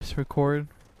press record.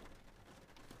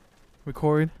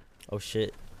 Record. Oh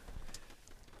shit.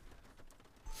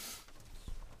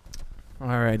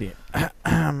 Alrighty.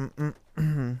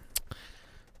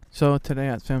 So today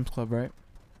at Sam's Club, right?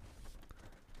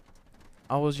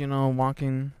 I was,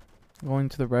 walking, going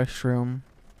to the restroom.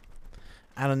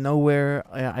 Out of nowhere,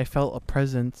 I felt a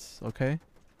presence, okay?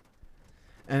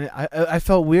 And I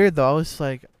felt weird, though. I was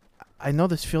like, I know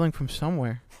this feeling from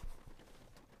somewhere.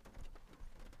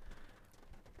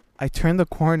 I turn the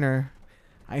corner.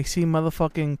 I see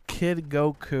motherfucking Kid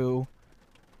Goku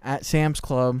at Sam's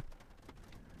Club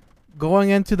going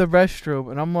into the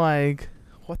restroom. And I'm like,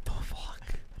 what the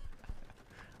fuck?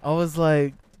 I was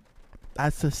like,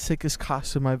 that's the sickest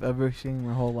costume I've ever seen in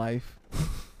my whole life.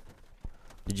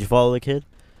 Did you follow the kid?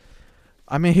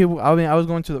 I mean, I was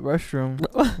going to the restroom.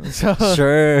 So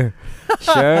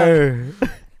Sure.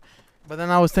 But then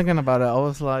I was thinking about it. I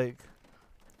was like,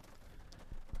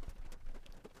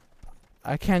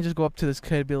 I can't just go up to this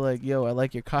kid and be like, yo, I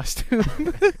like your costume. In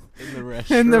the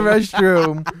restroom. In the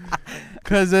restroom.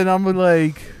 Because then I'm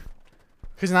like,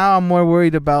 because now I'm more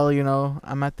worried about,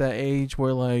 I'm at that age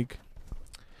where like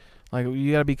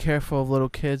you got to be careful of little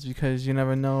kids because you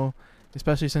never know,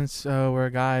 especially since we're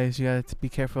guys, you got to be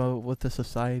careful with the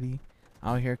society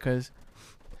out here because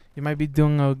you might be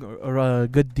doing a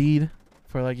good deed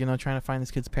for trying to find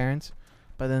this kid's parents.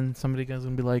 But then somebody goes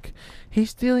and be like,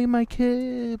 he's stealing my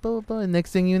kid, blah, blah, blah. And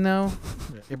next thing you know,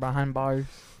 you're behind bars.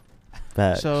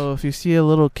 Facts. So if you see a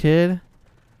little kid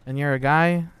and you're a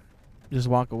guy, just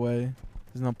walk away.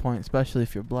 There's no point, especially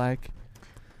if you're black.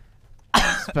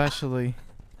 Especially.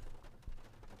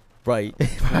 Right.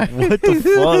 What the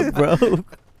fuck,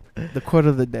 bro? The quote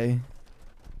of the day.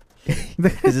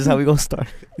 Is this how we gonna start?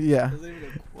 Yeah.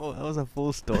 Whoa, that was a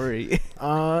full story.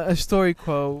 A story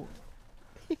quote.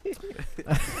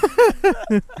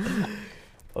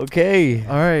 Okay.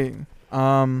 All right.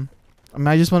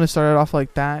 I just want to start it off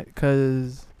like that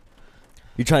because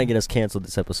You're trying to get us canceled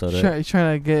this episode, right?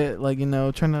 trying to get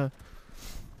trying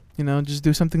to just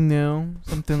do something new,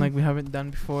 something like we haven't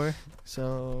done before.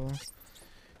 So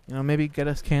maybe get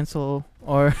us canceled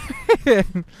or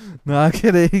no, I'm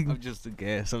kidding. I'm just a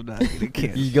guess. I'm not gonna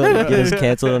cancel. You gonna get us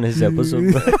canceled on his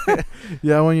episode, bro?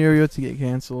 Yeah, I want Uriel to get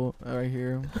canceled right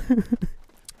here.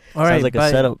 All Sounds right, like a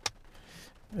bye. setup.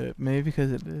 Maybe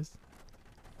because it is.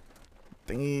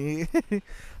 Thingy.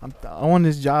 I want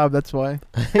his job. That's why.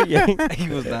 Yeah. He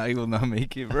will not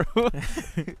make it, bro.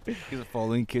 He's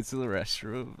following kids to the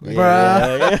restroom.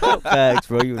 Yeah. Facts,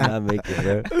 bro. You will not make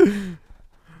it, bro.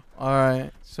 All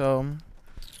right. So,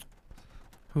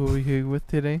 who are we here with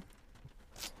today?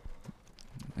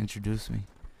 Introduce me.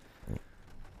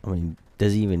 I mean,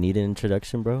 does he even need an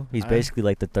introduction, bro? He's basically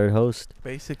like the third host.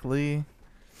 Basically,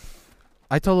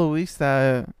 I told Luis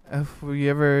that if we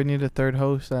ever need a third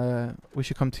host, we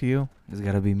should come to you. It's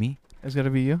gotta be me. It's gotta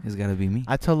be you. It's gotta be me.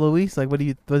 I told Luis what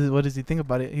does he think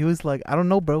about it? He was like, I don't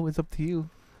know, bro. It's up to you.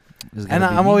 It's And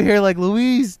gotta be I'm me. over here like,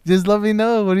 Luis, just let me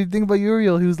know. What do you think about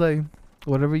Uriel? He was like,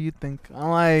 whatever you think. I'm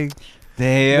like,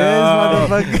 Damn.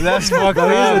 This motherfucker. That's fucked But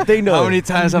here's the up. thing, though. How many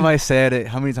times have I said it?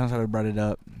 How many times have I brought it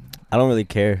up? I don't really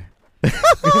care.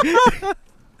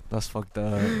 That's fucked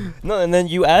up. No, and then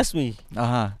you asked me,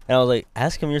 Uh-huh. and I was like,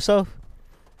 ask him yourself.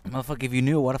 Motherfucker, if you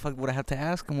knew, what the fuck would I have to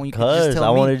ask him when you could just Because tell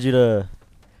I me? wanted you to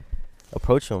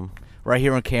approach him. Right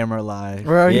here on camera live.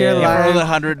 we're out here Yeah. In front of the live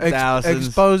 100,000.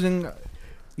 exposing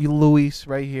you, Luis,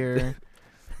 right here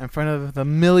in front of the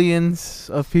millions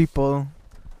of people.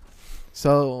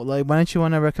 So, why don't you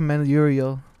want to recommend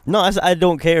Uriel? No, I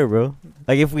don't care, bro.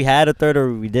 Like, if we had a third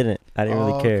or we didn't, I didn't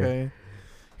really care. Okay.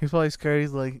 He's probably scared.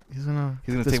 He's like, he's gonna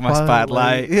take my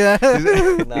spotlight. Yeah.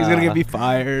 He's Nah. gonna get me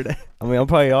fired. I mean, I'm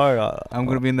probably are. I'm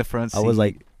gonna be in the front seat. I was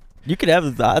like, you could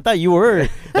have. I thought you were.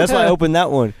 That's why I opened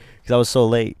that one because I was so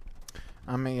late.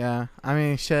 I mean, yeah. I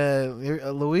mean, shit.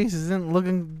 Luis isn't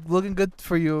looking good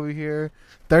for you over here.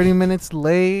 30 minutes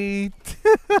late.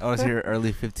 I was here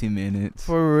early 15 minutes.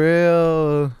 For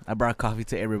real. I brought coffee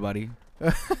to everybody.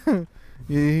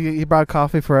 He brought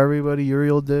coffee for everybody.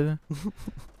 Uriel did.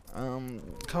 Come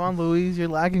on, Luis. You're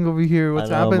lagging over here. What's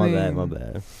I know, happening? My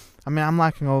bad. I mean, I'm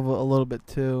lacking over a little bit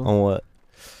too. On what?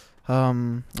 I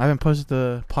haven't posted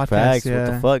the podcast Facts. yet.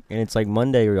 What the fuck? And it's like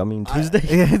Monday or Tuesday.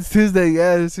 Yeah, it's Tuesday.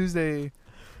 Yeah, it's Tuesday.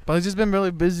 But I've just been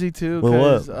really busy too With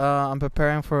because what? I'm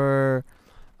preparing for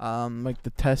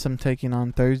the test I'm taking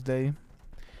on Thursday,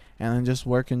 and then just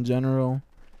work in general.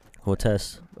 What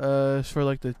test? It's for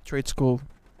the trade school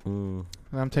Mm.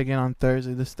 that I'm taking on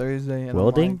this Thursday. And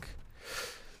Welding?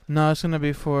 No, it's gonna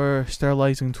be for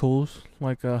sterilizing tools,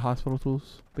 hospital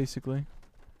tools, basically.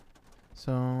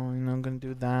 So I'm gonna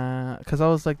do that. Cause I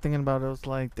was thinking about it. I was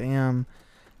like, damn,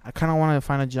 I kind of want to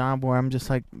find a job where I'm just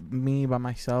like me by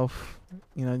myself.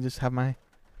 You know, just have my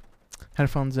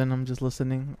headphones in. I'm just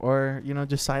listening, or you know,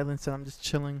 just silence and I'm just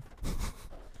chilling.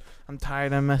 I'm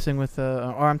tired of messing with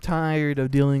or I'm tired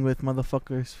of dealing with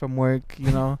motherfuckers from work.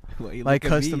 You know, Why you like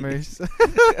look at me? customers.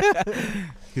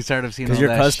 He's tired of seeing all Because you're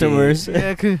that customers.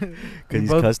 Yeah, Because he's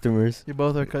customers. you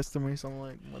both are customers. I'm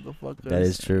like motherfuckers. That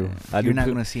is true. I Shit. You're do not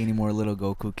put- gonna see any more little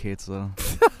Goku kids though.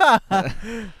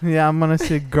 Yeah, I'm gonna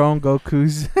see grown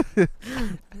Gokus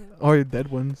or dead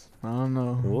ones. I don't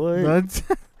know. What? That's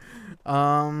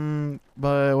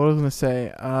but what was I gonna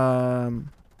say?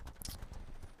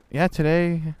 Yeah,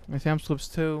 today my Sam slips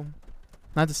too.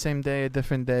 Not the same day, a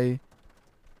different day.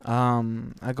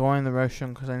 I go in the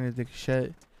restroom because I need to take a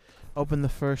shit. Open the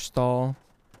first stall.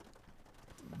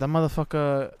 That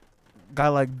motherfucker got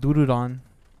like doodled on.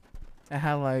 It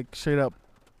had like straight up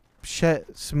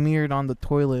shit smeared on the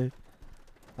toilet.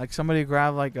 Like somebody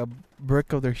grabbed like a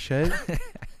brick of their shit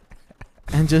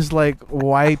and just like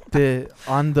wiped it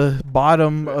on the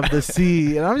bottom of the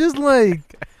sea. And I'm just like,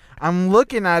 I'm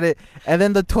looking at it, and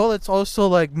then the toilet's also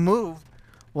like moved.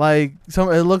 Like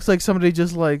it looks like somebody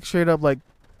just like straight up like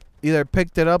either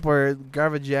picked it up or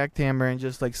grabbed a jackhammer and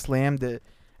just like slammed it.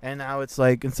 And now it's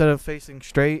like instead of facing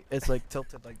straight, it's like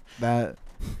tilted like that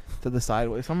to the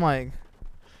sideways. I'm like,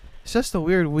 it's just a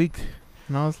weird week.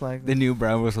 And I was like, The new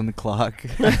Brown was on the clock.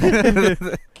 I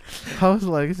was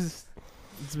like, it's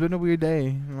been a weird day.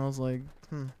 And I was like,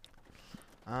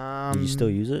 Do you still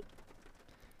use it?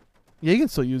 Yeah, you can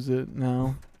still use it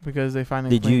now because they find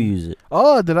it. Did you clean. use it?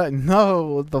 Oh, did I? No,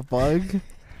 what the fuck?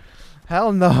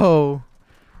 Hell no.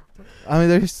 I mean,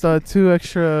 there's 2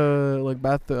 extra like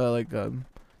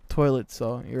toilets,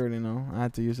 so you already know. I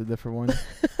had to use a different one.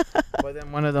 But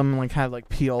then one of them like had like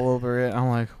pee all over it. I'm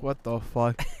like, what the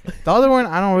fuck? The other one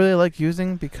I don't really like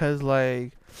using because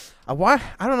like, why?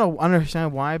 I don't know,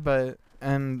 understand why, but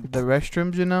in the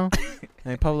restrooms, you know,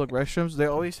 in public restrooms, they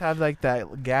always have like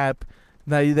that gap.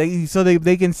 That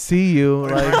they can see you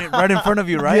like right in front of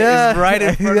you, right? Yeah. It's right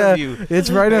in front Yeah. of you.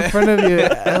 It's right in front of you,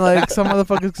 and like some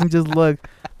motherfuckers can just look.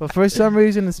 But for some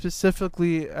reason, and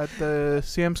specifically at the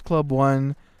Sam's Club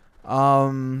one,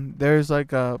 there's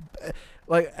like a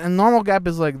normal gap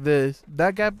is like this.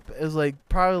 That gap is like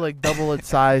probably like double its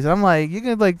size. I'm like, you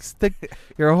can like stick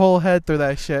your whole head through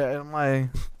that shit. And I'm like,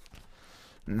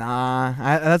 nah.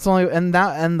 That's only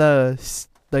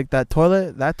that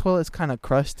toilet's kind of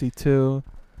crusty too.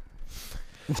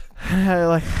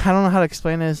 I don't know how to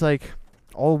explain it. It's like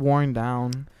all worn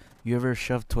down. You ever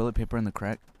shoved toilet paper in the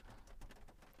crack?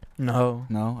 No.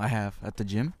 No, I have at the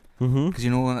gym. Mm-hmm. Because you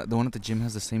know the one at the gym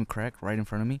has the same crack right in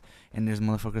front of me, and there's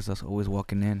motherfuckers that's always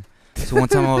walking in. So one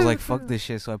time I was like, "Fuck this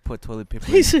shit!" So I put toilet paper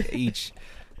in each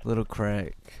little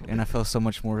crack, and I felt so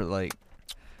much more like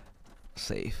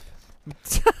safe.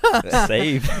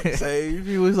 Safe. Safe.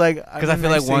 He was like, Because I feel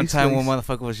like one time one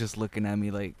motherfucker was just looking at me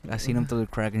like I seen him through the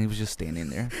crack and he was just standing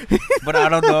there. But I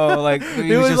don't know, like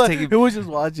he was just like, taking. he was just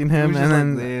watching He him, was and just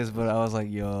then like this, but I was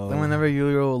like, yo. then whenever you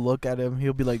will look at him,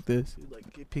 he'll be like this, he'll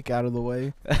like peek out of the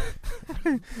way.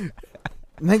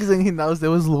 Next thing he knows, there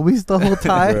was Luis the whole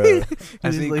time. Bruh. I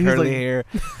He's see like- he's curly like- hair,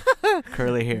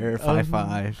 curly hair,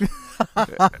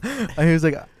 5'5". And he was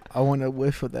like, I want a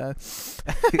whiff of that.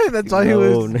 That's why he No,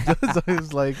 was. no. That's why he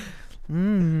was like,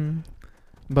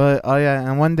 But oh yeah,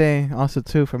 and one day also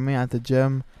too for me at the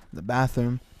gym, the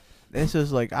bathroom. This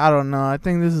is like, I don't know. I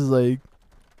think this is like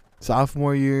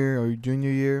sophomore year or junior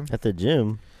year. At the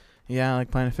gym. Yeah,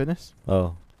 like Planet Fitness.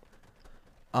 Oh.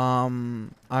 I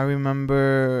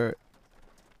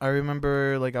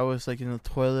remember like I was like in the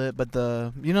toilet, but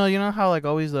you know how like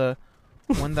always the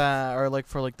one that are like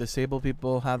for like disabled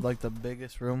people had like the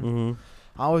biggest room.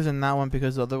 Mm-hmm. I was in that one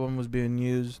because the other one was being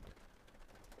used.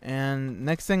 And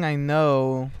next thing I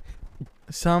know,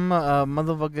 some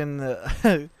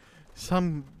motherfucking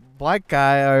some black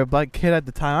guy or black kid at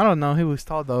the time, I don't know, he was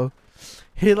tall though.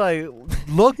 He like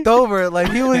looked over,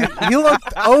 like he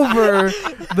looked over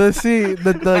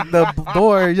the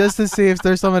door just to see if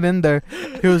there's someone in there.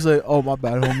 He was like, "Oh, my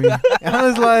bad, homie." And I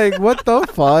was like, "What the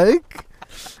fuck?"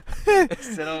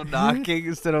 instead of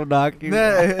knocking.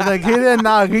 Nah, like he didn't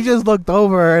knock. He just looked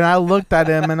over, and I looked at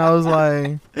him, and I was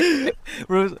like,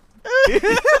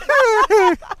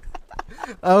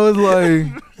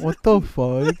 "What the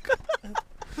fuck?"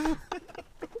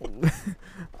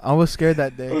 I was scared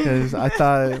that day because I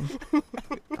thought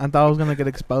I was gonna get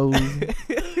exposed.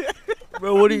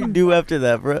 Bro, what do you do after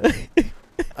that, bro?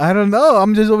 I don't know.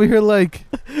 I'm just over here like,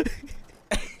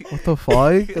 what the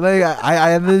fuck? Like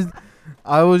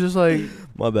I was just like,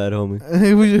 My bad, homie.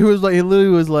 he was like, he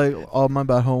literally was like, "Oh, my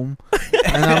bad, home."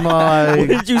 And I'm What like,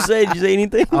 did you say? Did you say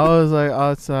anything? I was like,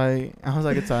 oh, it's alright. I was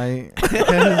like, it's alright.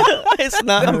 It's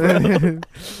not, bro.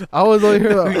 I was over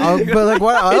here, but like,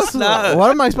 what else? not.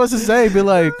 What am I supposed to say? Be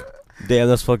like, Damn,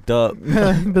 that's fucked up. be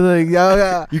like,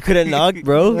 yeah. You couldn't knock,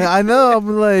 bro. I know.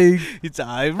 I'm like, It's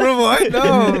alright, bro. What? No.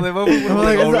 I'm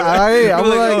like, it's alright. I'm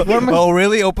like, what am I? Oh,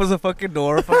 really? Opens the fucking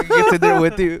door. Fucking gets in there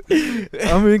with you.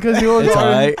 I mean, because he was It's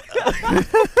already. alright.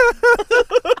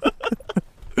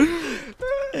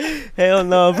 Hell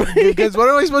no, bro. Because what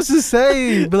am I supposed to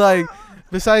say? But like,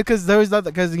 besides, because there was that,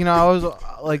 because I was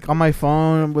like on my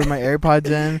phone with my AirPods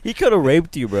in. He could have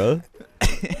raped you, bro.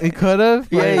 He could have.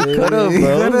 Yeah, he could have,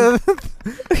 bro.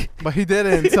 But he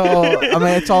didn't. So I mean,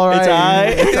 it's all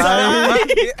right. It's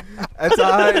alright. It's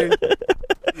alright.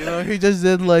 You know, he just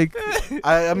did like.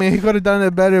 I mean, he could have done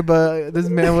it better, but this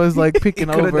man was like picking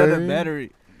Could have over. done it better. Yeah,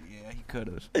 he could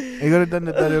have. He could have done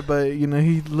it better, but he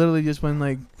literally just went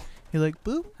like, he like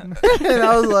boop, and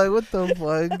I was like, what the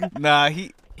fuck? Nah,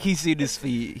 he's seen his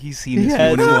feet. He's seen He his feet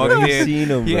had when he walked to. He's in. seen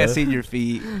him, He bro. has seen your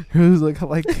feet. He was like, I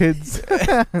like kids.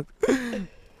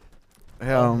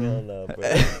 Hell no,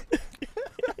 bro.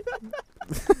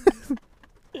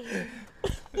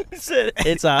 He said,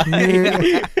 it's alright.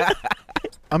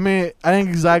 I mean, I didn't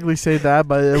exactly say that,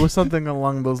 but it was something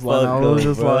along those lines. I Fuck was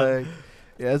no, just bro. like,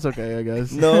 yeah, it's okay, I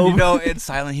guess. No, You know, in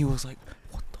silent, he was like,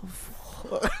 "What the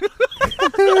fuck?"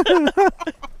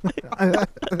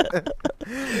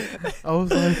 I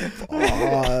was like,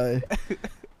 fuck.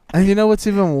 And you know what's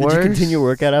even worse? Did you continue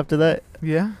workout after that?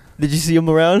 Yeah. Did you see him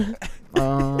around? I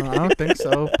don't think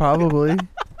so. Probably.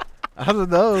 I don't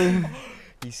know.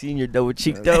 You seen your double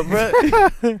cheeked up, bro?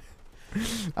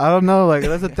 I don't know. Like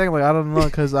that's the thing. Like I don't know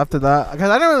because after that, because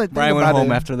I didn't really think Brian about went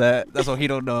home it. after that. That's what he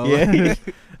don't know. Yeah.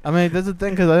 I mean, that's the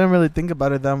thing because I didn't really think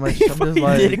about it that much. I'm just You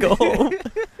like, did go home.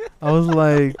 I was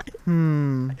like, I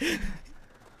mean,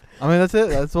 that's it.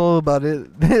 That's all about it.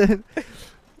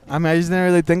 I mean, I just didn't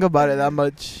really think about it that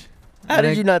much. How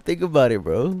did you not think about it,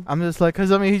 bro? I'm just like,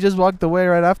 cause I mean, he just walked away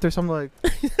right after. So I'm like,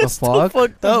 the Still fuck?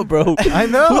 fucked up, bro. I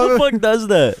know. Who the fuck does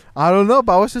that? I don't know,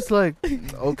 but I was just like,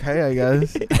 okay, I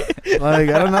guess. Like,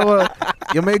 I don't know what.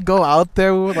 You may go out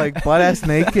there with like butt ass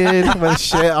naked with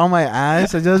shit on my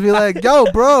ass and just be like,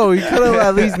 yo, bro, you could have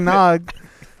at least knocked.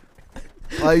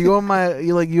 Like you want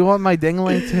my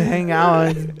dingling to hang out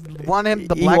and want him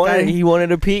the black guy. He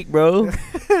wanted a peek, bro.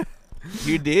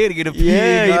 You did get a peek.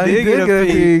 Yeah, you I did get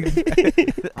a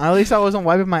peek. At least I wasn't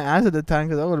wiping my ass at the time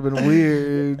because that would have been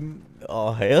weird.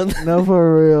 Oh hell no. No,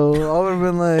 for real. I would have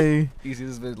been like, He's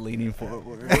just been leaning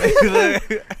forward.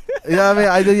 yeah, I mean,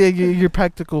 I did your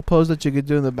practical pose that you could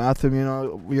do in the bathroom, you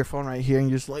know, with your phone right here, and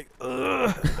you're just like,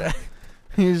 ugh.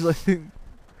 He's like,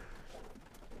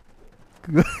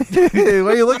 why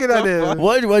are you looking at it?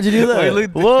 Why'd you do Why you that?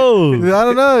 look- Whoa. I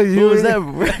don't know. Who was that?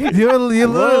 Bro?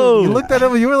 Whoa. You looked at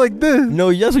him and you were like this.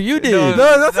 No, that's what you did. No,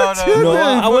 No, that's what no, you no. No,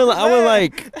 did.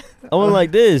 I went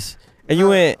like this, and you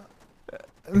went.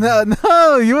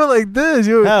 No, you were like this.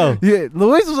 You were, How? Yeah,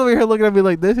 Luis was over here looking at me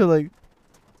like this. You're like,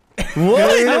 What?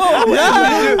 No,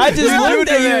 Yeah. I just You looked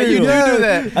do at that. Uriel. You do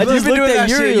that. I just You've been looked doing at that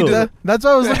shit, you Uriel. do that. That's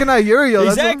why I was looking at Uriel.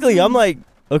 That's Exactly. I'm like,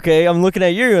 okay, I'm looking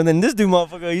at Uriel, and then this dude,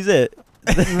 motherfucker, he said,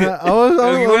 I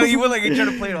was You were like you're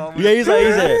trying to play it all. yeah, he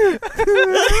said,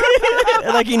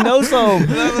 like he knows something.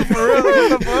 For real,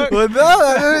 what the fuck? Well, no,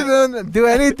 I didn't do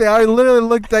anything. I literally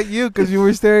looked at you because you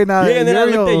were staring at Yeah, and then I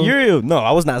looked at Uriel. Uriel. No,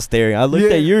 I was not staring. I looked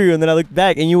Yeah. at Uriel, and then I looked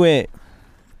back, and you went.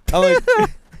 I'm like,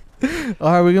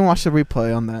 All right, we can watch the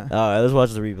replay on that. all right, let's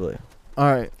watch the replay. All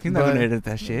right. He's not but- gonna edit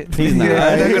that shit. He's not. Yeah,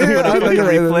 I'm not gonna put a I'm not fucking gonna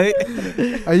edit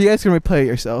replay. Are you guys gonna replay it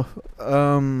yourself?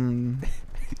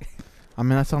 I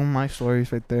mean, that's all my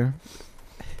stories right there.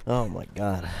 Oh my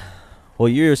god. Well,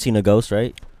 Uriel seen a ghost,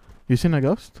 right? You seen a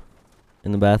ghost?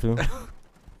 In the bathroom.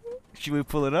 Should we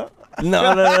pull it up? No.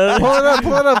 Pull it up,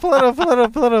 pull it up, pull it up, pull it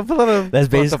up, pull it up, pull it up. That's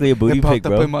basically a booty It popped pic,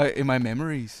 up bro. in my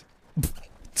memories.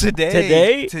 Today.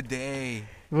 Today? Today.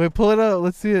 Wait, pull it up.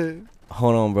 Let's see it.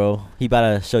 Hold on, bro. He about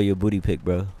to show you a booty pic,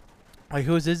 bro. Like,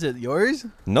 whose is it? Yours?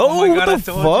 No, Oh my what God, I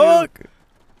the told fuck?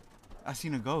 I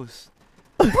seen a ghost.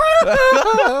 What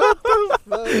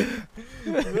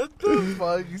the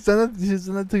fuck? You should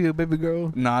send it to your baby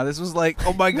girl. Nah, this was like,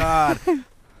 oh my God.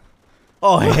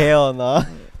 Oh hell no.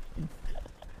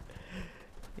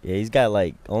 Yeah, he's got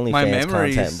like OnlyFans My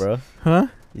memories. content, bro. Huh?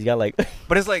 He's got like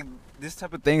But it's like this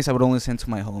type of things I would only send to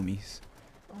my homies.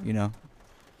 You know?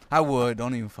 I would.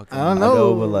 Don't even fucking. I don't I know.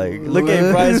 know, but like, look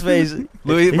at Brian's face.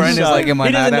 Louis, He's Brian is shocked. like, am I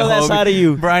He not doesn't a know that side homie? of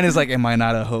you. Brian is like, am I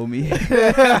not a homie?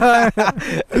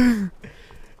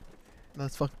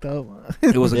 That's fucked up.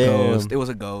 It was a Damn. ghost. It was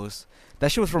a ghost.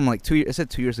 That shit was from like 2 years. It said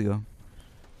 2 years ago.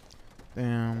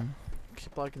 Damn.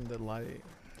 Keep blocking the light.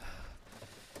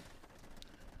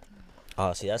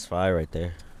 Oh, see, that's fire right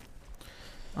there.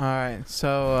 All right.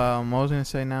 So what was I gonna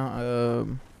say now?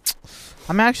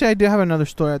 I mean, actually, I do have another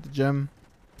story at the gym.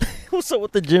 What's up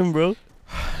with the gym, bro?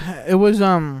 It was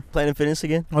Planet Fitness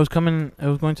again? I was going to the I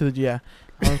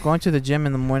was going to the gym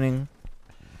in the morning.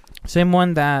 Same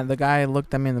one that the guy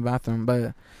looked at me in the bathroom,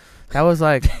 but that was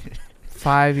like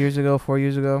 4 years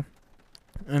ago,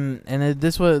 and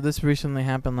this recently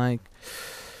happened like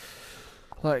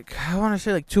I want to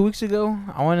say like 2 weeks ago.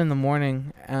 I went in the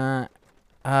morning, and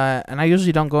I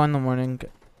usually don't go in the morning,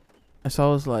 so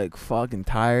I was like fucking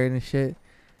tired and shit.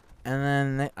 And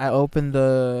then I opened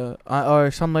or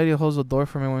some lady holds the door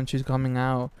for me when she's coming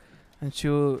out, and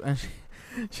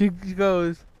she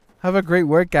goes, "Have a great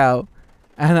workout,"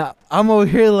 and I'm over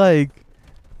here like,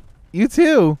 "You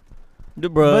too."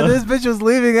 Bro. But this bitch was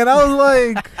leaving, and I was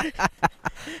like,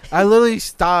 I literally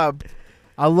stopped.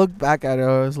 I looked back at her.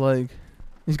 I was like,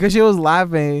 because she was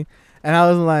laughing, and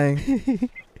I was like,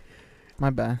 my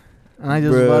bad. And I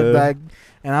just looked back,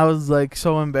 and I was like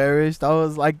so embarrassed. I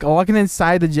was like walking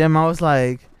inside the gym. I was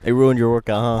like, it ruined your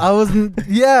workout, huh? I was,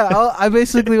 yeah. I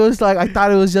basically was like, I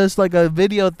thought it was just like a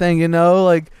video thing, you know,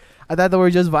 like I thought there were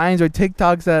just Vines or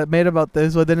TikToks that made about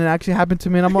this, but then it actually happened to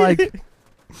me, and I'm like,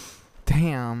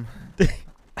 damn.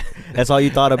 That's all you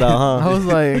thought about, huh? I was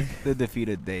like, The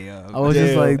defeated day of. I was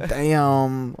just like,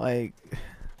 damn, like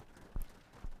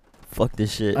fuck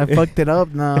this shit. I fucked it up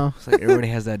now. It's like everybody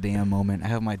has that damn moment. I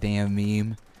have my damn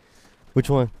meme. Which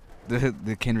one?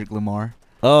 The Kendrick Lamar.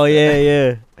 Oh,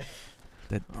 yeah.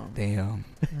 Damn.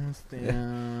 Yes,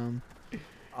 damn.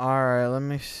 All right, let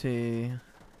me see.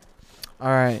 All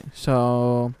right,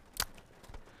 so.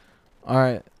 All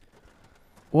right.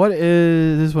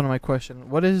 This is one of my questions.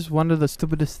 What is one of the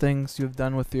stupidest things you've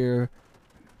done with your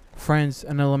friends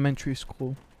in elementary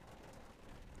school?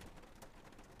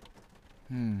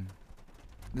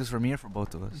 This is for me or for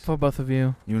both of us? For both of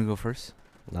you. You want to go first?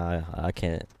 Nah, I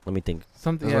can't. Let me think.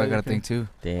 Something. That's what I gotta think too.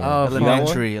 Damn. Oh,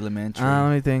 Elementary. Let me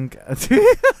think. What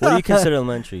do you consider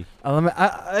elementary?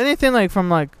 Anything like from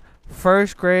like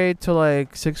first grade to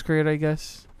like sixth grade, I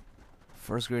guess.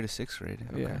 First grade to sixth grade.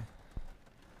 Okay. Yeah.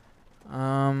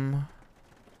 I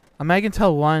mean, I can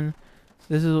tell one.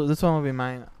 This one will be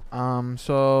mine.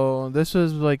 So this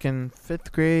was like in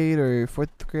 5th grade or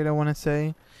 4th grade, I want to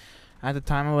say. At the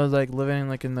time, I was like living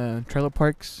like in the trailer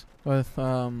parks with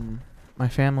my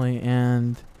family,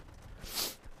 and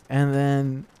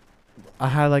then I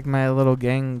had like my little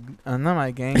gang. Not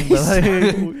my gang, but like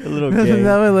a little gang.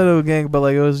 not my little gang, but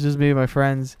like it was just me and my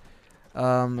friends. It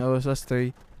was us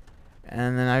 3,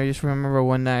 and then I just remember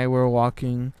one night we were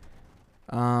walking.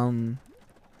 And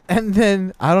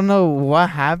then I don't know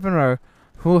what happened or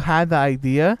who had the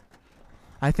idea.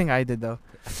 I think I did though.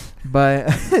 But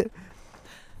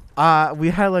we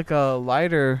had like a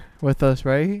lighter with us,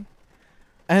 right?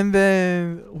 And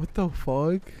then what the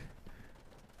fuck?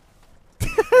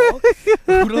 Who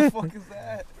the fuck is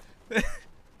that?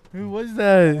 Who was I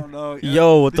that? don't know.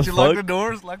 Yo, what the Did you lock the fuck?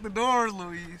 doors? Lock the doors,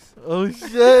 Luis. Oh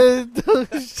shit! Oh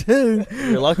shit!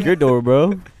 Lock your door,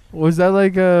 bro. Was that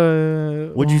like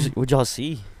a? What'd y'all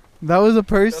see? That was a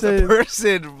There's person. a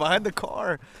person behind the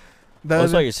car. That Oh,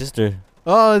 was it's like your sister.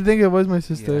 oh, I think it was my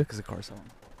sister. Yeah, because the car's on.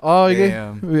 Oh, you guys,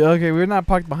 Damn. okay, we're not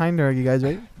parked behind her, you guys,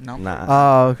 right? No. Nah.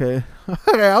 Oh, okay.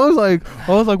 Okay, I was like,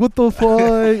 what the fuck?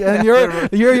 And you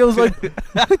was like,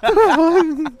 what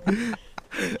the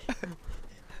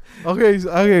fuck?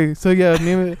 Okay, so yeah,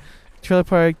 me and trailer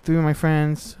park, 3 of my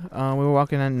friends. We were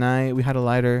walking at night. We had a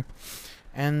lighter,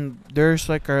 and there's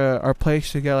like our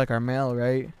place to get like our mail,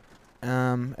 right?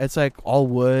 It's like all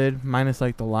wood minus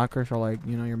like the lockers or like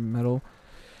your metal,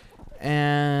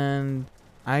 and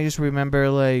I just remember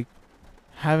like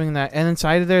having that, and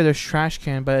inside of there's trash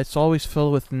can, but it's always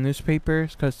filled with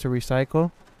newspapers because to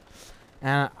recycle.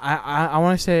 And I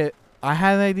want to say I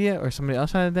had the idea or somebody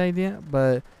else had the idea,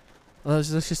 but let's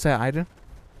just say I did.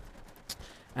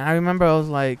 And I remember I was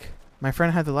like, my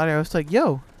friend had the lighter. I was like,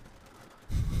 yo,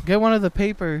 get one of the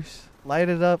papers, light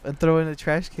it up, and throw it in the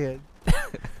trash can.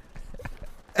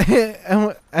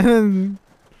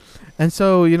 and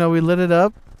so we lit it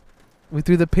up. We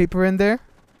threw the paper in there,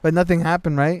 but nothing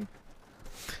happened, right?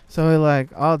 So we're like,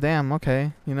 oh damn,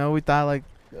 okay. We thought like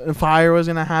a fire was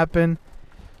gonna happen.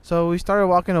 So we started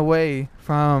walking away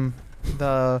from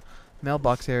the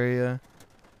mailbox area,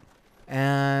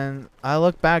 and I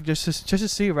look back just to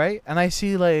see, right? And I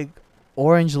see like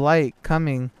orange light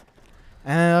coming,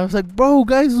 and I was like, bro,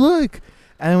 guys, look!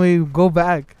 And we go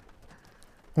back.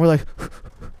 We're like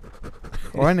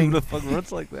running. Who the fuck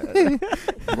runs like that?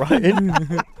 Ryan.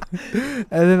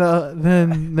 And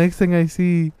then next thing I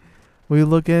see, we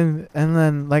look in, and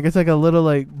then like it's like a little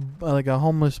like a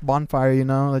homeless bonfire, you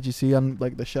know, that you see on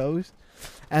like the shows.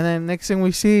 And then next thing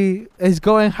we see is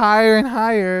going higher and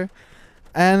higher.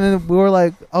 And then we were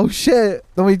like, oh shit.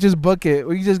 Then we just book it.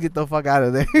 We just get the fuck out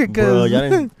of there. Bro, y'all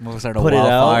didn't We'll start a put it out.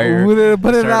 wildfire. We didn't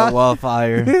put it Start a out.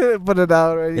 wildfire. Put it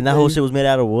out. Right. and that whole shit was made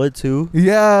out of wood too.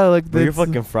 Yeah, like Bro, you're this.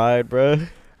 fucking fried, bro.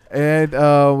 And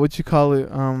what you call it?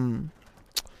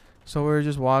 So we're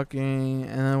just walking,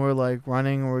 and then we're like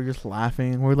running. We're just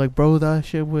laughing. We're like, bro, that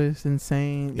shit was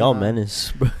insane. Y'all know?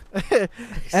 menace, bro.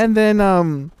 And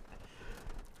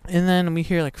then we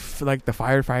hear like the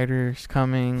firefighters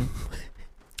coming.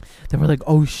 Then we're like,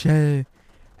 oh shit.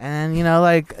 And you know,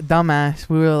 like dumbass,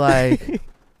 we were like,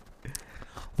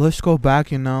 let's go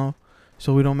back, you know,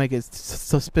 so we don't make it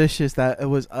suspicious that it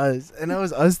was us. And it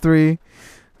was us three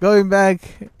going back,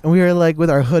 and we were like with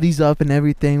our hoodies up and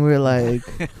everything. We were like,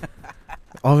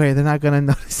 okay, they're not gonna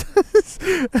notice us.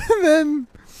 and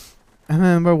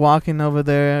then we're walking over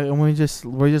there, and we're just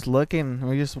looking.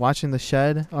 We're just watching the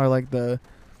shed, or like the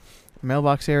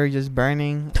mailbox area just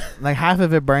burning. Like half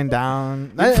of it burned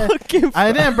down.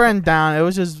 I didn't burn down. It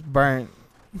was just burnt.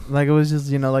 Like it was just,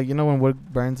 you know, like, you know when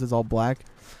wood burns, it's all black.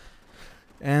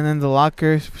 And then the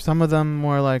lockers, some of them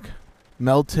were like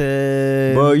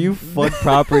melted. Bro, you fucked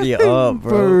property up, bro.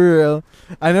 For real.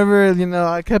 I never, you know,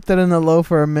 I kept it in the low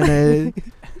for a minute.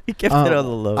 You kept it on the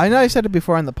low. I know I said it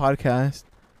before on the podcast.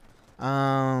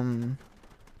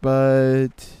 But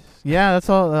yeah, that's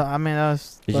all. I mean,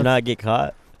 Did you not get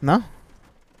caught? No.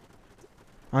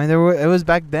 I mean, it was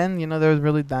back then, you know, there was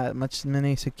really that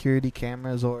many security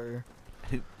cameras or.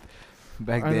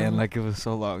 Back I then, don't know. like it was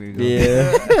so long ago.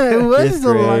 Yeah. It was Fifth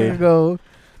so long grade. ago.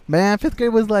 Man, 5th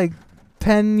grade was like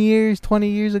 10 years, 20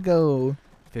 years ago.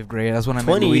 5th grade. That's when I met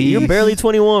 20. Luis. You're barely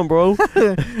 21, bro.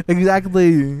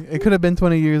 Exactly. It could have been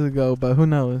 20 years ago, but who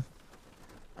knows?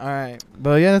 All right.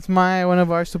 But yeah, that's one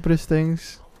of our stupidest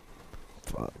things.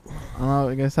 Fuck. I don't know.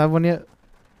 You guys have one yet?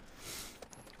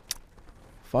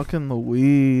 Fucking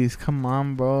Louise. Come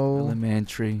on, bro.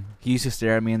 Elementary. He used to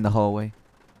stare at me in the hallway.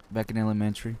 Back in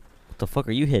elementary. What the fuck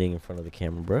are you hitting in front of the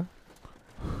camera, bro?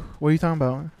 What are you talking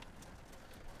about?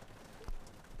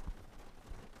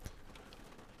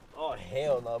 Oh,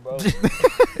 hell no, bro. Is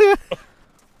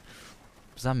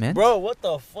that mint? Bro, what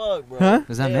the fuck, bro? Huh?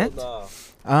 Is that Hell mint?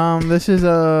 no. This is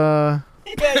Yeah,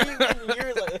 you're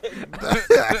like,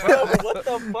 bro, what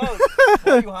the fuck?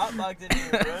 Why you hotboxing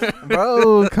here, bro?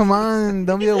 bro, come on.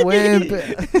 Don't be a wimp.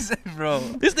 Bro.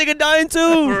 This nigga dying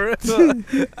too.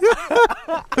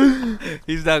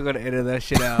 He's not gonna edit that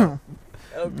shit out.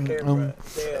 I don't care, bro.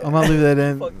 Damn. I'm gonna leave that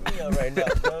in. Fuck me up right now,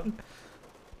 bro.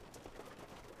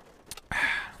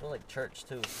 Smells like church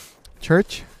too.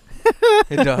 Church?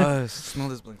 It does. Smell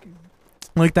this blanket.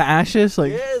 Like the ashes?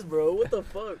 Like, Yes, bro. What the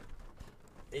fuck?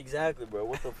 Exactly, bro.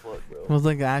 What the fuck, bro? smells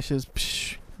like ashes.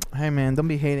 Psh. Hey, man, don't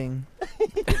be hating. you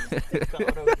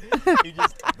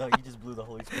just blew the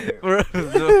Holy Spirit.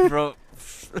 Bro.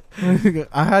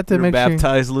 I had to You're make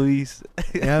baptized, Luis.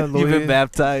 sure. Yeah, You've been Louis.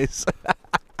 baptized.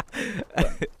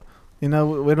 You know,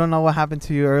 we don't know what happened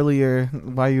to you earlier,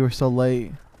 why you were so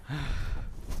late.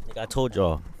 I told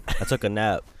y'all. I took a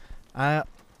nap.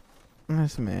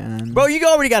 This man. Bro, you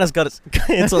already got us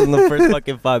canceled in the first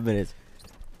fucking 5 minutes.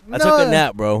 I took a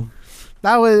nap, bro.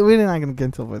 That was, we're not gonna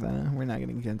cancel for that. We're not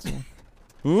getting canceled.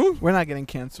 Hmm? We're not getting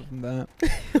canceled from that.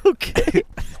 Okay.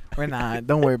 We're not.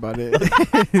 Don't worry about it.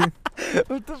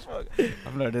 What the fuck?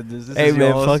 I'm not in this. This Hey, is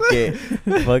man, yours. fuck it.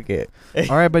 Fuck it.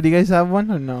 All right, but do you guys have one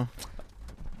or no?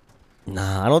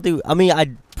 Nah, I don't think. I mean,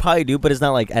 I probably do, but it's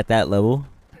not like at that level.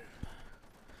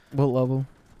 What level?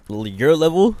 Your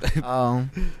level?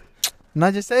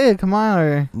 Not just say it. Come on,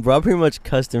 or Bro, I pretty much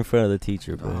cussed in front of the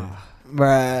teacher, bro.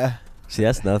 bruh. See,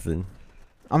 that's nothing.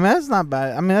 I mean, that's not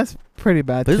bad. I mean, that's pretty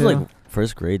bad But this too. is like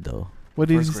first grade, though. What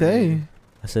did you first say? grade.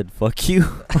 I said, fuck you.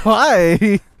 Why?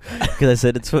 Because I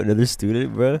said it to another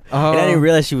student, bro. Oh. And I didn't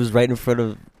realize she was right in front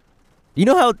of. You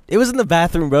know how it was in the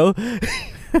bathroom, bro. And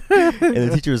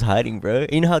the teacher was hiding, bro.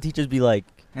 And you know how teachers be like,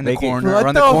 In the Make it- corner. What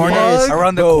Around the the corner. fuck?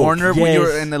 Around the Bro, corner when you were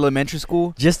yes. in elementary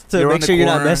school. just to You're on make the sure you're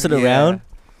not corner, messing yeah. around.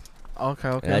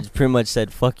 Okay. And I just pretty much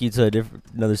said "fuck you" to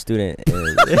another student,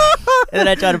 and then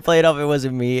I tried to play it off. It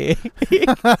wasn't me.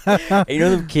 And you know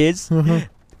them kids?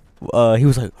 He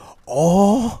was like,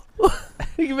 "Oh,"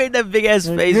 he made that big ass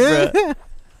face, bro.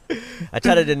 I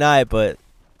tried to deny it, but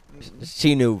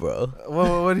she knew, bro.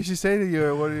 What did she say to you?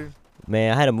 Or what? Did you...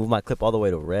 Man, I had to move my clip all the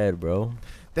way to red, bro.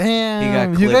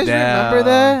 Damn. got You guys clipped remember down.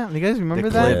 that? You guys remember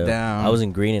The that? clip down. I was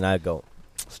in green and I go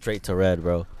straight to red,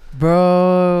 bro.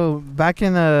 Bro, back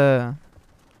in the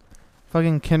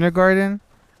fucking kindergarten,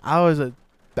 I was a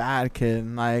bad kid.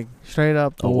 Like, straight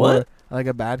up. A what? Like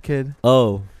a bad kid.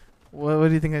 Oh, What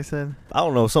do you think I said? I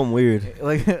don't know, something weird.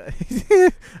 Like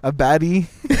a baddie.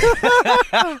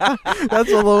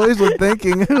 That's what Louise was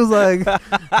thinking. It was like,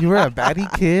 you were a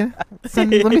baddie kid.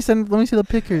 Let me see the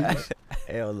pictures.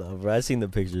 Hell no, bro. I seen the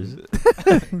pictures.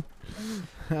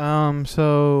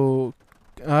 So,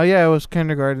 yeah, it was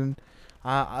kindergarten.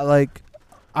 I like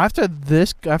after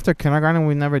kindergarten,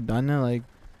 we never done it. Like,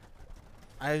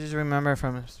 I just remember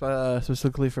from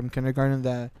specifically from kindergarten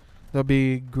that there'll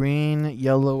be green,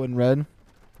 yellow, and red.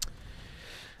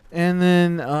 And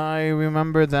then I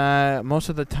remember that most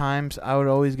of the times I would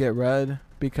always get red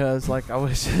because like I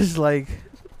was just like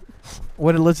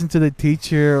would listen to the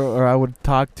teacher or I would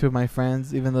talk to my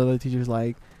friends even though the teacher's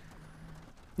like,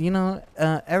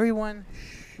 everyone,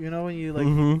 when you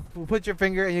like put your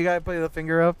finger and you gotta put the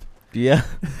finger up. Yeah.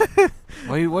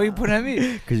 Why you putting at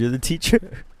me? Because you're the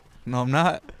teacher. No, I'm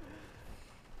not.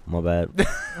 My bad.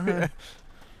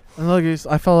 And look,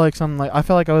 I felt like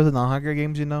I was in the Hunger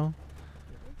Games, Do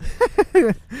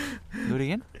it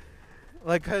again.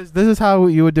 Like, cause this is how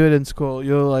you would do it in school.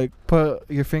 You'll like put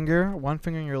your one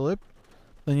finger in your lip,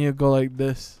 then you go like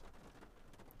this.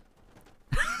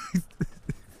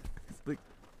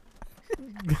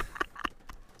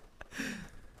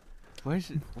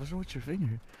 What's wrong with your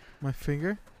finger? My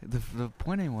finger? The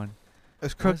pointing one.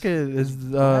 It's crooked.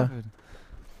 What happened?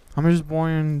 I'm just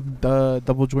born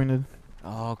double jointed.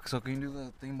 Oh, so can you do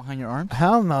the thing behind your arms?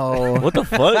 Hell no. What the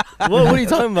fuck? What are you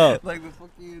talking about? Like the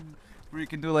fucking where you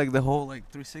can do like the whole like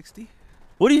 360.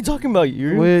 What are you talking about?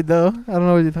 Wait, though. I don't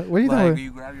know what you're talking. What are you Like talking?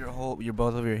 you grab your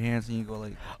both of your hands and you go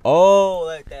like. Oh,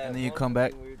 like that. And then you come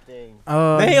back. Weird thing.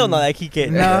 No, Hell no, like he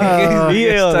can't. No.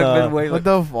 Hell Stuck no. midway, what like,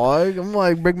 the fuck? I'm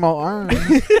like break my arm.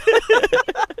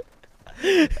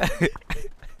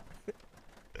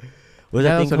 What's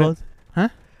Yeah, that thing so called? Huh?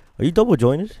 Are you double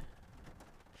jointed?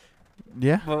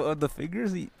 Yeah. well, the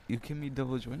fingers you can be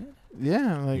double jointed.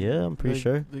 Yeah. Like. Yeah, I'm pretty like,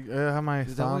 sure. Like, I have my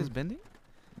Is that always thumb. bending?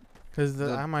 Cause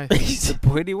I have my. The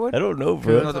pointy one. I don't know,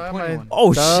 Bro. bro. No, the I have pointy my one.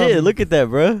 Oh thumb. shit! Look at that,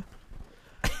 bro.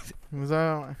 Was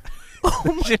that?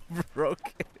 Oh shit,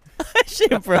 broke.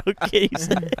 Shit, bro. Okay,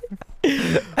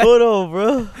 hold on,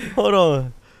 bro. Hold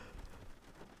on.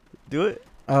 Do it.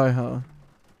 Oh, hold on.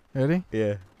 Ready?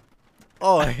 Yeah.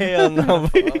 Oh hell no!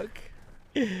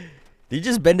 Did you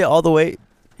just bend it all the way?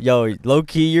 Yo, low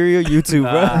key, you're your YouTube,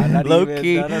 bro. Low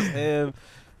key.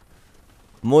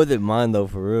 More than mine though,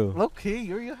 for real. Low key,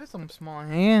 you have some small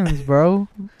hands, bro.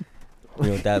 You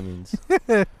know what that means?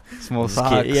 Small Just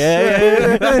socks. kid-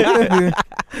 Yeah.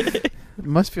 It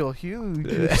must feel huge.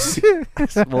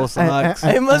 Small socks.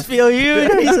 It must feel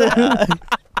huge. He said,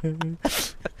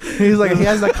 He's like, he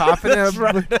has the confidence.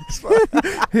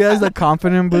 He has the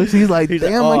confident boost. He's like, He's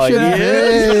damn, like, my "Oh, shit yeah."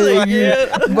 is big. He's like,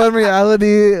 "Yeah." But in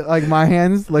reality, like my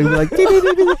hands, like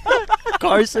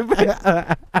Carson.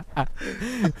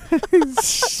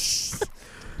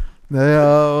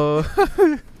 no.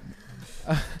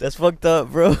 That's fucked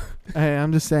up, bro. Hey,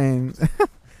 I'm just saying.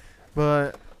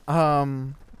 But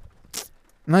no,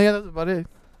 yeah, that's about it.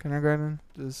 Kindergarten,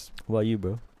 just What about you,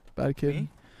 bro? bad kid. Me?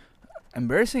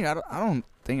 Embarrassing? I don't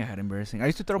think I had embarrassing. I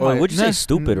used to throw Oh, my. what'd you say?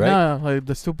 Stupid, right? No, like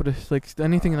the stupidest, like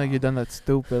anything like you done that's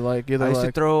stupid. Like either I used to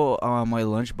like throw my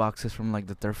lunch boxes from like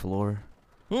the third floor.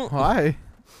 why?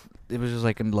 It was just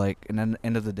like an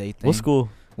end of the day thing. What school?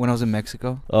 When I was in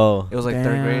Mexico, Oh. it was like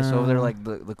third grade. So over there, Damn. like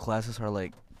the classes are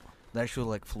like the actual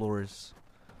like floors.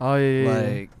 Oh yeah.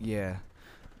 Like yeah,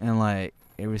 and like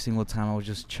every single time I would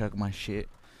just chuck my shit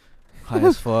high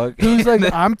as fuck. He was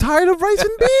like, I'm tired of rice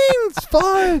and beans.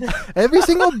 Fuck. Every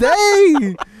single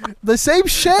day. The same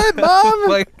shit, mom. Oh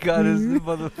my god, this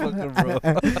motherfucker,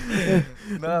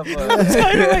 bro. Nah,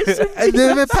 but And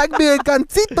then they pack me a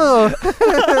gancito.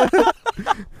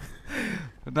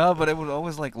 no, but it would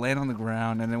always like land on the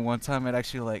ground, and then one time it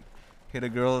actually like hit a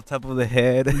girl on top of the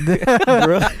head.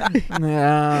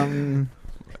 Yeah.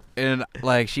 And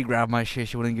like she grabbed my shit,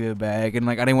 she wouldn't give it back, and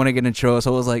like I didn't want to get in trouble,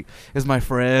 so I was like, "It's my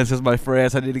friends,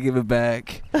 I need to give it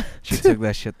back." She took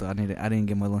that shit though. I didn't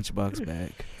get my lunchbox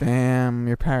back. Damn,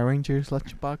 your Power Rangers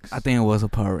lunchbox. I think it was a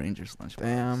Power Rangers lunchbox.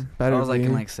 Damn, I better was like be.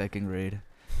 in like second grade,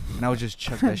 and I would just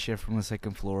chuck that shit from the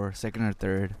second floor, second or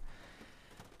third.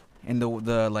 And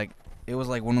the like, it was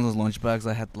like one of those lunchboxes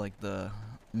that had like the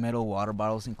metal water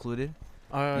bottles included.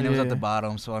 Oh, And it was at the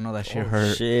bottom, so I know that shit Oh,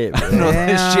 hurt. shit, I bro. know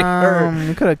that shit hurt. Damn,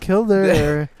 you could have killed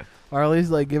her, or at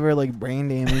least like give her like brain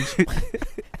damage.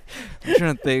 I'm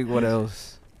trying to think what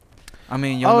else. I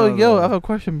mean, Oh, know yo, the- I have a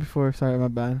question before. Sorry, my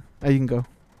bad. You can go.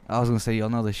 I was gonna say y'all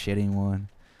know the shitting one.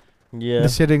 Yeah. The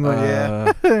shitting one,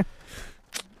 yeah. That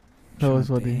trying was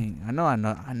to what they- think. I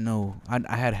know.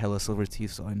 I had hella silver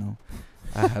teeth, so I know.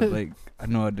 I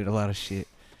know I did a lot of shit.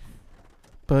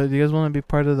 But do you guys want to be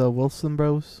part of the Wilson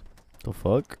Bros? The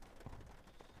fuck?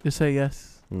 Just say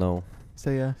yes. No.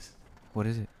 Say yes. What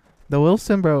is it? The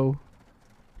Wilson Bro.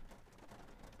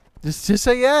 Just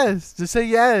say yes. Just say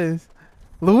yes.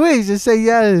 Luis, just say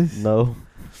yes. No.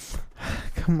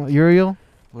 Come on, Uriel.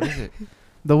 What is it?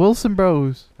 The Wilson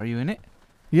Bros. Are you in it?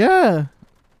 Yeah.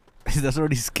 That's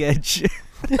already sketch.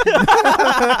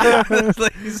 It's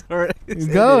like he's already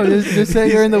Go. Just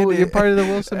say you're He's you're part of the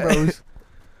Wilson Bros.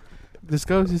 Just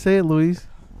go. Just say it, Luis.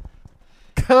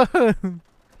 Go.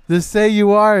 Just say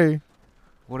you are.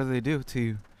 What do they do to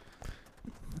you?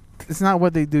 It's not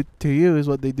what they do to you. It's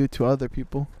what they do to other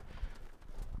people.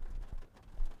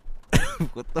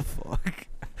 What the fuck?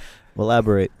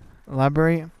 Elaborate.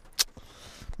 Elaborate.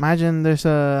 Imagine there's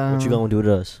a. What you gonna do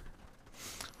to us?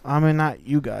 I mean, not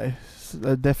you guys.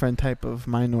 A different type of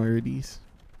minorities.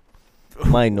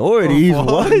 Minorities? Oh,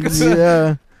 What?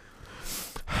 Yeah.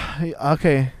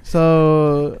 Okay,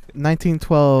 so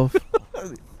 1912.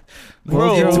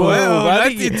 Bro, 1912, I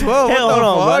think 1912, Hell, what the hold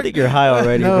on, bro. I fuck? think you're high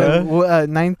already, No, bro.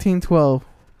 1912.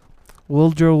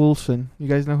 Woodrow Wilson. You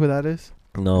guys know who that is?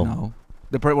 No. No.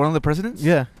 One of the presidents?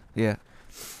 Yeah. Yeah.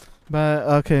 But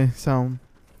okay, so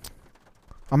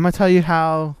I'm gonna tell you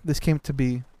how this came to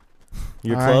be.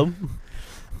 Your All right. club?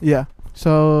 Yeah.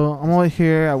 So I'm over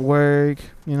here at work,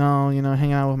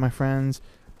 hanging out with my friends,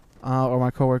 or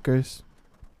my coworkers,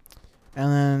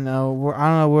 and then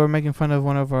we're making fun of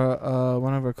one of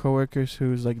our coworkers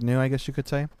who's like new, I guess you could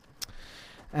say,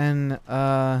 and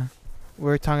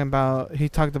we're talking about he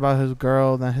talked about his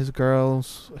girl, that his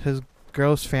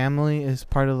girl's family is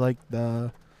part of like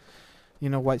the,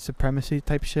 white supremacy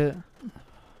type shit.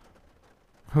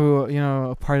 Who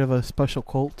a part of a special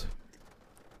cult.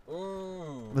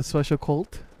 The special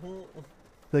cult.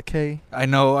 The K. I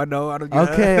know. I don't get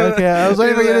Okay. I was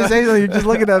waiting for you to say something. You're just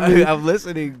looking at me. I'm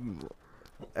listening.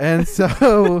 And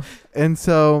so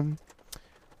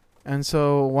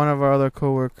one of our other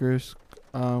coworkers,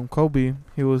 Kobe,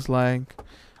 he was like,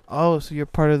 "Oh, so you're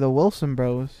part of the Wilson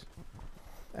Bros?"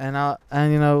 And I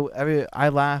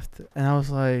laughed and I was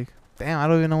like, "Damn, I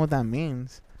don't even know what that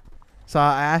means." So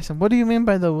I asked him, "What do you mean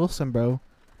by the Wilson Bro?"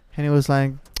 And he was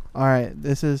like, "All right,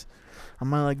 I'm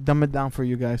gonna like dumb it down for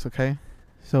you guys, okay?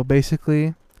 So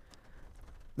basically,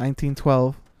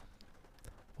 1912,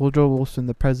 Woodrow Wilson,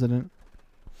 the president,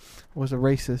 was a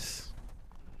racist,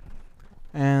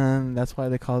 and that's why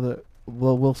they called it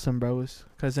Wilson Bros.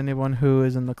 Because anyone who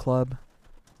is in the club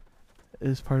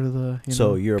is part of the.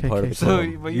 So you're a part of the KKK. club.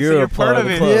 So, but you say you're part of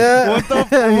the it. club. Yeah. What the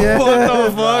fuck? Yeah.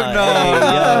 What the fuck?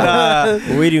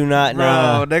 No. We do not Bro,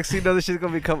 know. next thing you know, this shit's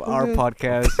gonna become our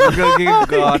podcast. We're gonna get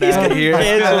gone He's out of gonna here. be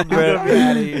canceled, We're bro. gonna be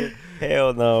out of here.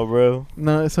 Hell no, bro.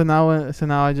 No, so now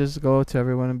I just go to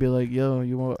everyone and be like, "Yo,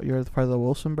 you're part of the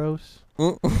Wilson Bros,"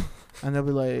 and they'll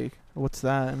be like, "What's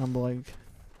that?" And I'm like,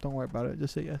 "Don't worry about it.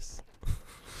 Just say yes."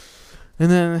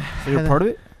 And then So you're part of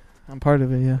it? I'm part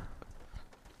of it, yeah.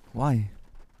 Why?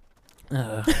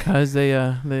 Cause they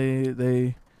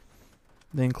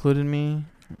included me.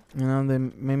 They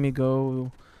made me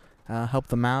go help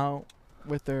them out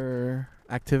with their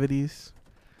activities.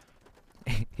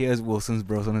 He has Wilson's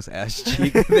Bros on his ass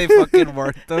cheek. They fucking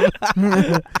marked him.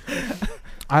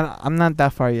 I'm not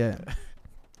that far yet.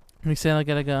 We said I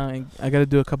gotta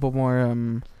do a couple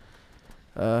more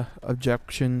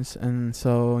objections, and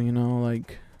so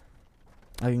like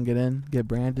I can get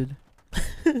branded,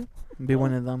 be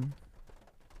one of them.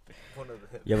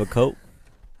 You have a coat?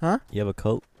 Huh? You have a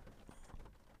coat?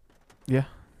 Yeah.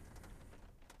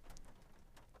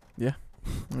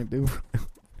 I do.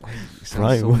 Sounds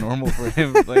Right. so normal for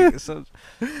him. Like,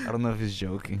 I don't know if he's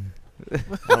joking.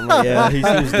 Yeah, he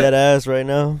seems dead ass right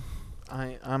now.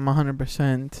 I'm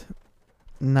 100%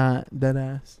 not dead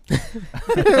ass.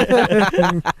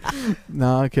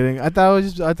 No, I'm kidding. I thought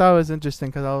it was interesting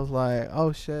because I was like,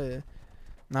 oh shit.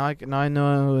 Now I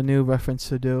know a new reference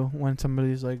to do when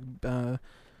somebody's like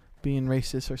being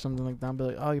racist or something like that. I'll be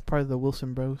like, oh, you're part of the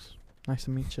Wilson Bros. Nice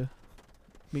to meet you.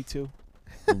 Me too.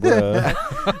 Bruh.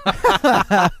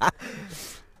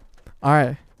 All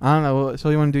right. I don't know. So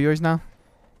you want to do yours now?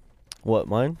 What,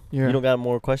 mine? Yeah. You don't got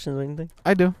more questions or anything?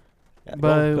 I do. Yeah,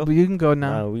 But you can go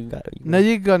now. Nah, we got it. No,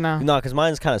 you can go now. No, because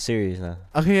mine's kind of serious now.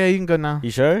 Okay, yeah, you can go now. You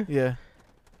sure? Yeah.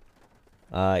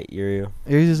 You're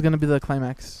Yours is going to be the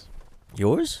climax.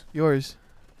 yours? Yours.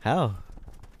 How?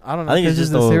 I don't know. I think it's this is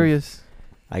just the a- serious.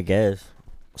 I guess.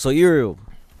 So you're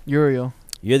Uriel.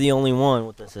 the only one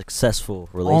with a successful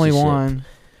relationship. Only one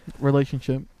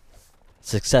relationship.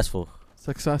 Successful.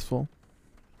 Successful.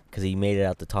 Because he made it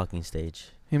out the talking stage.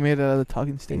 He made it out of the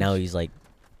talking stage. And now he's like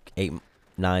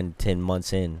 9-10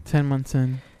 months in. 10 months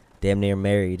in. Damn near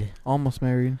married. Almost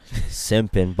married.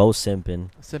 Simping. Both simping.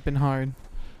 Sipping hard.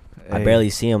 I Hey, barely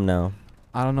see him now.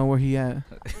 I don't know where he at.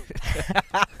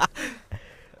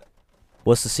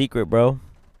 What's the secret, bro?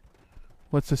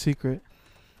 What's the secret?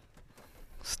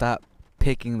 stop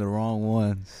picking the wrong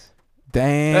ones.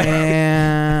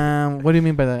 Damn. What do you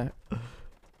mean by that?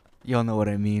 Y'all know what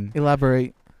I mean.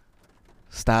 Elaborate.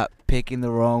 Stop picking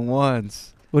the wrong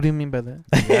ones. What do you mean by that?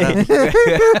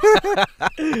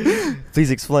 Please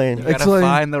explain. You gotta Explain.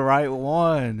 find the right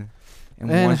one. And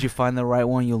Man. once you find the right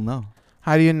one, you'll know.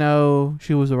 How do you know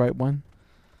she was the right one?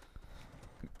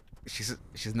 She's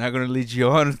not gonna lead you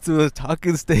on to the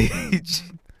talking stage.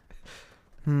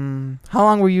 How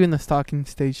long were you in the stalking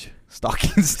stage?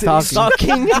 Stalking stage.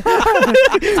 Stalking?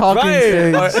 Talking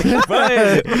Brian, stage.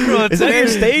 Brian, Bro, is that your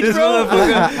stage, this bro?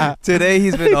 motherfucker- Today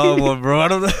he's been on one, bro. I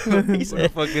don't know what He the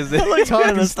said- fuck is I it. like being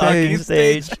on the stalking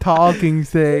stage. Talking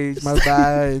stage. My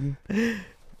bad.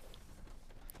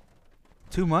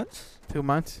 2 months? 2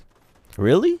 months.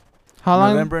 Really? How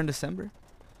long? November and December?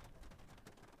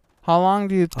 How long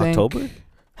do you think? October?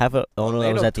 Oh no, that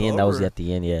Late was at the end. That was October. at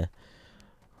the end, yeah.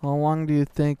 How long do you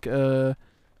think the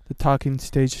talking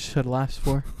stage should last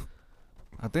for?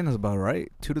 I think that's about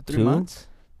right. 2 to 3 2? months.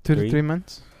 2 to Three? 3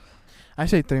 months. I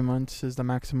say 3 months is the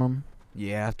maximum.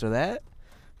 Yeah, after that,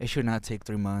 it should not take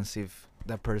 3 months if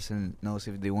that person knows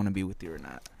if they want to be with you or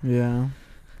not. Yeah.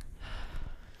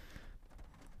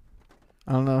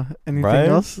 I don't know. Anything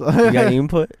Brian? else? You got any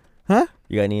input? Huh?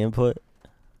 You got any input?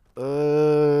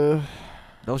 That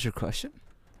was your question?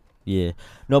 Yeah.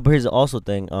 No, but here's the also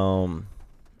thing. I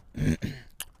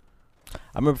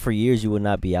remember for years you would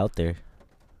not be out there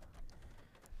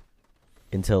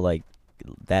until like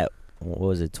that. What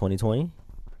was it? 2020,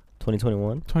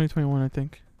 2021, 2021, I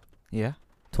think. Yeah.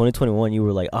 2021. You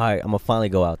were like, all right, I'm gonna finally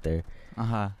go out there.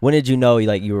 Uh-huh. When did you know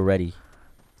like you were ready?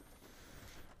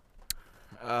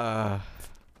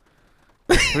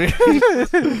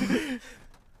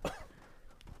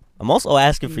 I'm also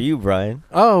asking for you, Brian.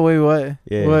 Oh wait, what?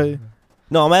 Yeah. What?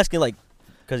 No, I'm asking like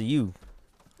because of you.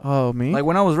 Oh, me? Like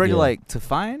when I was ready, Yeah. like to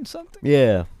find something?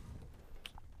 Yeah.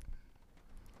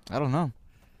 I don't know.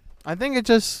 I think it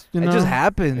just It just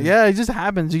happened. Yeah, it just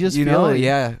happens. You just you feel know? it.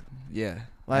 Yeah. Yeah.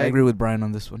 I Like- agree with Brian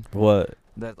on this one. What?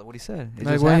 That's what he said. It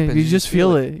Like just when happens. you just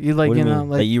feel it. You like What do you you know mean?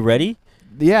 like you ready?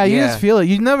 yeah, you Yeah. just feel it.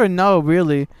 You never know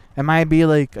really. It might be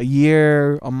like a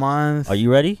year, a month. Are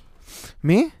you ready?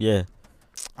 Me? Yeah.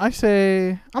 I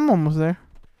say I'm almost there.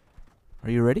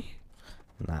 Are you ready?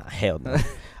 Nah, hell no.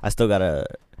 I still gotta.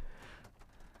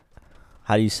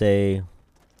 How do you say?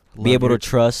 Be able to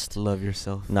trust. love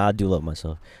yourself. Nah, I do love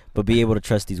myself, but be able to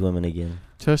trust these women again.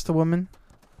 Trust a woman.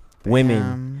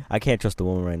 Women. I can't trust a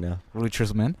woman right now. Really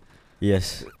trust men?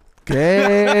 Yes.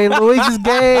 Gay. Luis is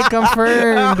gay.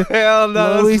 Confirmed. Hell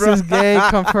Luis is gay.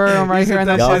 Confirmed right here on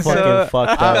the Y'all shit's fucking so-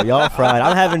 fucked up. Y'all fried.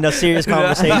 I'm having a serious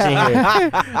conversation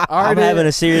here. I'm having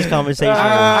a serious conversation here.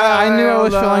 I knew I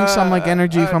was feeling some like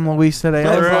energy from Luis today. I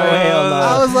was Bro, like, hell no.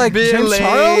 I was like Being James late.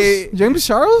 Charles. James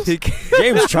Charles.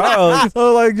 James Charles.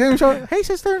 Oh, like James Charles. Hey,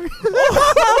 sister.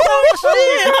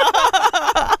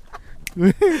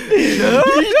 You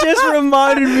just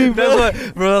reminded me, bro.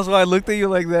 That's why I looked at you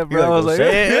like that, bro. I was like,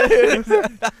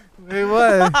 Wait,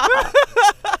 what?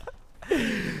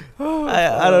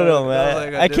 I don't know,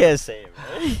 man. I can't say it,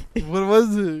 man. What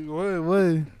was it?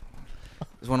 What?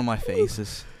 it's one of my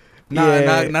faces. Nah,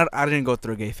 Yeah. not. I didn't go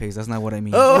through a gay phase. That's not what I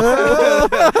mean. Oh.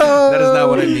 That is not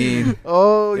what I mean.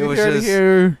 Oh, It you was heard it just-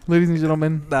 here, ladies and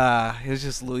gentlemen. Nah, it was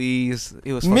just Luis.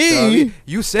 It was Me? fucked up.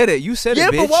 You said it. You said Yeah,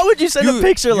 it, bitch. but why would you send a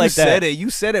picture you like that? said it. You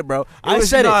said it, bro. I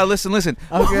said it. Nah, listen.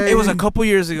 Okay. It was a couple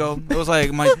years ago. It was like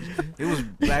it was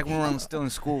back when we were still in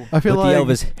school. I feel With like the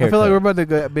Elvis I feel like haircut. we're about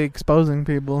to be exposing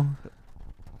people.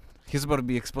 He's about to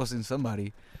be exposing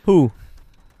somebody. Who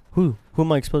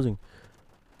am I exposing?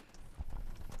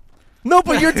 No,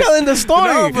 but you're telling the story.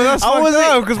 No, but that's I fucked wasn't-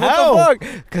 up. Because How? what the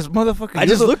fuck? Because motherfucker. I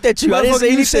just looked at you. I didn't say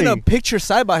You sent a anything. picture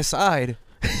side by side.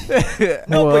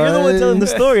 No, but you're the one telling the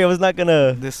What? story. I was not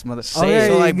gonna. This mother. Say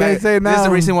so it. like You can't back, say it this is the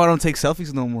now. reason why I don't take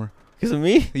selfies no more. Because of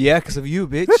me? Yeah, because of you,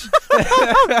 bitch.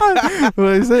 What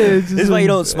I say? It's just This is why you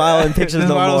don't smile in pictures That's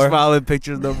no why I don't more. smile in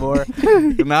pictures no more.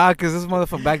 Nah, because this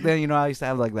motherfucker back then, you know, I used to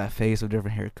have like that face of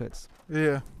different haircuts,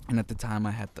 Yeah. and at the time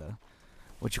I had the,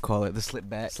 what you call it, the slip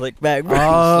back. Slick back, bro.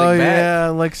 Oh Slick back. yeah,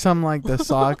 like some like the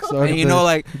socks or And you the know,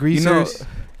 like greasers.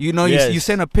 you Yes.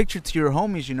 send a picture to your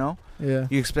homies. You know, yeah.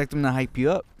 you expect them to hype you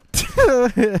up.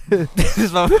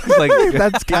 This motherfucker's like, That's You're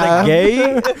like cap.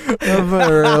 gay.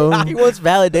 For real. He wants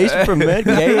validation from men.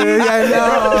 Gay. Yeah, I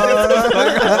know.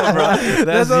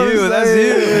 That's what I'm you. That's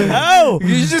saying. you. How?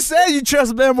 You just said you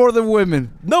trust men more than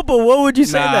women. No, but what would you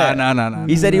say that? Nah.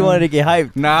 He said he wanted to get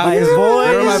hyped. Nah, by his boys.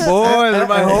 They're my boys. They're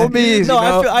my homies. No,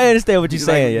 you know? I understand what you're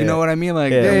saying. You know what I mean?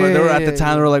 Like Yeah. they were at Yeah. the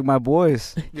time they were like my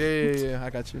boys. Yeah. I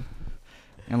got you.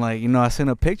 And like, I sent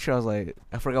a picture. I was like,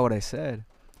 I forgot what I said,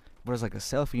 but it was like a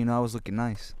selfie. I was looking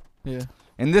nice. Yeah.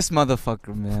 And this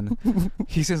motherfucker, man,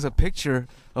 he sends a picture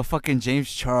of fucking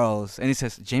James Charles, and he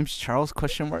says James Charles ?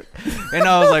 And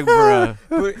I was like, bruh.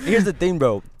 But here's the thing,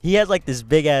 bro. He has like this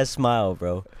big ass smile,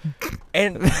 bro.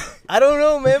 And I don't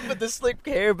know, man, but the slick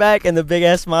hair back and the big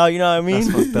ass smile, you know what I mean?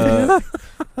 That's fucked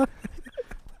up.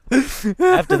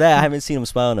 After that, I haven't seen him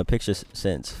smile in a picture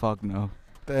since. Fuck no.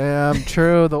 Damn,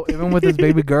 true. Though, even with his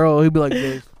baby girl, he'd be like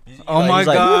this. Oh Like, my he's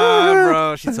like, god,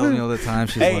 bro. She tells me all the time.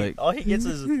 She's Hey, like, all he gets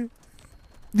is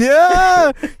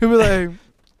Yeah. He'd be like,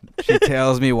 she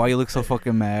tells me, why you look so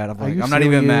fucking mad? I'm Are like, you I'm not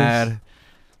even serious? mad.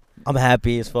 I'm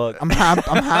happy as fuck. I'm happy.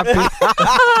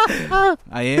 I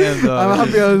am though. I'm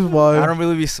happy as fuck. I don't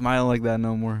really be smiling like that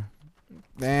no more.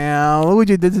 Damn, look what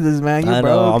you did to this man. You I know,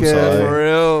 broke I'm it. sorry. For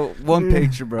real. One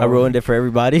picture, bro. I ruined it for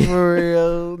everybody. For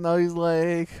real. Now he's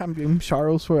like, I'm James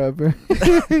Charles forever.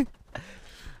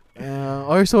 Yeah.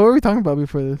 Alright, so what were we talking about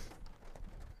before this?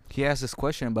 He asked this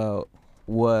question about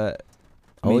what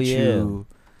Oh, made yeah. you.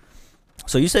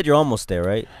 So you said you're almost there,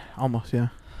 right? Almost, yeah.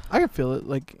 I can feel it.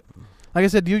 Like I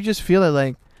said, you just feel it.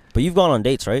 Like, But you've gone on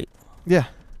dates, right? yeah.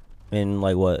 And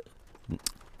like what?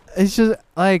 It's just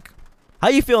like, How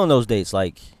you feel on those dates?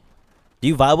 Like, do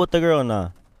you vibe with the girl or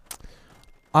not?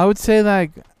 I would say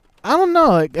like, I don't know.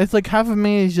 Like, it's like half of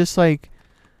me is just like,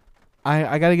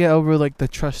 I gotta get over like the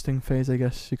trusting phase, I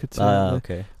guess you could say.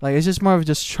 Okay. Like, it's just more of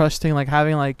just trusting, like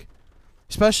having like,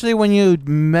 especially when you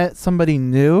met somebody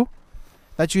new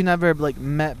that you never like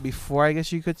met before, I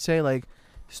guess you could say. Like,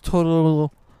 it's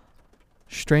total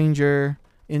stranger,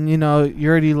 and you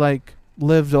already like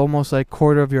lived almost like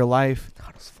quarter of your life,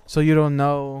 so you don't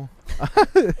know.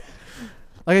 Like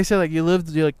I said, like you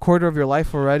lived like quarter of your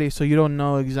life already, so you don't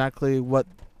know exactly what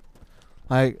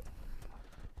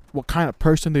kind of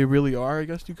person they really are, I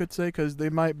guess you could say, because they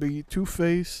might be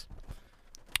two-faced,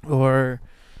 or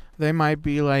they might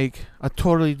be like a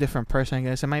totally different person, I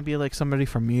guess. It might be like somebody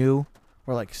from You,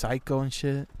 or like Psycho and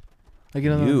shit. Like,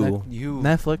 You. You.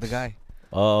 Netflix. The guy.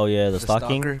 Oh yeah, the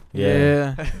stalking. stalker.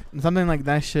 Yeah. Something like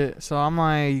that shit. So I'm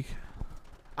like,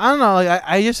 I don't know, like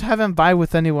I just haven't vibed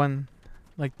with anyone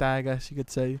like that, I guess you could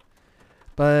say.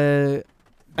 But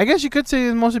I guess you could say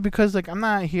it's mostly because like I'm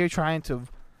not here trying to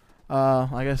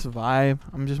I guess vibe.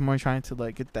 I'm just more trying to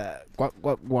like get that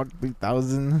guac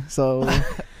 3000. So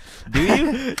Do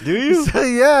you? Do you? so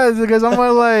yeah, it's because I'm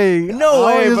more like, No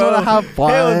I way, just bro. want to have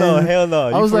fun. Hell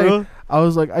no. I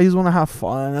was like, I just want to have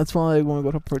fun. That's why I want to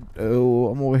go to Purdue.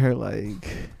 I'm over here like,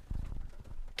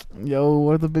 yo,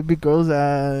 where the baby girls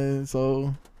at?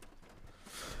 So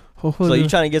hopefully. So you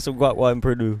trying to get some guac in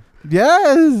Purdue?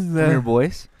 Yes. From your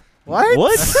boys. What?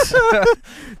 What?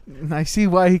 I see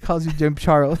why he calls you Jim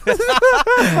Charles. Bro,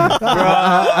 fuck,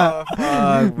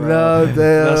 bro. No, damn.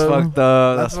 That's fucked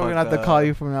up. That's what we're gonna have to call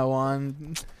you from now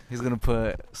on. He's gonna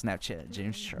put Snapchat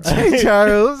James Charles. Jim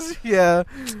Charles. Yeah.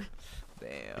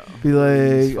 Damn. Be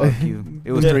like, Fuck you.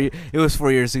 It was It was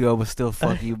 4 years ago, but still,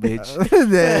 fuck you, bitch.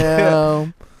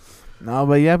 Damn. No,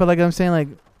 but yeah, but like I'm saying, like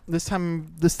this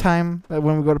time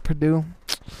when we go to Purdue,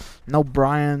 no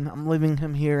Brian. I'm leaving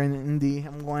him here in Indy.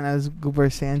 I'm going as Goober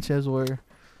Sanchez or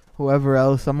whoever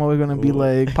else. I'm always gonna be Ooh.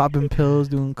 like popping pills,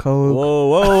 doing coke.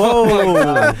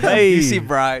 Whoa. Hey. You see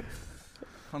Bride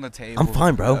on the table. I'm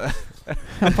fine, bro.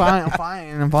 I'm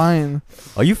fine.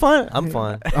 Are you fine? I'm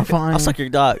fine. I'm fine. I'll suck your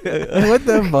dog. What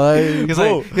the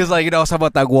fuck? He's like, I was talking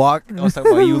about that guac. I was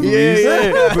talking about you, Luis.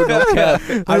 But no cap.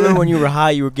 I remember when you were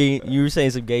high, you were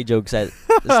saying some gay jokes at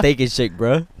the Steak and Shake,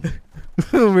 bro.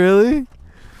 Really?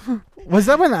 Was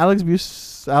that when Alex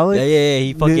Buse? Alex? Yeah.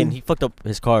 He fucked up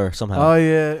his car somehow. Oh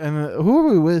yeah, and who were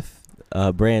we with?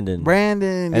 Brandon.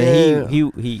 Brandon. And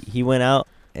yeah. he went out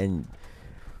and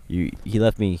he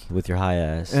left me with your high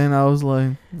ass. And I was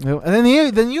like,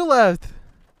 and then you left.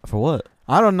 For what?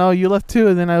 I don't know. You left too,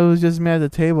 and then I was just me at the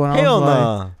table. And Hell I was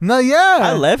nah. like, no, yeah.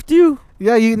 I left you?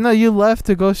 Yeah, you left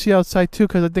to go see outside too,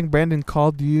 because I think Brandon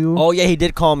called you. Oh yeah, he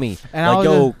did call me. And I like, was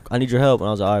yo, I need your help. And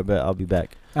I was like, all right, bet I'll be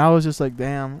back. And I was just like,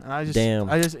 damn. And I Damn.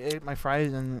 just ate my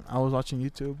fries and I was watching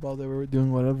YouTube while they were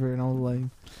doing whatever, and I was like,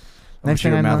 I'm next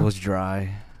sure thing your I mouth know- was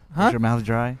dry. huh? Was your mouth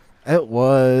dry? It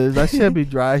was. That should be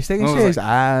dry. Steak and I was Shake's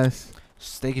ass.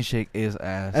 Steak and Shake is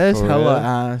ass. It's For hella real?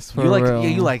 ass. For You like real. yeah,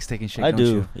 you like Steak and Shake, I don't do.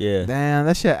 you? Yeah. Damn,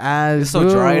 that shit ass. It's so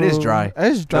dry, it is dude. dry.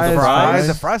 It's dry. The as fries,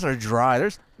 fuck. the fries are dry.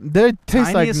 There's They taste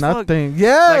tiny like as fuck. nothing.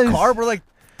 Yes. like carb are like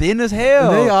thin as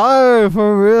hell. They are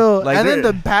for real. Like, and then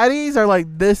they're- the patties are like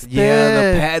this thin.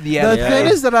 Yeah, the pad. Yeah, the yeah.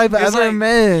 thinnest that I've It's ever like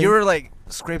made. You were like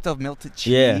scraped up melted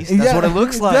cheese. Yeah. That's Yeah. what it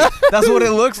looks like. That's what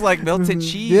it looks like, melted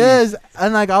cheese. Yes,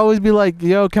 and like I always be like,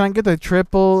 "Yo, can I get the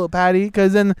triple patty?"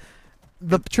 Because then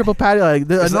the triple patty, like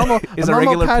the, It's a normal, it's a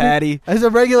normal regular patty. It's a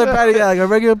regular patty. Yeah, like a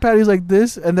regular patty's like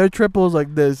this, and their triple's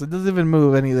like this. It doesn't even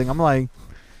move anything. I'm like,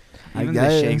 I Even the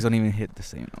guess. shakes don't even hit the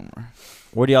same no more.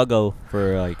 Where do y'all go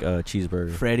for like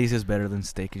cheeseburger? Freddy's is better than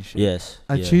Steak and Shake. Yes.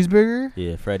 a yeah. cheeseburger.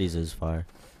 Yeah, Freddy's is fire.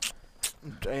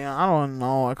 Damn, I don't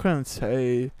know. I couldn't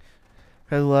say.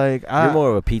 Cause like You're more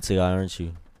of a pizza guy, aren't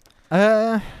you?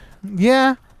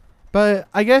 yeah, but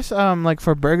I guess like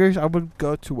for burgers, I would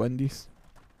go to Wendy's.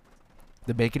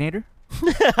 The Baconator?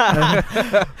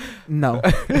 No,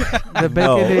 the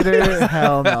Baconator,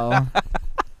 hell no.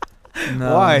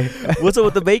 No. Why? What's up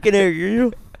with the bacon area?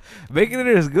 You?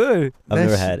 Baconator is good. I've That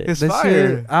never sh- had it. It's That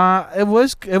fire.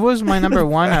 shit, it was my number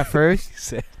one at first,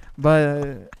 Said-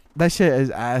 but that shit is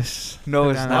ass. No,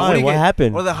 it's Nah, not. Why? What do you What get?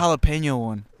 happened? Or the jalapeno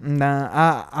one.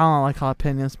 Nah, I don't like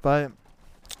jalapenos, but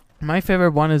my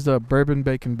favorite one is the bourbon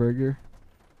bacon burger.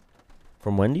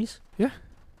 From Wendy's?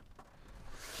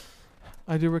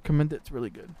 I do recommend it. It's really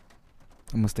good.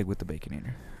 I'm gonna stick with the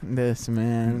Baconator. This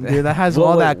man, dude, that has Wait,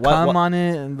 all wait, that what- cum what- on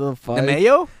it and the fuck. The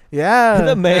mayo? Yeah,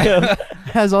 the mayo.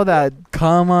 has all that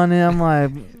cum on it. I'm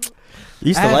like, You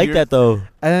used to And like you're- that though.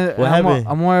 and What I'm, happened?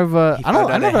 I'm more of a. He I don't.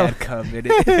 I found out it never. had cum in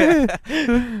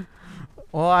it.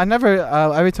 Well, I never.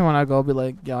 Every time when I go, I'll be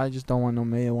like, yeah, I just don't want no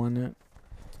mayo on it.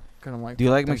 Cause I'm like, Do you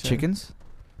fuck like that shit. McChickens?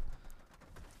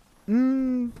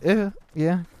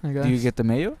 Yeah, I guess. Do you get the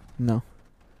mayo? No,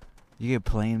 You get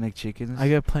plain McChickens? I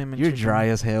get plain You're McChicken. dry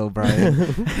as hell, Brian.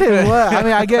 What? I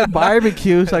mean, I get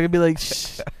barbecue, so I could be like,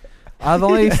 shh. The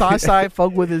only sauce I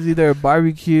fuck with is either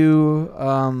barbecue,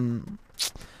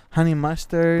 honey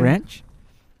mustard, Ranch?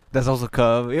 That's also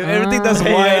cum. Everything that's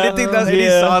Yeah, white. Anything that's any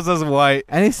yeah. sauce that's white.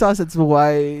 any sauce that's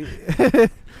white.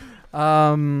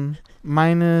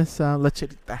 Minus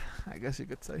lecherita, I guess you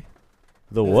could say.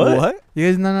 The what? You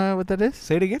guys know what that is?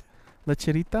 Say it again.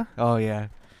 Lecherita. Oh yeah,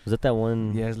 Was that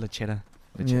one? yeah, it's lechera.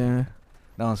 Yeah.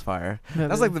 That one's fire. That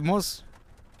That's is. like the most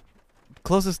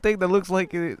closest thing that looks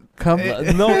like it. Come.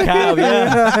 No cow,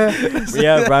 yeah.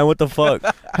 Yeah, Brian, what the fuck?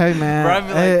 Hey man, Brian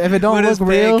be hey, like, if it don't with look his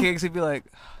real, pancakes, he'd be like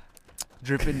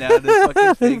dripping down his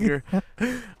fucking finger.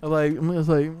 like it's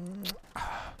like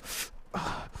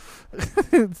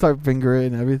start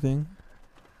fingering and everything.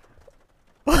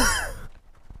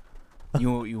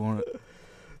 You want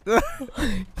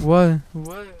What?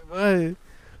 What?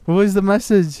 What was the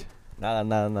message? Nah.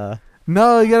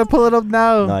 No, you gotta pull it up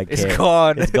now. No, I can't. It's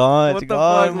gone. It's gone. What It's the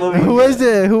gone. fuck, Movie. Who is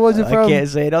it? Who was it I from? can't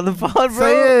say it on the phone, bro.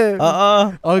 Say it.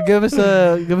 Oh, give us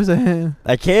a hint.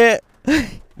 I can't.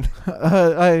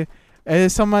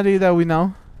 Is somebody that we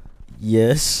know?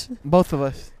 Yes. Both of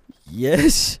us.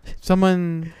 Yes.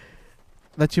 Someone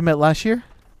that you met last year,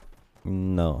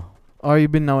 No. or you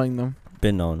been knowing them?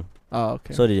 Been known. Oh,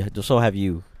 okay. So have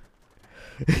you.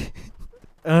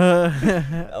 Uh,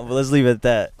 But let's leave it at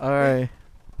that. all right.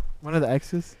 One of the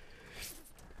exes.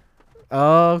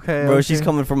 Oh, okay. Bro, okay. she's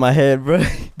coming from my head, bro.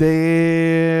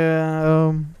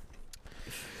 Damn.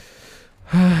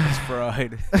 That's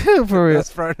fried. For real.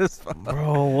 That's fried as fuck.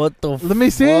 Bro, what the Let me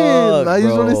see. fuck, I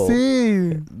just want to bro?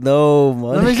 see. No, man.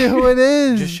 Let me see who it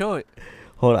is. Just show it.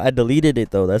 Hold on, I deleted it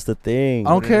though. That's the thing.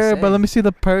 I don't What did it care, but say? let me see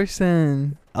the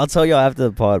person. I'll tell y'all after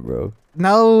the pod, bro.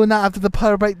 No, not after the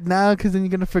pod right now, because then you're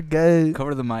gonna forget.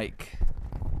 Cover the mic.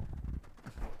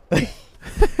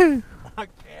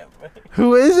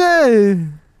 Who is it?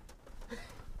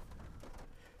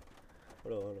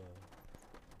 Hold on.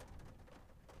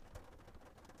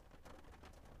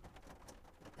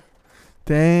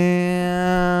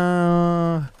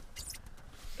 Damn.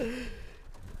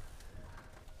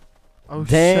 Oh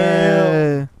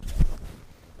Damn. shit.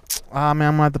 Ah man,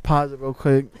 I'm gonna have to pause it real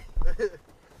quick.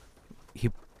 He-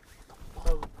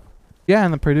 Yeah,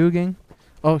 and the Purdue gang.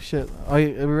 Oh shit. Are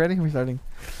we ready? We're starting.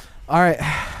 All right,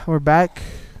 we're back.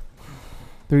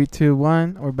 3, 2,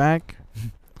 1. We're back.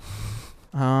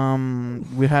 We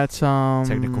had some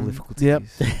Technical difficulties.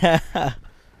 Yep.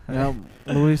 Yep.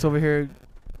 Luis over here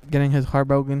getting his heart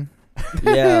broken.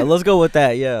 Yeah, let's go with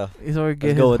that. Yeah. He's over Let's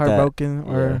getting go his with heart that. broken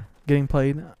or Yeah. getting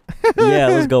played. Yeah,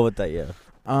 let's go with that. Yeah.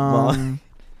 I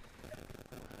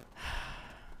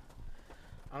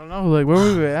don't know. Like, where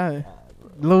were we at?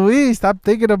 Luis, stop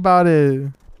thinking about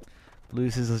it.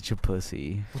 Luis is such a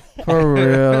pussy. For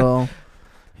real.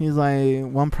 He's like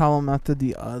one problem after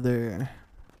the other.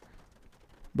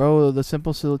 Bro, the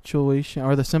simple situation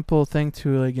or the simple thing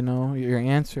to like, you know, your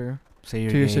answer Say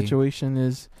you're to your gay. situation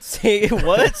is Say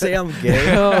what? Say I'm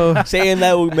gay. Oh, Saying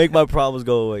that would make my problems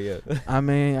go away. Yeah. I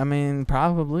mean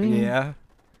probably. Yeah.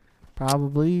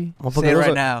 Probably. Say it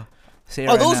right now. Say it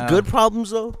Are right those now. good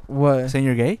problems though? What? Saying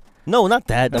you're gay? No, not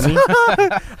that. I mean,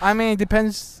 I mean, it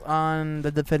depends on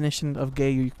the definition of gay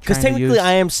you're because trying to technically use.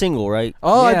 I am single, right?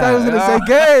 Oh, I thought I was gonna say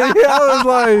gay. I was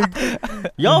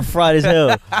like, Y'all fried as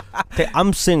hell. Okay,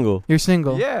 I'm single. you're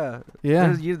single. Yeah. Yeah.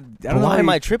 There's- you- I But don't know why am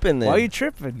I tripping then? Why are you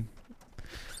tripping?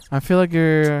 I feel like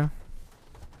you're.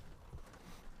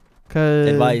 Cause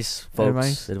Advice, folks.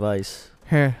 Advice. Advice.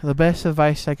 Here, the best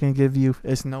advice I can give you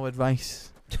is no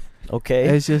advice. Okay.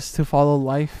 It's just to follow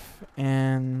life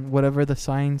and whatever the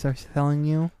signs are telling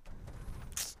you.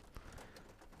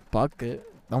 Fuck it.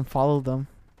 Don't follow them.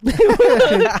 They're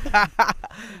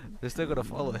still gonna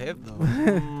follow him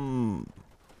though.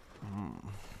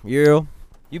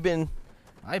 You've been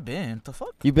I've been. What the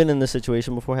fuck? in this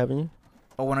situation before, haven't you?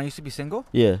 Oh, when I used to be single?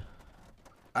 Yeah.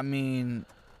 I mean,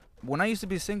 when I used to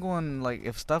be single and like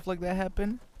if stuff like that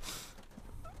happened,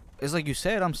 it's like you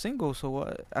said, I'm single.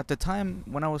 So at the time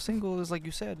when I was single, it's like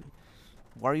you said,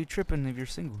 why are you tripping if you're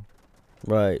single?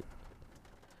 Right.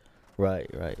 Right.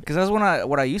 Because that's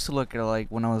what I used to look at like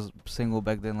when I was single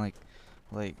back then. Like,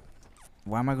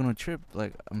 why am I gonna trip?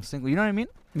 Like I'm single. You know what I mean?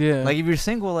 Yeah. Like if you're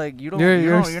single, like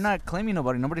you're not claiming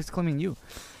nobody. Nobody's claiming you.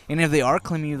 And if they are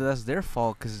claiming you, that's their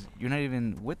fault because you're not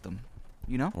even with them.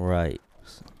 You know? Right.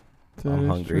 That I'm is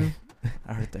hungry.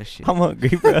 I heard that shit. I'm hungry,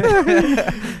 bro.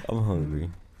 I'm hungry.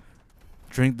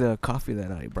 Drink the coffee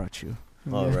that I brought you.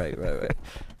 true. Oh, Yeah. right.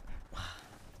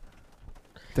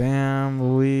 Damn,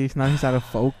 Luis. Now he's out of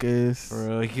focus.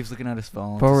 Bro, he keeps looking at his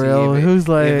phone. For to see real. if Who's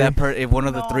like. if one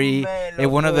of the three,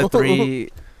 one of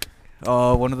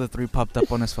the three popped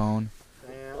up on his phone.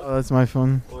 Oh, that's my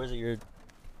phone. Or is it your...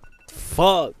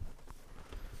 Fuck.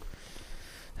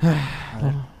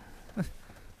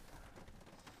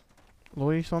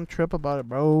 Luis, don't trip about it,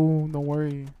 bro. Don't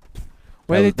worry.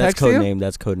 Wait, they That's text code you? name.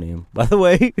 That's code name. By the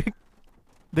way.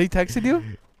 They texted you?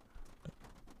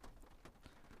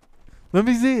 Let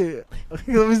me see it. Let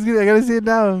me see it. I gotta see it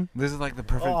now. This is like the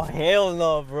perfect. Oh, hell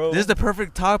no, bro. This is the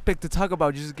perfect topic to talk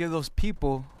about. Just give those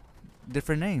people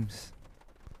different names,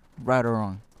 right or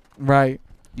wrong. Right.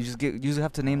 You just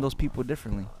have to name those people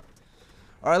differently.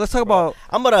 All right, let's talk about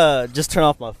I'm gonna just turn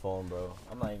off my phone, bro.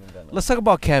 I'm not even gonna. let's talk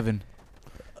about Kevin.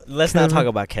 Let's not Kevin. talk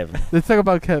about Kevin. Let's talk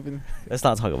about Kevin. Let's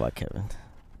not talk about Kevin.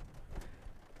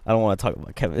 I don't want to talk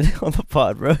about Kevin on the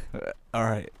pod, bro. All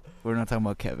right, we're not talking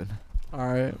about Kevin. All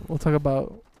right. We'll talk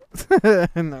about.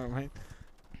 Never mind.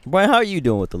 Brian, how are you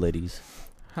doing with the ladies?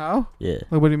 How? Yeah.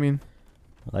 Like, what do you mean?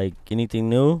 Like, anything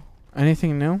new?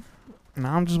 Anything new? No,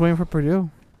 I'm just waiting for Purdue.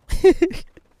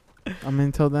 I mean,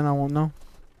 until then, I won't know.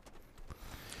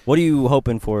 What are you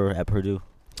hoping for at Purdue?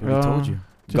 We already told you.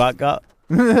 Just- Got.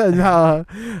 Nah,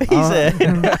 He said.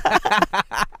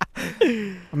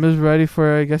 I'm just ready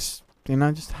for, I guess,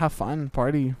 just have fun,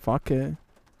 party, fuck it.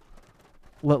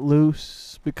 Let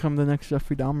loose, become the next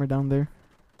Jeffrey Dahmer down there.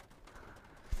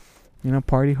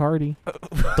 Party hardy.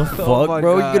 The fuck, Oh my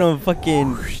bro? God. You gonna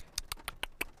fucking...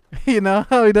 You know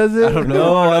how he does it? I don't know.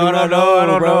 No, I do not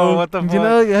know, bro. What the fuck? You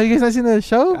know, have you guys not seen the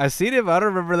show? I seen it, but I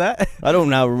don't remember that. I don't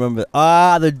now remember.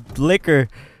 Ah, the liquor.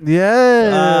 Yeah.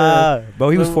 Ah, bro,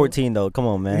 he was Well, 14 though. Come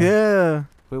on, man. Yeah.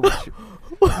 Wait,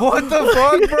 what the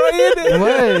fuck,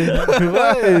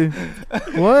 Brian?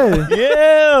 What?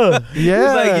 Yeah. Yeah.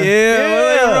 He's like,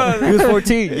 yeah. He was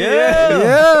 14.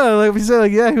 Yeah, like we said,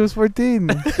 like he was 14.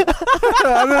 I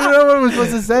don't know what I was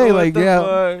supposed to say. What Like, the yeah,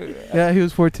 fuck? yeah, he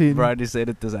was 14. Brian just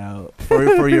edited this out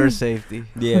for your safety.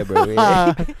 Yeah, bro.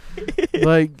 Yeah.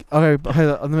 Like, okay,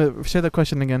 let me share the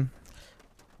question again.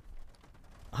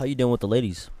 How you doing with the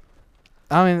ladies?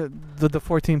 I mean, the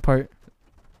 14 part.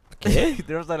 Okay.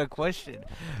 There was not a question.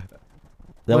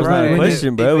 That was Right. not a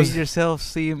question, bro. It You was made yourself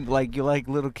seem like you like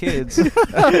little kids.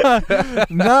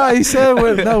 No, he said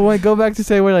when go back to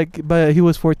say we're like, but he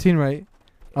was 14, right?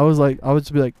 I would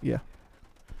just be like, yeah.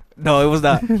 No, it was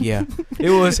not. Yeah. It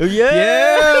was.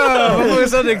 yeah. Who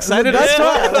was so excited? That's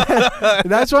what.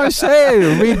 That's what I'm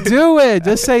saying. Redo it.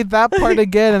 Just say that part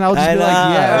again, and I'll just I be like,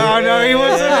 know. yeah. Oh no, he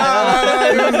wasn't.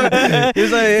 He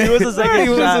was like, He was the second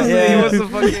shot, He yeah. was the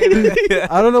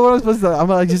fucking. I don't know what I'm supposed to. I'm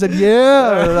like, just said,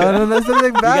 yeah. I don't know. There's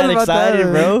nothing You bad got about excited,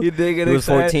 that, bro. You did get He was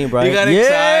excited. 14, Brian. You got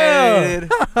Yeah.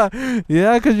 excited.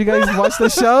 Yeah, because you guys watched the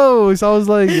show, so I was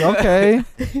like, okay,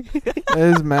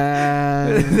 this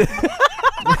man.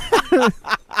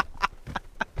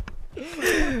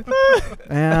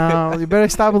 You better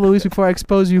stop it, Luis, before I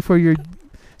expose you for your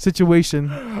situation.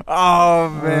 Oh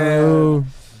man. Oh,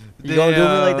 You gonna do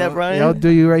me like that, Brian? yeah, I'll do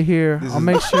you right here. This I'll is-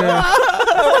 make sure.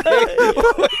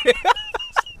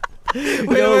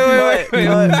 Wait,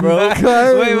 Cut, bro.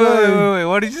 Cut, wait.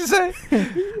 What did you say?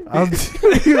 I'll do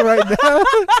you right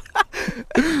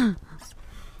now.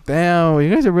 Damn,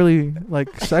 you guys are really like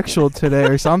sexual today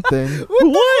or something.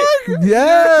 What?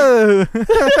 Yeah.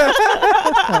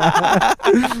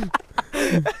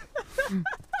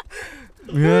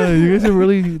 Yeah, you guys are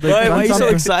really like. Why done are you so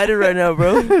something. excited right now,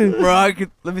 bro?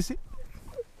 Let me see.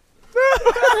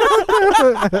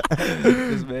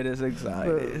 This man is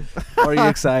excited. Are you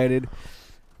excited?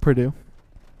 Purdue.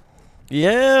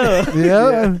 Yeah.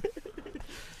 Yeah.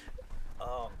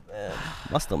 Oh man,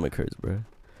 my stomach hurts, bro.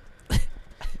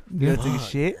 You gotta take a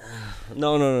shit?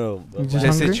 No. You just The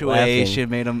hungry? situation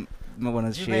made him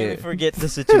want to You made me shit. forget the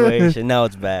situation. Now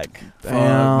it's back. Fuck, my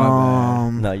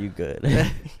Damn. Now you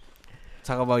good.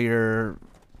 Talk about your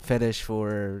fetish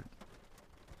for.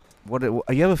 What? You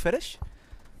have a fetish?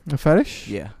 A fetish?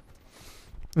 Yeah.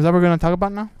 Is that what we're gonna talk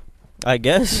about now? I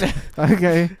guess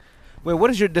Okay. Wait, what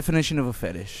is your definition of a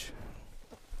fetish?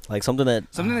 like something that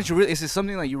Something that you really is it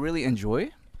something that you really enjoy,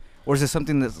 or is it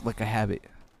something that's like a habit?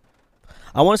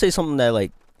 I want to say something that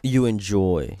like you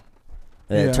enjoy,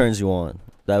 and Yeah. it turns you on.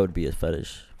 That would be a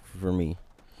fetish for me.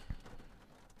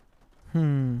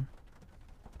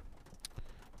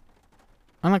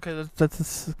 I don't know, cause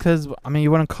that's because I mean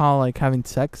you wouldn't call like having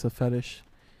sex a fetish,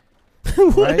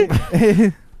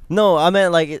 right? No, I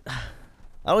meant like it,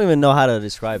 I don't even know how to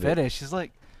describe it. Fetish is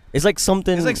like It's like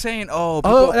something. it's like saying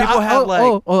people have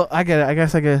like I get it. I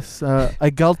guess a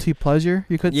guilty pleasure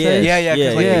you could Yeah. say. yeah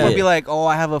because like yeah. people would be like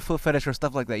I have a foot fetish or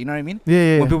stuff like that. You know what I mean?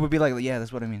 Yeah. When people would be like yeah,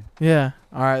 that's what I mean. Yeah.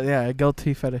 All right. Yeah. A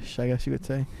guilty fetish, I guess you could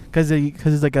say, because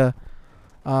it's like a,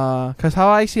 because how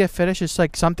I see a fetish is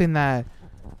like something that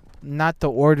not the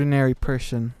ordinary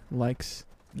person likes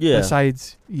yeah.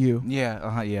 besides you.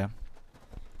 Yeah. Yeah.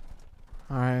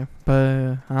 All right.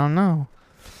 But I don't know.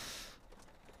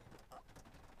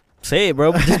 Say it,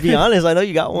 bro. But just be honest. I know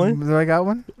you got one. Do I got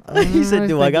one? You said,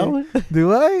 "Do I got one?"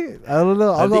 Do I? I don't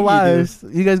know. I I'll go think you do. last.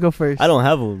 You guys go first. I don't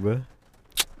have one, bro.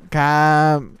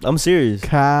 Cam. I'm serious.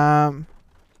 Cam.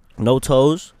 No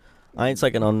toes. I ain't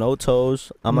sucking on no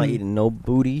toes. I'm not Mm. eating no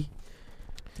booty.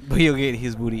 But he'll get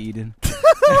his booty eaten.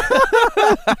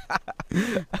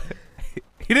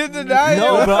 He didn't deny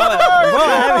No, it. bro. I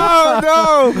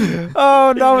Oh no!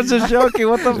 Oh no! I was just joking.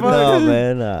 What the fuck? no,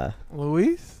 man. Nah.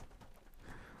 Luis?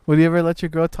 Would you ever let your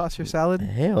girl toss your salad?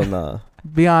 Hell nah.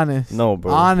 Be honest. No,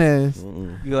 bro. Honest.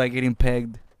 Mm-mm. You like getting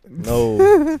pegged?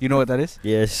 No. You know what that is?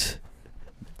 Yes.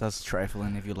 That's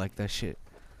trifling if you like that shit.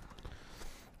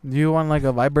 Do you want like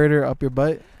a vibrator up your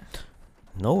butt?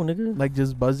 No, nigga. Like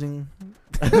just buzzing?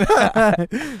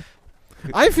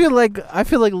 I feel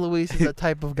like Luis is the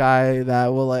type of guy that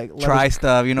will like let Try his-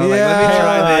 stuff, you know, like Yeah. let me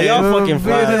try Nah, this. y'all fucking Luis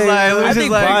fine. is like- I Luis is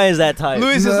think like- Brian's that type.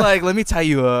 Luis No. is like, let me tie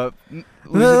you up.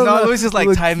 No, Luis is like,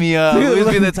 look, tie me up. Luis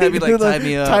be the type, be like, tie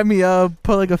me up. Tie me up,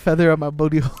 put like a feather on my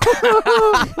booty hole.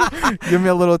 Give me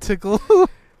a little tickle.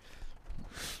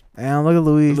 And look at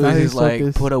Luis. Now Luis he's is like,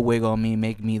 focused. put a wig on me,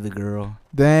 make me the girl.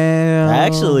 Damn.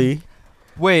 Actually,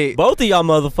 Wait, both of y'all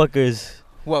motherfuckers.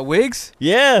 what, wigs?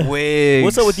 Yeah. Wigs.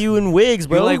 What's up with you and wigs,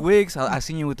 bro? You like wigs? I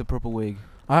seen you with the purple wig.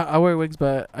 I wear wigs,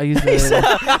 but I use He said-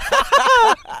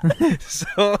 the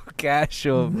So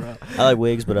casual, bro. I like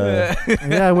wigs, but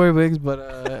yeah, I wear wigs, but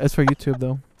it's for YouTube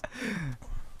though.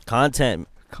 content.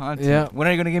 Content. Yeah. When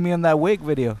are you gonna get me on that wig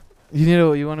video?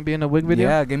 You want to be in a wig video?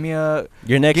 Yeah, give me a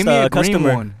Your next give me a green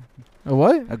customer. one. A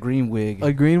what? A green wig.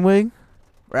 A green wig?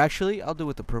 Or actually, I'll do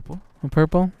with the purple. A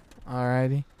purple?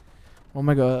 Alrighty. Oh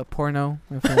my god, porno.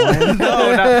 If you want.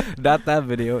 No, not that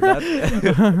video. Not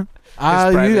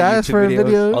private You asked YouTube for a videos.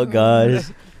 video. Oh god.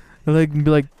 Like, be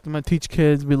like, I'm gonna teach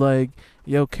kids, be like,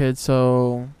 yo kids,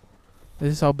 so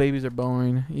this is how babies are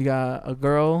born. You got a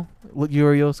girl,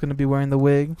 Uriel's gonna be wearing the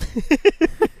wig.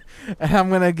 And I'm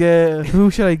gonna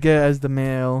who should I get as the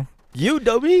male? You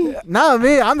dummy. Not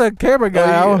me, I'm the camera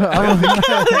guy. Oh, I'm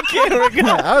the camera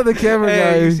guy. I'm the camera guy.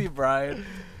 Hey, you see Brian?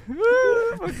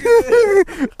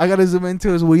 I gotta zoom into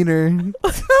his wiener.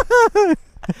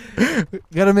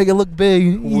 Gotta make it look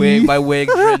big. Wig by wig,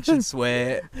 drenched in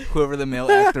sweat. Whoever the male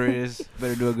actor is,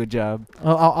 better do a good job.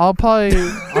 I'll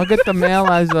get the male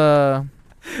as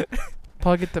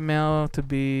probably get the male to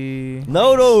be.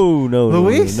 No.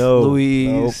 Luis? No.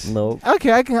 Luis. No.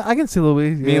 Okay, I can see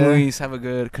Luis. Me and yeah. Luis have a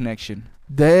good connection.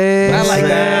 Damn. Not like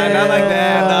that, not like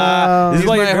that, nah. This is He's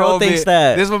why your my girl homie. thinks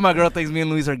that. This is what my girl thinks. Me and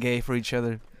Luis are gay for each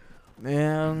other.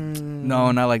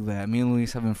 No, not like that. Me and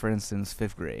Luis have been friends since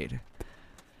 5th grade.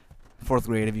 4th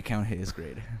grade if you count his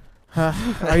grade.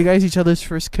 Are you guys each other's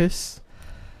first kiss?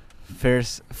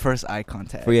 First eye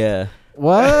contact. Yeah.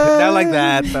 What? Not like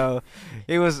that though.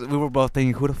 It was. We were both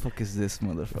thinking, who the fuck is this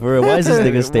motherfucker? For real, why is this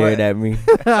nigga staring What? at me?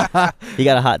 He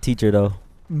got a hot teacher though.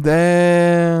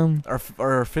 Damn.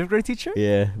 Our fifth grade teacher?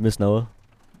 Yeah, Miss Noah.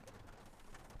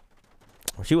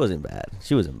 She wasn't bad.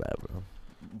 She wasn't bad, bro.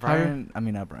 Brian. I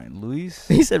mean not Brian. Luis.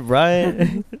 He said,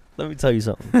 Brian, let me tell you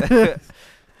something.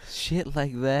 Shit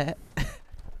like that.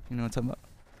 You know what I'm talking about?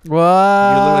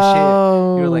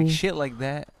 Wow. You're like shit like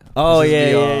that. Oh, Pisses yeah,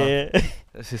 me yeah, yeah.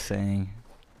 That's just saying.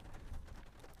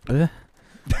 Eh?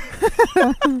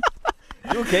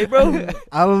 You okay, bro?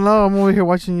 I don't know. I'm over here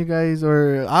watching you guys,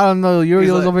 or I don't know.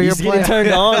 Uriel's like- over here He's getting playing.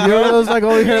 turned on, bro. Uriel's like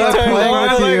over here like Turned playing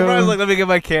on. with you. Brian's like, let me get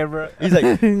my camera. He's like,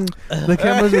 The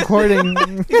camera's recording.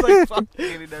 He's like, fuck,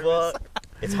 getting nervous. fuck.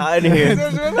 It's hot in here.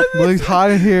 Looks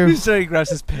hot in here. He's trying to grab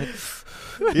his pen.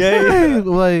 Yeah.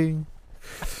 Like,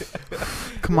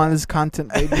 come on, this is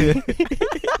content, baby.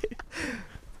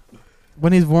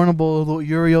 When he's vulnerable,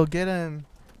 Uriel, get him.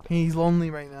 He's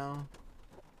lonely right now.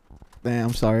 Damn,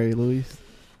 I'm sorry, Luis.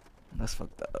 That's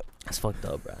fucked up. That's fucked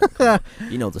up, bro.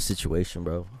 You know the situation,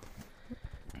 bro.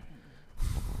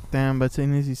 Damn, but it's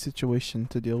an easy situation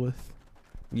to deal with.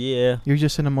 Yeah. You're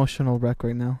just an emotional wreck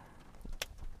right now.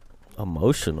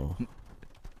 Emotional.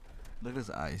 Look at his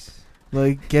eyes.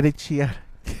 Like, get it, Chia.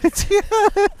 Get it, Chia.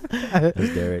 That's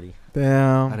dirty. I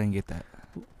Damn. didn't get that.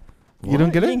 You don't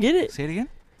get You it? didn't get it? Say it again.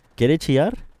 Get it,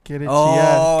 Chiar? Get it, Oh,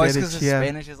 Chia. it's Get because it, his Chia.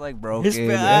 Spanish is like broken. His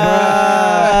Yeah.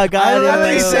 Ah, got I it.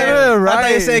 thought you said it right. I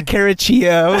thought you said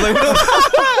carachia. I was like,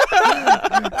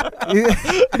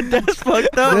 what the That's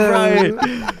fucked up, Yeah. Brian.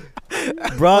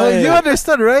 Oh, Brian. you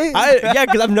understood, right? Yeah,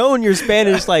 because I've known your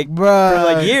Spanish like Bruh. for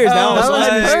like years now, That so was, I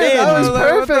understand. that was you.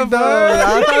 Like, what the perfect, though. fuck?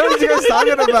 I thought what you guys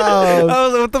talking about. I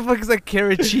was like, what the fuck is that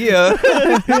carachia?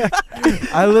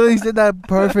 I literally said that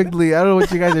perfectly. I don't know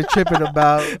what you guys are tripping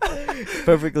about.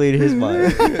 Perfectly in his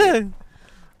mind.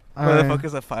 All right.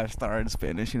 Motherfucker's a 5-star in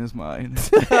Spanish in his mind.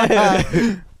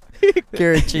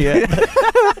 Carachia.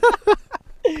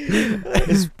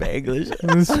 Spanglish.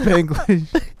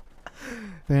 Spanglish.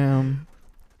 Damn.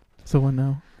 So what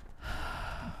now?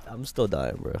 I'm still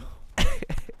dying, bro.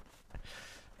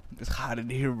 It's hot in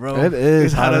here, bro. It is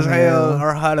It's hot hot as in hell. here.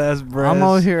 Our hot ass breath. I'm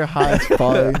over here hot as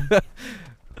fuck.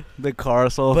 The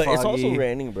car's so But foggy. it's also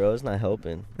raining, bro. It's not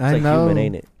helping. It's I like know. humid,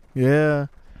 ain't it? Yeah.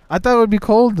 I thought it would be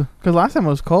cold. Because last time it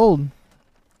was cold.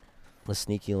 The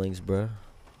sneaky links, bro.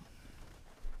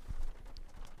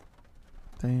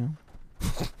 Damn.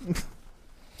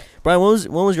 Brian,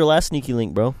 when was your last sneaky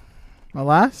link, bro? My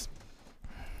last?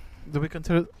 Do we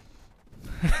consider...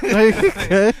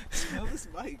 Okay. Smell this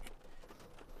mic.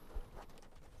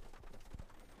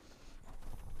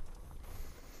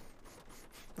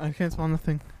 I can't smell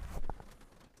nothing.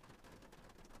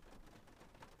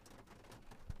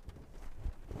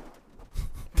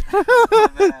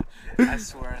 I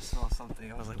swear I saw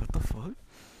something. I was like, what the fuck?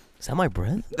 Is that my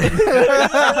breath? What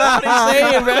are you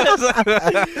saying, bro?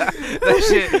 That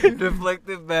shit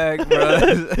deflected back, bro.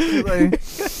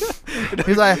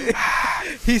 He's like,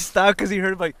 He stopped because he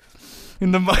heard like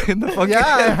in the fucking. yeah,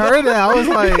 I heard it. I was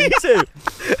like, He said-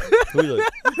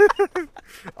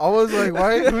 Who's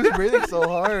like, who's breathing so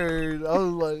hard? I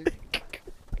was like,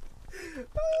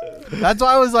 that's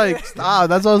why I was like, stop.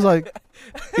 That's why I was like,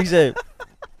 he said,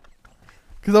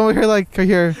 because I'm over here like,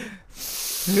 here.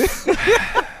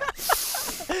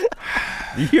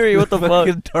 you hear me? What the fuck?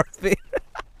 fucking Darth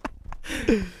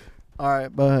Vader. All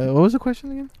right, but what was the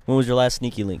question again? When was your last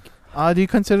sneaky link? Do you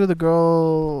consider the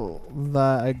girl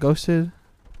that I ghosted?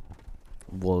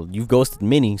 Well, you've ghosted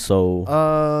many, so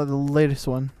The latest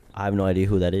one. I have no idea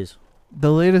who that is.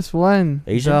 The latest one.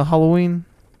 Asian? The Halloween.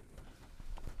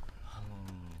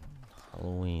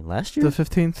 Halloween last year? The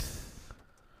 15th.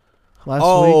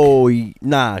 Last week.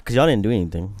 Nah, because y'all didn't do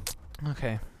anything.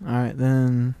 Okay. All right,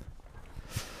 then.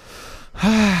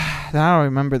 I don't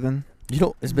remember then. You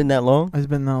know, it's been that long? It's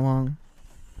been that long.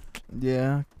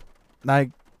 Yeah.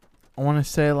 Like, I want to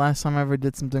say last time I ever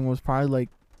did something was probably like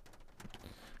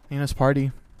Nina's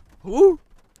party. Who?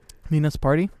 Nina's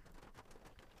party?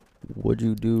 What'd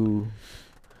you do?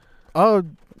 Oh,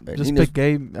 just Nina's- pick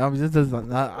game. I mean,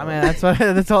 that's what,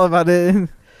 that's all about it.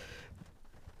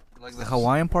 Like the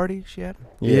Hawaiian party she had.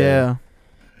 Yeah.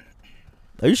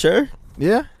 Are you sure?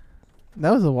 Yeah.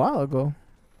 That was a while ago.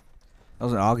 That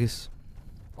was in August.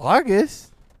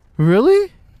 August?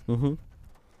 Really? Mm-hmm.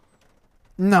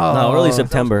 No. No, early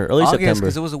September. Early August, September.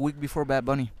 because it was a week before Bad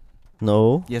Bunny.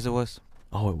 No. Yes, it was.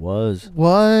 Oh, it was. What?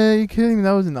 Are you kidding me?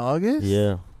 That was in August?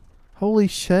 Yeah. Holy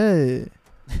shit.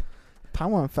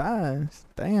 Time went fast.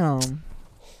 Damn.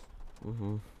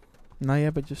 Mm-hmm. Not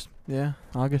yet, but just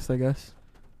August, I guess.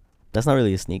 That's not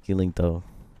really a sneaky link though.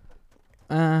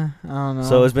 I don't know.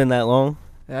 So it's been that long?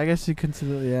 Yeah, I guess you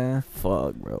consider. Yeah.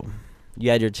 Fuck, bro. You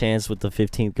had your chance with the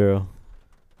 15th girl,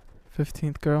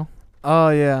 15th girl. Oh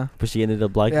yeah. but she ended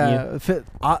up liking you. Yeah.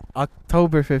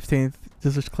 October 15th.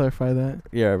 Just to clarify that.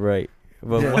 Yeah, right.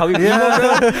 But Yeah. how you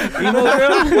Yeah. emo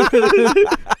girl?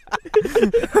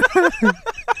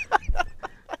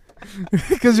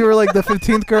 Because you were like the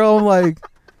 15th girl. I'm like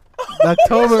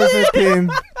October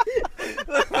 15th.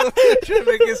 Trying to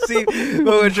make it seem,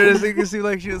 but we're trying to make it seem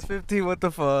like she was 15. What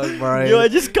the fuck, Brian? Yo, I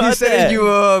just caught He's setting you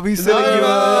up. He's setting you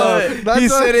up.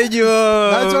 He's setting you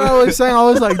up. That's what I was saying. I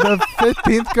was like the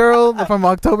 15th girl from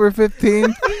October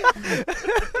 15th.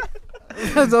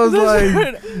 That's what I was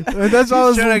like. That's what I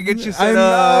was trying to get you I set know.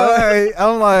 up. Right?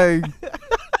 I'm like,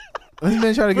 this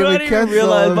man trying to Bro, I get me didn't even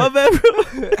realize. My canceled.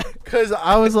 bad, bro. Because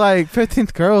I was like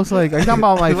 15th girl. So like, are you talking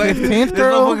about my Wait, 15th this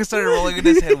girl? motherfucker started rolling in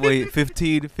his head. Wait,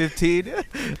 15.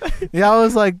 Yeah, I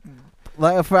was like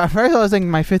at first I was thinking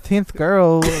my 15th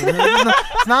girl.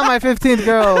 It's not my 15th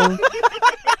girl.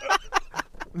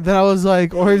 Then I was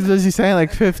like, or is he saying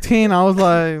like 15? I was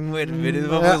like, Wait a minute. This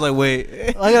yeah, motherfucker's like,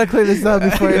 wait. I gotta clear this up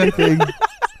before anything.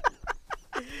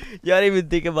 Y'all didn't even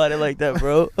think about it like that,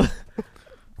 bro.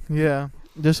 Yeah,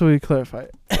 just so we clarify.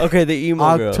 Okay, the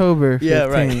emo girl. October 15th. Yeah,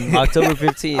 right. October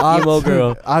 15th, emo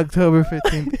girl. October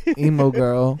 15th, emo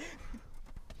girl.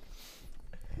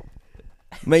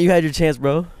 Man, you had your chance,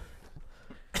 bro.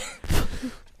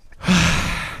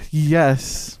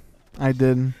 Yes, I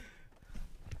did.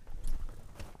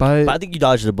 But I But think you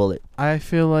dodged a bullet. I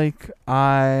feel like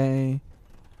I've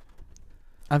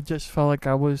just felt like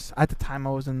I was at the time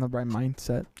I was in the right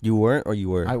mindset. You weren't, or you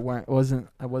were? I wasn't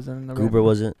in the Goober right.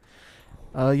 wasn't.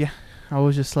 Yeah, I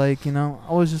was just like,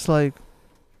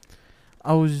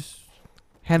 I was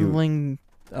handling.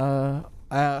 How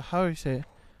do you say it?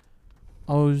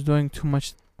 I was doing too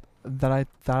much that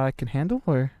I can handle,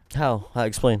 or How?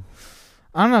 Explain.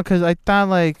 I don't know, cause I thought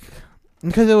like,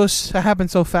 because it happened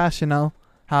so fast,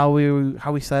 how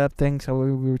we set up things, how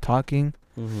we were talking,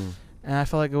 Mm-hmm. and I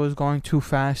felt like it was going too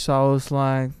fast, so I was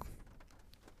like,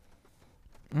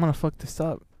 I'm gonna fuck this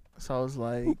up. So I was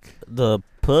like, The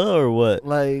puh or what?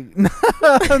 like no,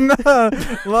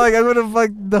 like I'm gonna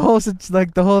fuck the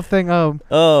whole thing up.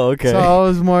 Oh, okay. So I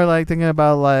was more like thinking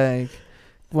about like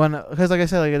because like I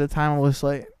said, like at the time I was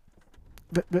like,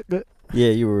 good. Yeah,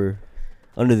 you were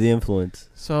under the influence.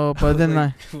 So but then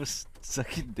I He was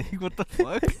sucking dick. What the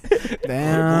fuck?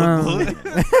 damn.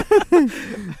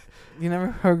 You never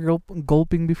heard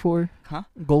gulping before? Huh?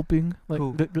 Gulping like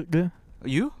Who? good.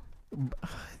 You?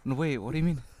 No, wait. What do you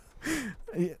mean?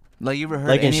 Yeah. Like you ever heard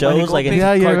Like in anybody shows, like in gulping?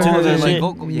 Yeah, yeah, cartoons yeah, and yeah. shit.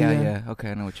 Yeah, Yeah. yeah.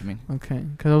 Okay, I know what you mean. Okay,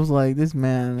 because I was like, this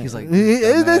man. He's like,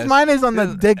 this dumbass. mine is on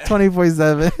the dick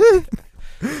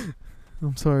 24/7.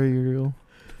 I'm sorry, Uriel.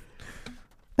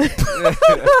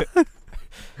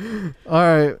 All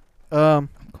right. I'm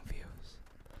confused.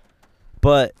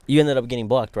 But you ended up getting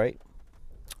blocked, right?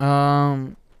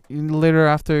 Later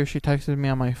after she texted me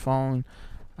on my phone,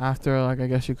 after like I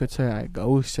guess you could say I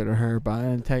ghosted her, but I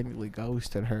didn't technically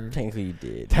ghosted her. Technically, you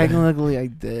did. Technically, I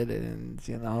didn't.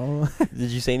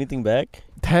 Did you say anything back?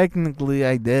 Technically,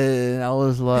 I did. I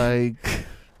was like,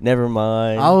 Never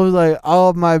mind.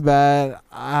 oh my bad.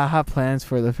 I have plans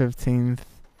for the 15th.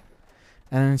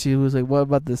 And then she was like, what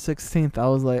about the 16th? I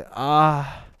was like,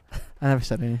 I never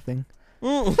said anything.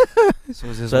 Mm. So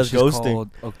is this So what that's she's ghosting. called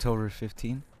October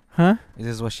 15? Huh? Is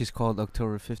this what she's called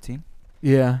October 15?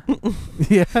 Yeah.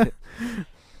 Yeah.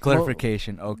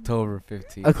 Clarification, October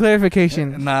 15. A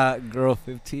clarification. Not girl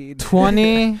 15.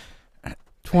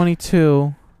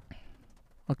 2022,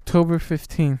 October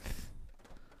 15th,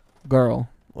 girl.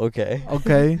 Okay.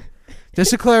 Okay?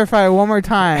 Just to clarify one more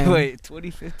time. Wait,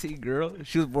 2015 girl?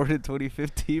 She was born in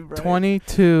 2015, bro.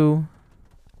 22,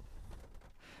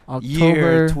 Year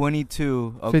October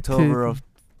 22, 15th.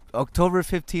 October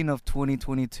 15 of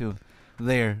 2022.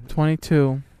 There.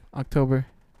 22, October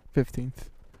 15th.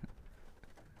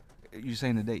 You're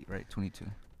saying the date, right? 22.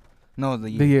 No, the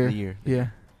year. The year. The year. Yeah.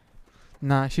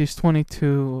 Nah, she's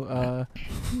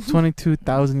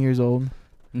 22,000 years old.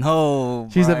 No.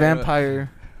 She's a Brian. vampire.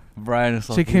 Brian is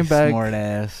She came back. smart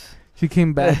ass. She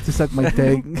came back to suck my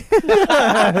dick.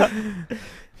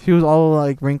 She was all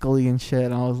like wrinkly and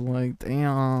shit. I was like,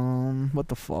 damn, what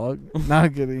the fuck?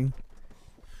 Not kidding.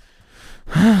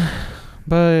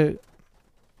 But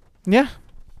yeah,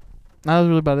 that was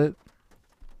really about it.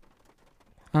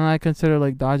 And I consider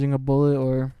like dodging a bullet,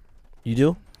 or You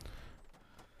do?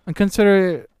 I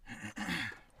consider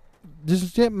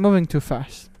just moving too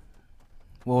fast.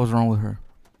 What was wrong with her?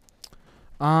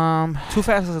 Too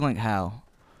fast isn't like how?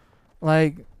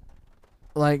 like,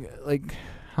 like,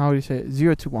 how do you say it?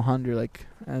 0 to 100, like.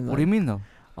 And What do you mean though?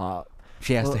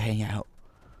 She has well- to hang out.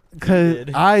 Cause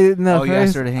did. I no Oh, you asked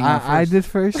first, her to hang out I first? did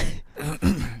first,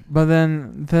 but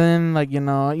then like you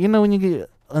know when you get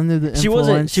under the She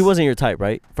influence. wasn't your type,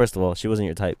 right? First of all, she wasn't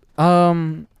your type.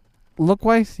 Look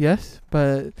wise, yes,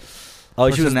 but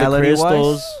Oh, she was the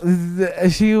Personality-wise?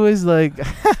 crystals. she was like,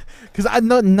 cause I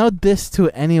no diss to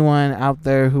anyone out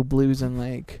there who believes in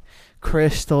like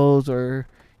crystals or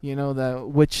that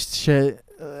witch shit.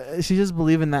 She just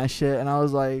believed in that shit, and I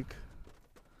was like,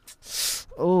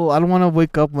 oh, I don't want to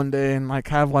wake up one day and like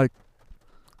have like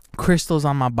crystals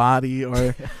on my body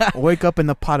or wake up in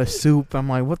a pot of soup. I'm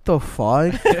like, what the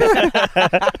fuck?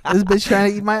 This bitch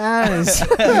trying to eat my ass.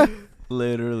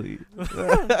 Literally.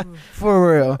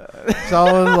 For real. So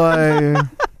I was like,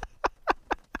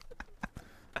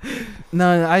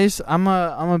 no,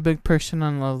 I'm a big person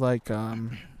on love, like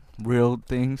Real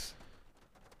things.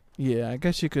 yeah, I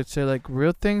guess you could say like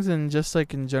real things, and just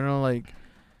like in general, like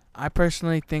I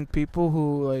personally think people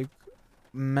who like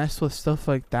mess with stuff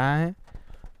like that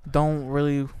don't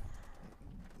really,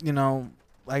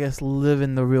 I guess live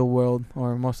in the real world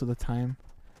or most of the time.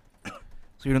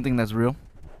 So you don't think that's real?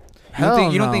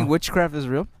 Hell You don't no. think witchcraft is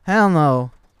real? Hell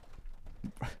no.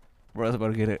 Bro, I was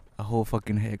about to get a whole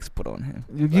fucking hex put on him.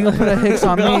 You gonna put a hex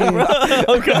on me?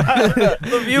 Oh god,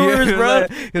 the viewers, bro.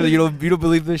 He's like, you don't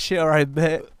believe this shit? All right,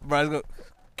 bet. Bro, I was going.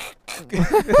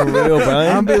 For real,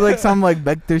 Brian. I'm be like some like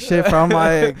Vector shit from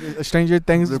like Stranger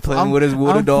Things. They're playing I'm, with his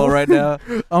water I'm doll fl- right now.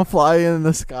 I'm flying in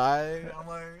the sky. I'm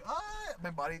like, my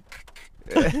body.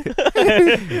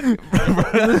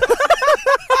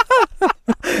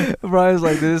 Brian's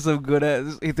like, this is some good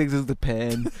ass. He thinks it's the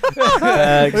pen.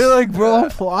 Facts. You're like, bro, I'm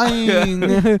flying.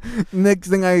 Next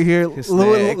thing I hear, His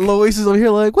neck. Lois is over here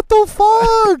like, what the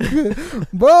fuck,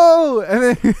 bro?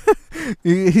 And then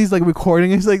he's like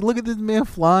recording. He's like, look at this man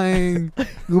flying.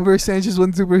 Uber Sanchez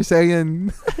went Super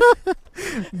Saiyan.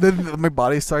 Then my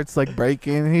body starts like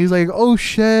breaking. And he's like, oh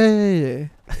shit.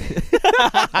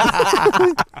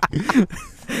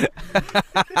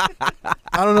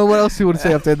 I don't know what else he would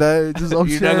say after that. Just oh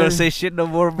You're shit. not gonna say shit no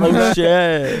more, bro. Oh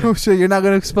shit. Oh shit, you're not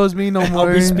gonna expose me no more.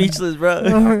 I'll be speechless, bro.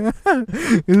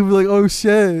 He'll be like, oh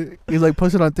shit. He's like,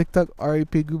 post it on TikTok.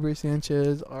 R.I.P. Goober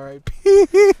Sanchez. R.I.P.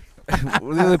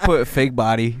 They put fake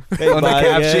body Fake on the body,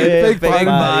 caption. yeah, yeah, fake fake body,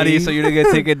 body. so you're gonna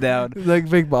get taken down. Like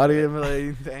big body. And be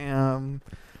like, damn.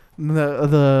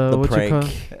 The what prank. you call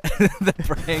The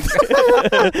prank.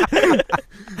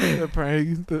 the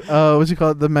prank. What you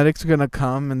call it? The medics are gonna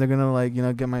come and they're gonna like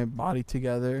get my body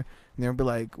together. And they'll be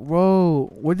like, whoa,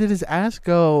 where did his ass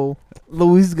go?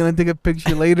 Louise is gonna take a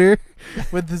picture later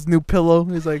with this new pillow.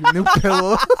 He's like, new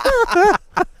pillow.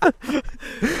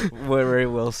 We're very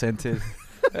well scented.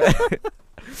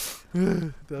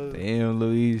 The- Damn,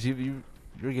 Louise,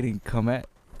 you're getting come at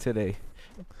today.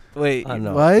 Wait, I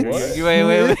know. What? Wait.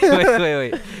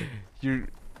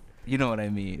 You know what I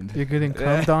mean. You're getting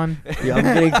cummed on. Yeah, I'm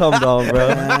getting cummed on, bro.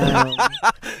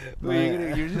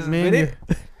 Wait, you're just Me and admitting?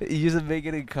 You just make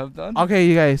it come on? Okay,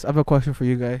 you guys, I have a question for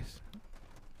you guys.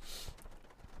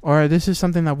 Alright, this is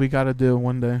something that we gotta do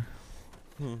one day.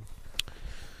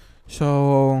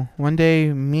 So one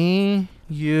day, me,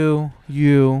 you,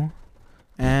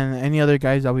 and any other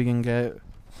guys that we can get,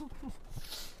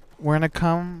 we're gonna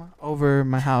come over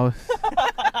my house.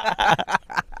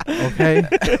 Okay?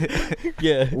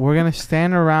 Yeah. We're gonna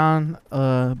stand around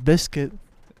a biscuit.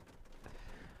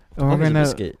 And we're What is a gonna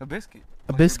biscuit? A biscuit.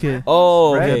 a biscuit.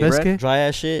 Oh, Bread, okay. bread. Biscuit? Dry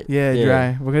ass shit. Yeah,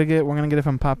 dry. We're gonna get it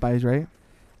from Popeyes, right?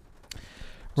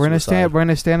 We're Suicide.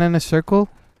 gonna stand in a circle.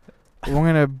 We're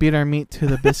gonna beat our meat to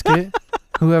the biscuit.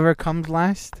 Whoever comes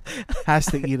last has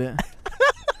to eat it.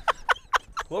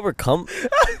 Whoever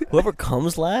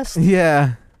comes last.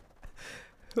 Yeah.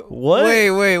 What? Wait.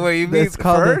 You mean That's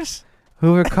called a- first?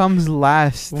 Whoever comes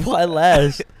last. Why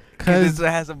last? Because Cause it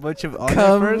has a bunch of on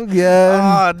there first?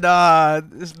 yeah. Oh, nah.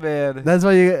 This man. That's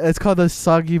why it's called a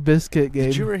soggy biscuit game.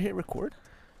 Did you ever hit record?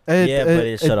 Yeah, but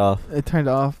it shut off. It turned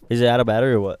off. Is it out of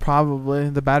battery or what? Probably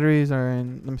the batteries are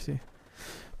in. Let me see.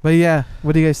 But yeah,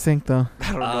 what do you guys think though?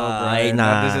 I don't know,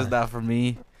 Nah. bro. This is not for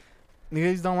me. You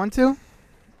guys don't want to?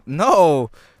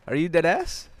 No. Are you dead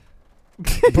ass?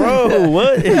 Bro,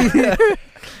 what?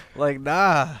 Like,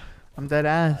 nah. I'm dead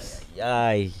ass.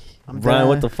 Yay. I'm Brian, dead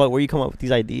what ass. the fuck? Where you come up with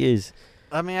these ideas?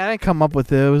 I mean, I didn't come up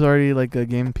with it. It was already like a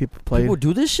game people played. People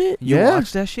do this shit? You Yeah.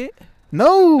 watch that shit?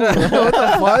 No. What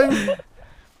the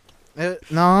fuck?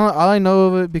 No, all I know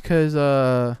of it because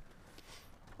I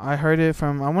heard it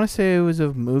from. I want to say it was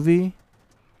a movie.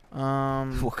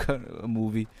 What kind of a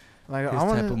movie? Like His I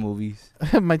type of want movies.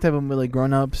 my type of movie, like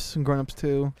Grown Ups and Grown Ups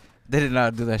 2. They did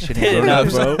not do that shit. They did in not,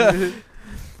 grown-ups. bro.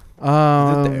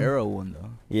 They did the arrow one though.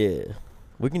 Yeah,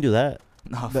 we can do that.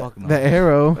 No, fuck no. The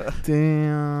arrow.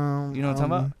 Damn. You know what I'm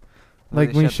talking about? Like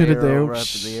They when you shot shoot it there. right up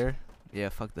in the air. Yeah,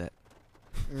 fuck that.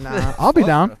 Nah, I'll be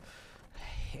down.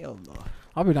 Hell no.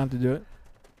 I'll be down to do it.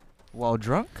 While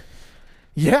drunk?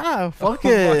 Yeah, fuck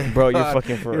it. Bro, you're God,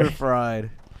 fucking for You're fried.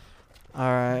 All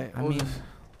right. I mean,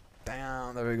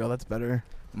 damn. There we go. That's better.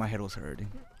 my head was hurting.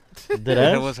 Did My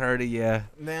head was hurting, yeah.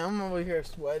 Damn, I'm over here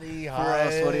sweaty, For hot.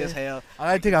 real, sweaty as hell.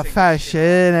 I gotta take a fat shit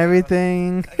and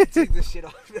everything. I can take this shit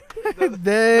off.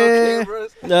 Damn.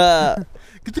 Nah.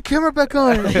 Get the camera back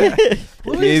on.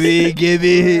 Gibby.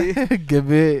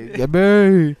 Give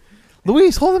it.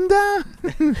 Luis, hold him down.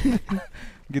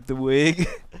 Get the wig.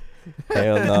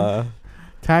 Hell nah.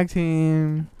 Tag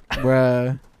team,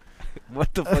 bruh.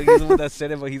 What the fuck? He's the one that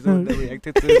said it, but he's the one that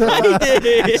reacted to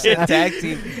it. He said tag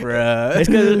team, bruh. It's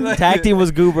because tag team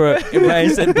was Goober and Brian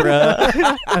said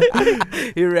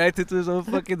bruh. He reacted to his own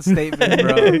fucking statement,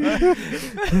 bro.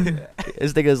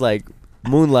 This nigga's like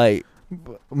Moonlight.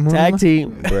 Tag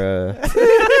team, bruh.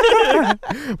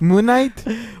 Moonlight.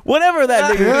 Whatever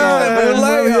that nigga Yeah, called.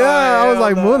 Moonlight. yeah, I was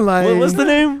like no. Moonlight. What's the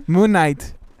name? Moon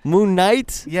Knight. Moon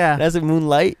Knight? Yeah, That's a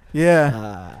Moonlight? yeah,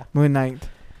 Ah. Moon Knight.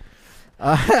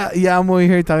 Yeah, I'm over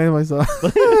here talking to myself.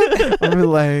 I'm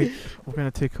like, we're gonna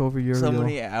take over your. So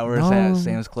many hours No. at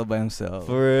Sam's Club by himself.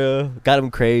 For real. Got him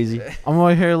crazy. I'm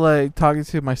over here like talking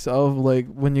to myself. Like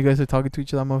when you guys are talking to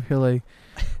each other, I'm over here like,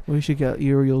 we should get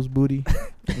Uriel's booty.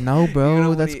 No, bro, You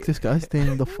know that's what he-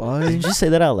 disgusting. The fuck. Did you say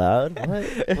that out loud?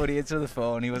 What? When he answered the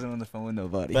phone, he wasn't on the phone with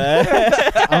nobody.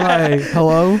 I'm like,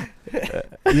 hello,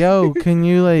 yo, can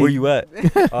you like? Where you at?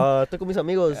 Estoy con mis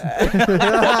amigos.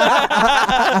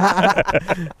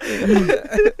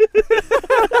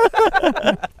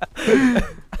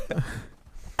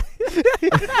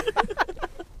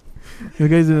 You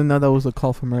guys didn't know that was a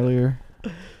call from earlier.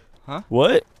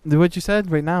 What? What you said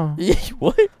right now?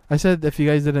 What? I said if you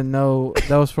guys didn't know,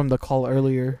 that was from the call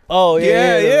earlier. Oh,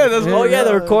 yeah. Yeah, that's Oh, what- yeah,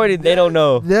 the recording. They don't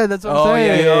know. Yeah, that's what Oh, I'm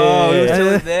yeah, saying. yeah, oh, he was yeah.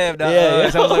 telling them, not Yeah,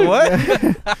 us. I was like, what?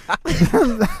 He's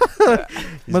going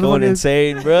Motherfuckers-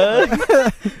 insane, bro.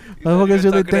 Motherfuckers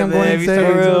really think I'm going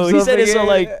insane. For real. He said it so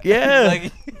like, yeah.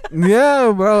 Like,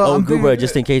 Yeah, bro. Oh, I'm Goober, thinking-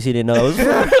 just in case he didn't know.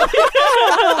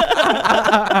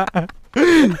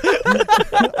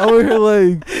 Over here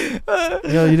like,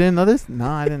 yo, you didn't know this? No,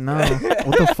 I didn't know.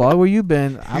 What the fuck? Where you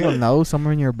been? I don't know.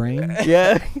 Somewhere in your brain.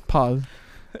 Yeah. Pause.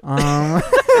 All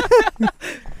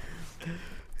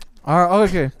right,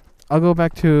 okay. I'll go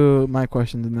back to my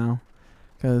questions now,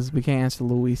 because we can't answer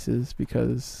Luis's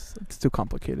because it's too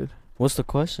complicated. What's the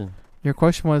question? Your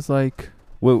question was like,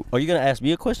 Wait, are you going to ask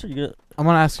me a question? You gonna... I'm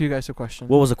gonna ask you guys a question.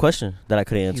 What was the question that I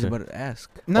couldn't he's answer? about to ask.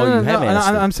 No, Oh, no, you no. haven't no,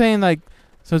 answered. I'm saying like,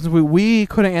 so since we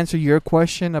couldn't answer your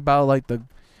question about like the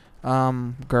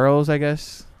girls, I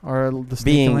guess, or the sneaking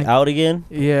Being link. out again?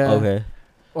 Yeah. Okay.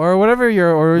 Or whatever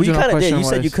your Well, you original kind of question did. You was.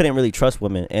 said you couldn't really trust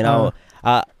women, and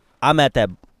I'm at that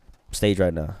stage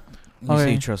right now. You Okay.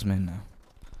 say you trust men now.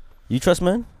 You trust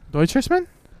men? Do I trust men?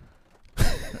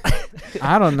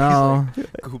 I don't know.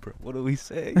 Cooper, what do we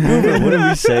say? Goober, what did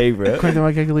we say, bro? According to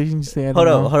my calculations, you say I Hold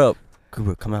don't up, know. hold up.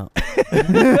 Goober, come out.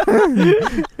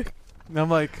 And I'm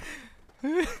like,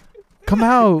 come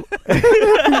out.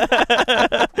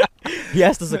 He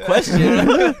asked us a question.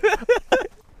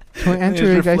 Can we answer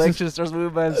His it, guys? reflection starts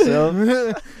moving by himself.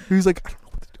 He was like,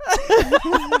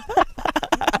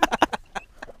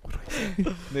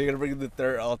 They're gonna bring in the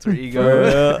third alter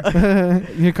ego.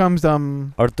 here comes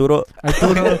Arturo.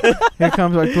 Arturo. Here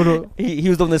comes Arturo. He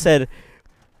was the one that said,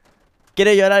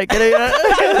 "Quiere llorar, quiere llorar."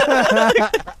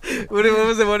 What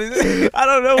was it? What is it? I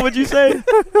don't know what you say.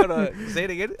 Hold on. Say it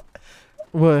again.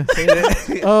 What? Say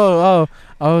it. Oh.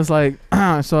 I was like,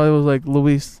 so I was like,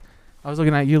 Luis. I was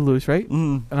looking at you, Luis, right?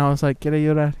 Mm. And I was like, quiere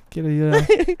llorar, quiere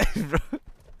llorar. Bro,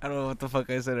 I don't know what the fuck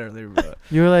I said earlier, bro.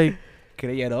 You were like, Can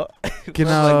I get up? you Something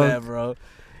know, like that, bro.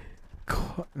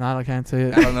 no, I can't say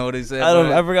it. I don't know what he said. I don't.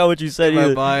 but I forgot what you said. in my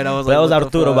Either. mind, I was That like, was what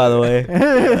Arturo, fuck? by the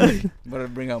way. Better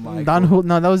bring out Michael.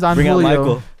 No, that was Don Bring out Julio.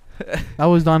 Michael. That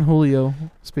was Don Julio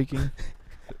speaking.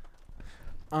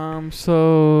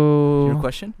 So Your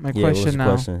question? my Yeah, what's question the now.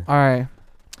 question? All right,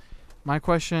 my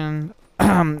question.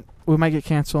 We might get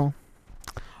canceled.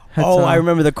 I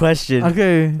remember the question.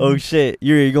 Okay. Oh shit,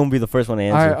 you're gonna be the first one to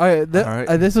All right. answer. All right.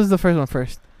 Alright. This was the first one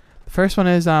first. The first one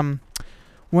is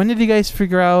when did you guys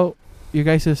figure out your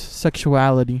guys'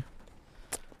 sexuality?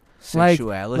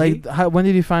 Sexuality? Like, when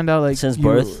did you find out? Like, Since you,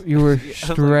 birth? you were Yeah, I was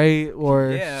like, straight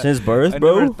or yeah. Since birth, I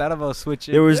bro. never thought about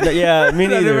switching. There was yeah, me I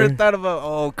never neither. thought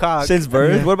about cock. Since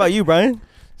birth. Yeah. What about you, Brian?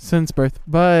 since birth.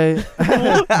 But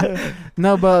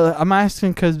no, but I'm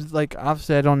asking because like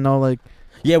obviously I don't know like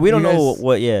Yeah, we don't You know guys-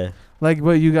 what. Yeah. like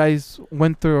what you guys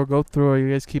went through or go through, or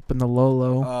you guys keeping the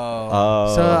low.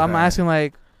 Oh. So I'm okay. asking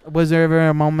like, was there ever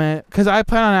a moment? Because I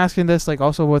plan on asking this like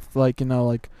also with like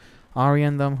like Ari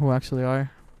and them who actually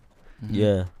are. Mm-hmm.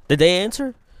 Yeah. Did they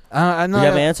answer? I know You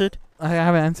haven't answered? I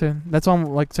haven't answered. That's why I'm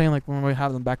like saying like when we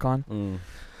have them back on. Mm.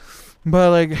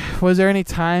 But like, was there any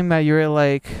time that you were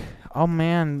like, oh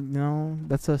man,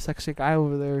 that's a sexy guy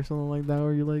over there or something like that,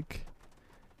 or you like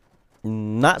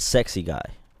Not sexy guy.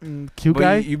 cute But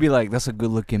guy, you'd be like, that's a good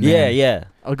looking man. Yeah, yeah.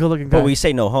 a good looking guy, But we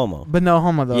say no homo. but no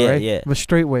homo though, Yeah, right? yeah. But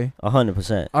straight way.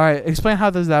 100%. All right, explain how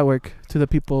does that work to the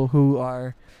people who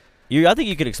are. I think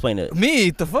you could explain it. Me?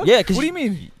 The fuck? Yeah, 'cause what do you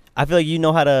mean? I feel like you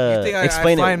know how to You think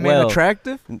explain I find it men well.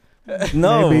 attractive?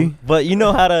 No, Maybe. but you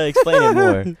know how to explain it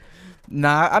more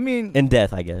Nah, I mean, in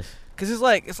depth, I guess. cause it's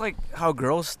like how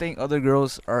girls think other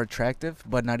girls are attractive,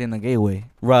 but not in a gay way.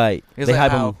 Right. It's They like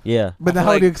hype how- them. Yeah. But I then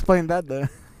feel how do you like- explain that though?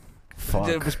 Fuck.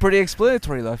 It's pretty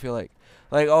explanatory though. I feel like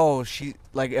oh, she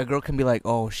like a girl can be like,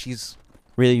 oh, she's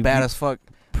Really bad as fuck,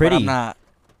 pretty. but I'm not.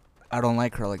 I don't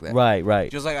like her like that. Right, right.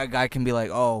 Just like a guy can be like,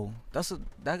 oh,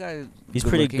 that guy. He's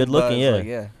pretty good looking, but it's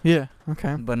yeah. like, Yeah.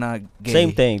 Okay. but not gay.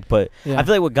 Same thing, but Yeah. I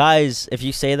feel like with guys, if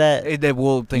you say that, They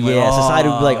will think yeah, like, society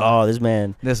would be like, oh, this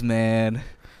man. this man.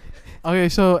 Okay,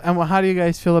 so and how do you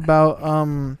guys feel about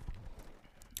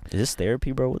Is this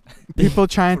therapy, bro? people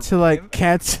trying to like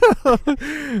cancel?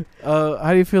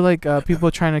 How do you feel like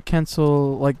people trying to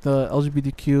cancel like the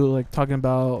LGBTQ, like talking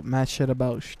about mad shit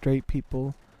about straight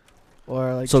people,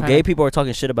 or like So trying gay to- people are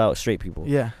talking shit about straight people.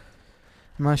 Yeah,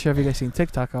 I'm not sure if you guys seen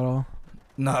TikTok at all.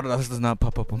 No, this does not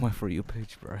pop up on my For You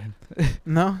page, Brian.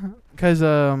 No, because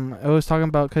it was talking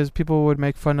about because people would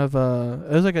make fun of it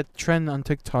was like a trend on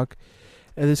TikTok.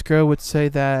 And this girl would say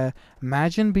that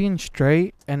imagine being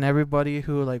straight and everybody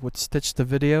who like would stitch the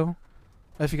video.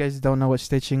 If you guys don't know what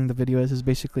stitching the video is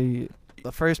basically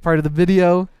the first part of the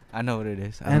video I know what it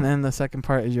is. and then the second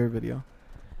part is your video.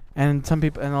 And some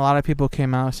people and a lot of people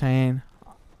came out saying,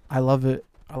 "I love it.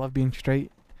 I love being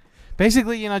straight."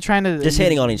 Basically, trying to Just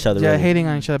hating on each other. yeah, really. hating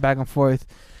on each other back and forth.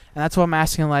 And that's what I'm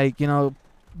asking. Like,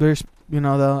 there's the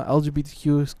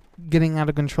LGBTQ is getting out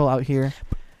of control out here.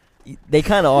 They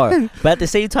kind of are, but at the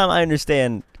same time, I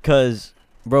understand because,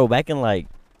 bro, back in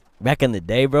the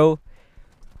day, bro,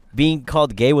 being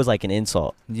called gay was like an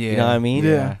insult. Yeah. You know what I mean?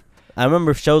 Yeah. I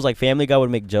remember shows like Family Guy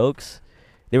would make jokes.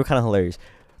 They were kind of hilarious,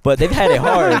 but they've had it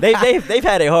hard. they've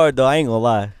had it hard though. I ain't gonna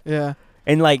lie. Yeah.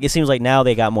 And like it seems like now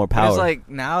they got more But power. it's like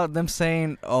now them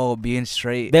saying, "Oh, being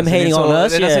straight," Them as an hating on insult,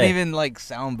 us, It doesn't yeah. even like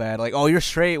sound bad. Like, "Oh, you're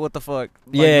straight. What the fuck?"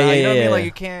 Like, Yeah, nah, yeah, you know what I yeah. mean? Like,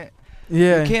 you can't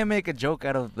Yeah. make a joke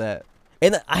out of that.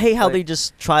 and I hate how like- they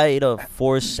just try to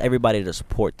force everybody to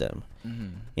support them. Mm-hmm.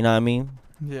 You know what I mean?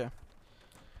 Yeah.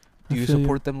 Do you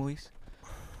support them, Luis?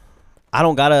 I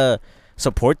don't gotta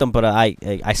support them, but I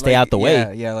stay out the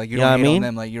way. Yeah, like you You know don't what I hate mean? on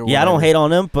them. Like you're. Yeah, I don't whatever. hate on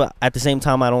them, but at the same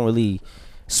time, I don't really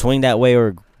swing that way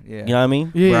or Yeah. you know what I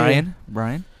mean? Yeah.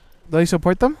 Brian, Do you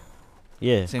support them?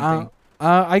 Yeah. same Uh, thing.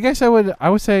 I guess I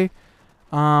would say,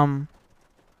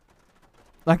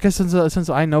 like since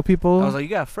I know people. I was like, you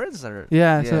got friends that are.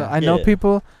 Yeah, so Yeah. I know Yeah.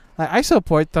 people. Like I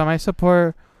support them. I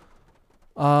support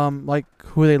like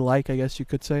who they like, I guess you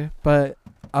could say. But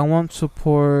I won't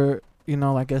support,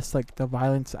 I guess like the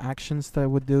violence actions that I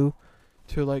would do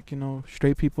to like,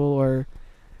 straight people or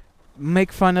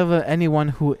make fun of anyone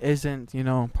who isn't,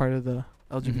 part of the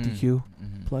LGBTQ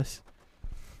Mhm. plus.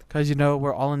 Cuz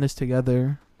we're all in this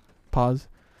together. Pause.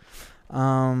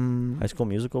 High School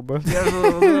Musical, bro. Yeah, that's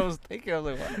what I was thinking. I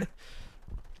was like, what?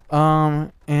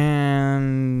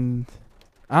 And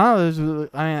I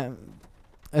don't know.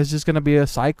 It's just gonna be a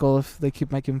cycle if they keep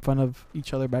making fun of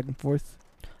each other back and forth.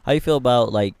 How you feel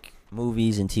about like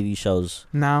movies and TV shows?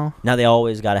 Now, Now they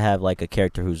always gotta have like a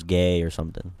character who's gay or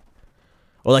something,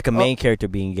 or like a main character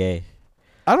being gay.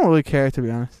 I don't really care to be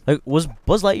honest. Like was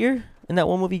Buzz Lightyear in that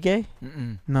one movie gay?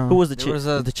 Mm-mm. No. Who was the There chick? was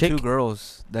The chick? two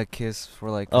girls that kissed for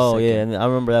like. A Oh second. yeah, and I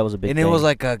remember that was a big. And thing. it was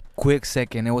like a quick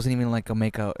second. It wasn't even like a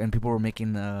makeout, and people were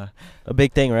making a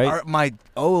big thing, right? my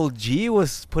OG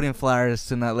was putting flyers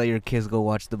to not let your kids go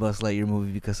watch the Buzz Lightyear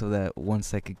movie because of that 1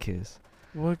 second kiss.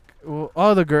 What?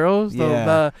 Oh, the girls. Yeah.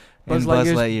 The Buzz And Buzz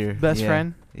Lightyear's Lightyear, best yeah.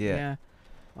 friend. Yeah.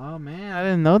 Oh man, I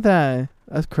didn't know that.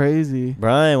 That's crazy.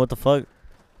 Brian, what the fuck?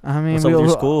 I mean, What's up with your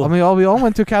school? we all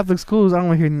went to Catholic schools. I don't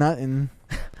want to hear nothing.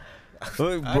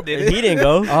 I did it. He didn't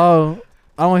go. Oh,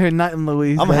 I don't want to hear nothing,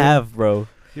 Louise. I'm man. half, bro.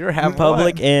 You're I'm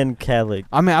public and Catholic.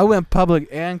 I mean, I went public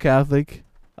and Catholic.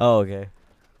 Oh, okay.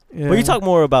 Yeah. But you talk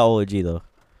more about OG though.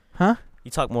 Huh?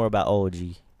 You talk more about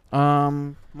OG.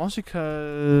 Mostly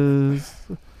cause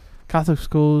Catholic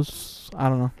schools, I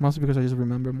don't know. Mostly because I just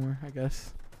remember more, I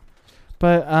guess.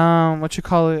 But what you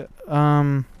call it?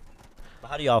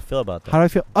 How do y'all feel about that? How do I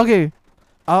feel? Okay,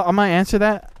 I might answer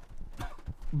that,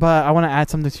 but I want to add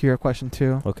something to your question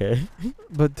too. Okay.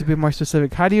 But to be more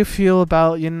specific, how do you feel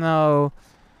about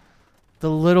the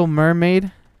Little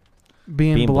Mermaid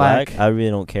being black? I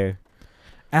really don't care.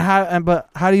 But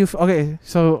how do you? Okay,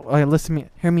 so listen to me.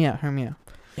 Hear me out.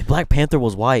 If Black Panther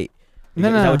was white, No,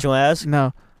 is no, that no. what you want to ask?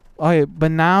 No. Okay, but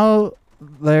now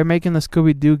they're making the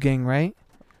Scooby Doo gang, right?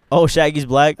 Oh, Shaggy's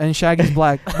black. And Shaggy's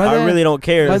black. But I really don't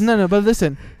care. But no. But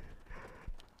listen,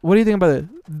 what do you think about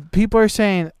it? People are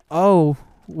saying, "Oh,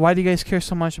 why do you guys care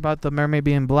so much about the mermaid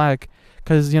being black?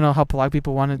 Because how black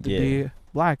people wanted to be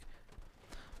black."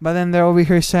 But then they're over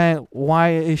here saying,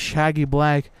 "Why is Shaggy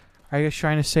black? Are you guys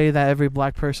trying to say that every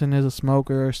black person is a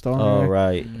smoker or a stoner?" Oh,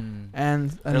 right. And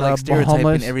they're like stereotyping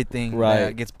homeless? everything Right.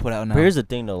 that gets put out now. But here's the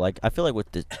thing, though. Like, I feel like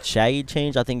with the Shaggy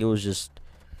change, I think it was just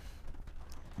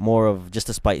more of just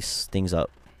to spice things up.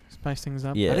 Spice things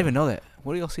up. Yeah. I didn't even know that.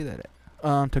 Where do y'all see that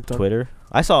at? TikTok. Twitter.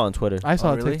 I saw it on Twitter. I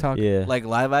saw Oh, really? TikTok. Yeah. Like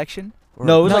live action? Or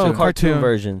No, it was like No, a cartoon cartoon.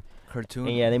 version. cartoon.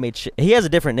 And yeah, they made. He has a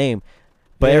different name,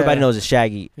 but everybody knows it's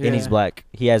Shaggy, and he's Yeah. black.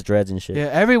 He has dreads and shit.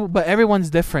 Yeah, but everyone's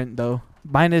different though.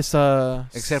 Mine is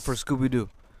Except for Scooby Doo.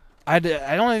 I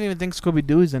don't even think Scooby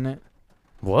Doo is in it.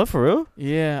 What, for real?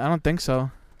 Yeah, I don't think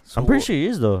so. I'm pretty sure he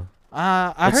is though.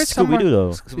 I heard It's Scooby Doo though.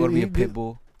 It's going to be a You- pit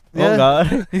bull. Yeah. Oh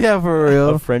God, Yeah, for real.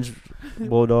 a French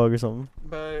bulldog or something.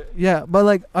 But yeah, but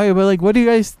what do you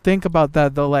guys think about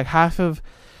that though? Like half of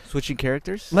Switching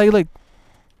characters? like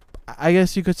I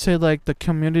guess you could say like the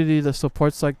community that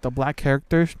supports like the black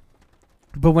characters,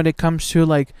 but when it comes to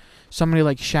like somebody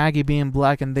like Shaggy being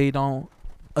black and they don't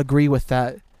agree with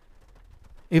that,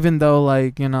 even though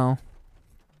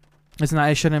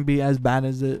it shouldn't be as bad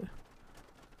as it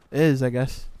is, I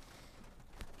guess.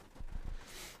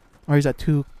 Or is that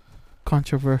too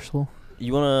controversial?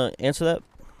 You wanna answer that?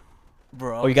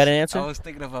 Bro, Oh, you got an answer? I was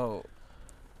thinking about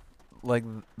like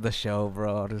the show,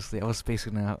 bro. Honestly, I was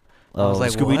spacing out. I Oh, was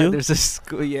like, Scooby what? Doo. There's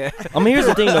a yeah. I mean, here's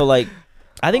the thing though. Like,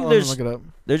 I think Oh, look it up.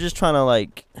 they're just trying to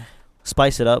like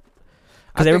spice it up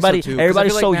I because think so, too, 'cause I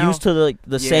everybody's feel so like now- used to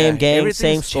the same gang, everything's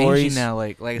same changing stories. now.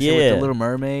 Like I said, with Yeah. the Little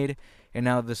Mermaid, and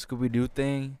now the Scooby Doo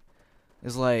thing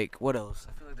is like, what else?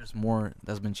 I feel like there's more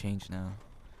that's been changed now.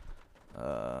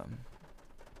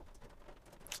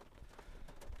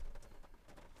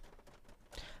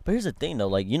 But here's the thing though.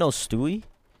 Like, Stewie,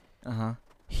 Uh-huh.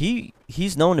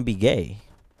 he's known to be gay.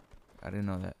 I didn't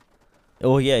know that.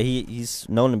 Oh yeah, he's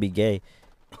known to be gay.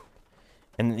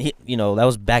 And that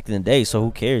was back in the day, so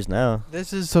who cares now?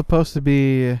 This is supposed to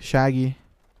be Shaggy.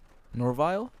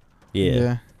 Norvile?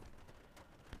 Yeah.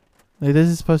 Like, this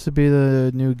is supposed to be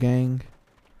the new gang.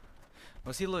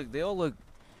 But see, look, they all look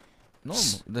normal.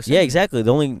 The Yeah, same. exactly.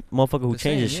 The only motherfucker who The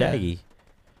changed is same, yeah. Shaggy.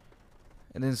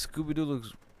 And then Scooby Doo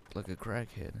looks like a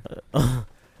crackhead.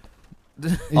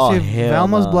 You Oh, see, hell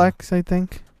Velma's nah. black, I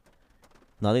think.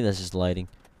 No, I think that's just lighting.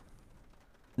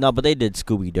 No, but they did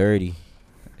Scooby dirty.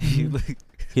 He look.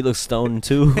 He looks stoned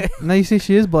too. No, you see,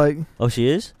 she is black. Oh, she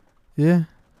is? Yeah.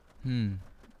 Hmm.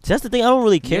 See, that's the thing. I don't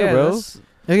really care, Yeah, bro.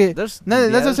 Okay. There's No,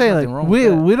 that's what I'm there's saying. nothing Like, wrong with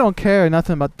that. we don't care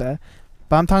nothing about that.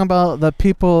 But I'm talking about the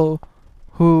people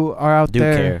who are out Do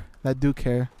there care. that do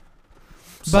care.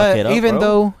 Suck it But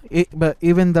up,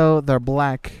 even though they're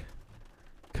black,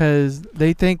 because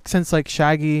they think since like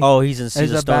Shaggy, Oh, he's a a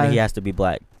stoner. bad- He has to be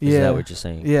black. Is Yeah. that what you're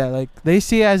saying? yeah, like they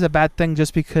see it as a bad thing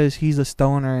just because he's a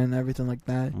stoner and everything like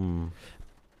that. Mm.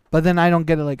 But then I don't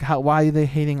get it. Like, why are they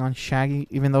hating on Shaggy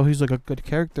even though he's like a good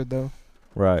character though?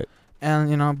 Right. And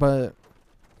but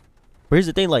But here's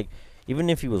the thing. Like, even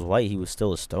if he was white, he was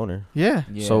still a stoner. yeah,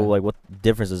 Yeah. So, like, what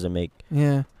difference does it make?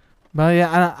 yeah. But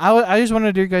yeah, I just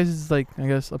wanted your guys' like I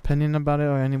guess opinion about it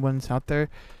or anyone's out there,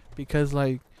 because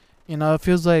like it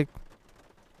feels like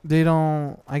they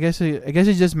don't. I guess it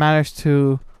just matters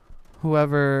to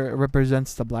whoever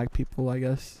represents the black people. I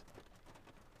guess.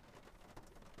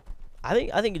 I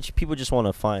think people just want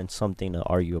to find something to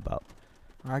argue about.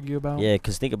 Argue about. Yeah,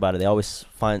 because think about it. They always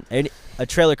find a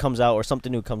trailer comes out or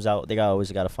something new comes out. They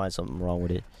always got to find something wrong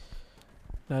with it.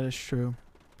 That is true.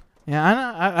 Yeah,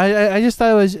 I just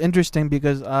thought it was interesting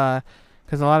because a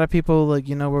lot of people like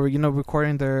were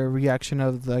recording their reaction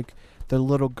of like the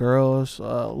little girls,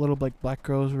 little like black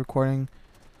girls recording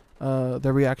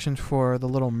their reactions for the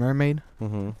Little Mermaid,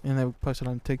 Mm-hmm. and they posted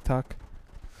on TikTok.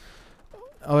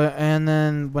 Oh, and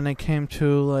then when it came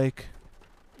to like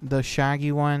the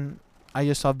Shaggy one, I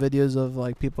just saw videos of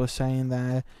like people saying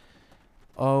that,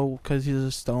 oh, because he's a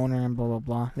stoner and blah blah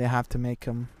blah, they have to make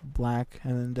him black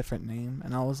and then a different name,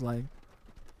 and I was like,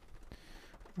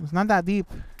 It's not that deep.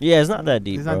 Yeah, it's not that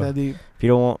deep, It's bro. not that deep. If you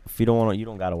don't want to, you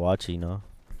don't gotta watch it, you know.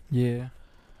 Yeah.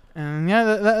 And yeah,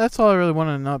 that's all I really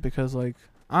wanted to know because like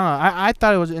I don't know. I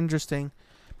thought it was interesting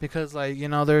because like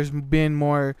there's been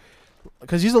more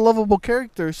because he's a lovable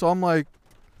character. So I'm like,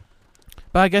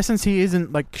 but I guess since he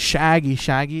isn't like Shaggy,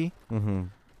 Mm-hmm.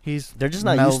 he's They're just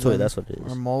not used to it. That's what it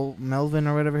is. or Melvin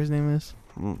or whatever his name is.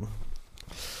 Mm.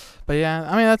 But yeah,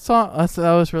 I mean that's all.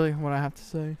 That was really what I have to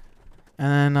say.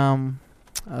 And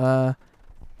then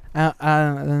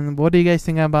and what do you guys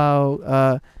think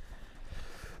about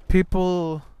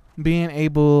people being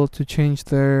able to change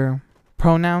their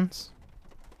pronouns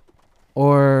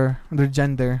or their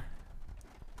gender?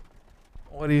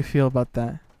 What do you feel about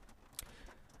that?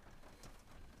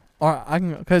 Or I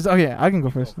can, I can go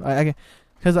first. I can,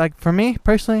 cause like for me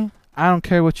personally, I don't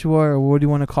care what you are or what do you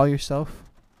want to call yourself.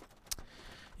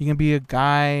 You can be a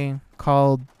guy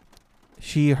called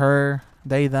she, her,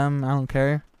 they, them. I don't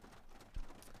care.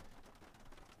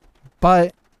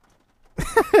 But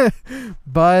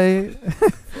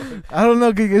I don't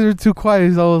know, cause you guys were too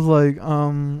quiet. So I was like,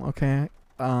 okay.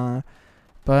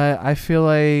 But I feel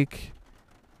like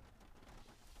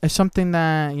it's something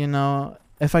that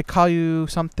if I call you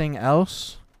something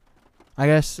else, I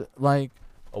guess like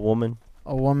A woman.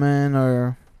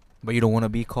 or But you don't want to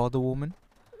be called a woman.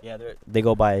 Yeah, they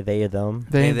go by they or them.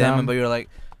 They them, but you're like,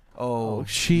 oh,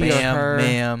 she ma'am, or her.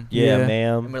 ma'am. Yeah, Yeah.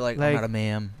 ma'am. And we're like, Like- I'm not a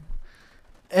ma'am.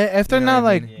 If they're You know not what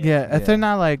I like mean? if Yeah. they're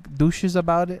not like douches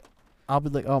about it, I'll be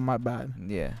like, oh my bad.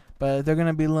 Yeah. But if they're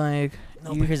gonna be like,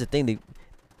 No, but here's the thing.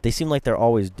 They seem like they're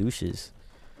always douches.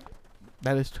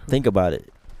 that is true. Think about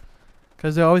it.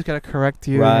 Because they always gotta correct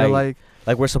you. Right. You're like,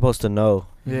 Like we're supposed to know.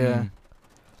 yeah. Mhm.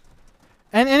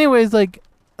 And anyways, like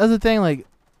that's the thing. Like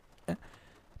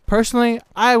personally,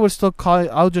 I'll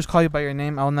just call you by your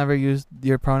name. I'll never use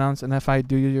your pronouns. And if I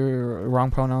do use your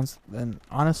wrong pronouns, then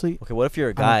honestly, Okay, what if you're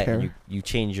a don't guy and care. you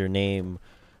change your name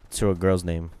to a girl's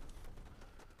name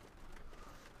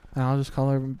and I'll just call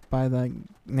her by that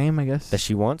name, I guess. that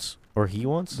she wants or he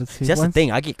wants? That See, she that's the wants.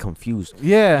 thing. I get confused.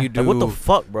 Yeah. You do. Like, what the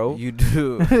fuck, bro? You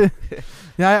do.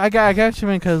 Yeah, I got you,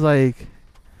 man. Because like,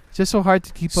 it's just so hard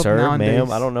to keep up Sir, nowadays.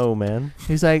 ma'am, I don't know, man.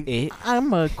 He's like, It.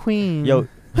 I'm a queen. Yo,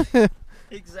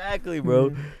 exactly,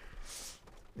 bro.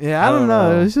 Yeah, I I don't don't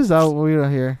know. know. It's just out weird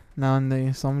out here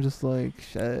nowadays. So I'm just like,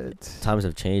 shit. Times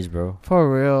have changed, bro.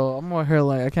 For real. I'm over here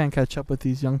like, I can't catch up with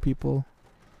these young people.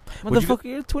 Would you Motherfucker,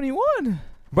 you're 21.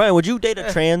 Brian, would you date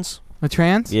a trans? A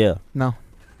trans? Yeah. No.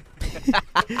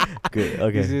 Good. You see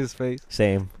Okay. his face?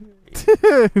 Same.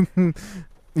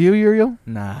 You, Uriel?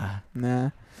 Nah.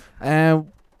 Nah.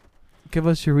 And give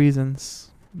us your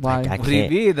reasons. Why? I What do you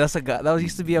can't. mean? That's a guy. That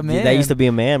used to be a man. That used to be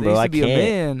a man, That bro. used I to be can't.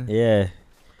 a man. Yeah.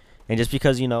 And just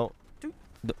because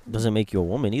doesn't make you a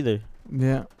woman either.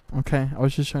 Yeah. Okay. I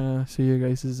was just trying to see your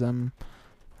guys'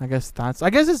 I guess thoughts. I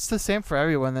guess it's the same for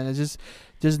everyone. Then it's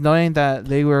just knowing that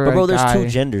they were. But bro, a there's guy. two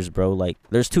genders, bro. Like,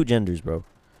 there's two genders, bro.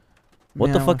 What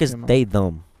Yeah, the I'm fuck with is you, man. they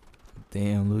them?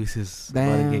 Damn, Luis is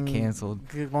about to get canceled.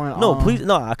 Get going No, on. please,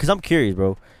 no, cause I'm curious,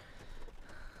 bro.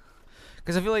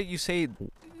 Because I feel like you say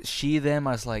she, them,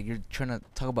 as like you're trying to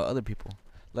talk about other people.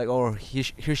 Like, oh,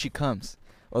 here she comes.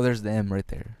 Oh, there's them right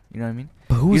there. You know what I mean?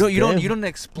 But who's You don't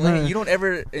explain. Nah. You don't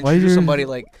ever Why introduce you- somebody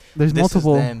like There's this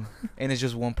multiple. is them, and it's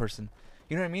just one person.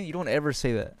 You know what I mean? You don't ever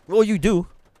say that. Well, you do.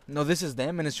 No, this is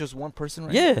them, and it's just one person,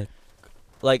 right? Yeah.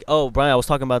 Like, oh, Brian, I was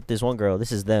talking about this one girl.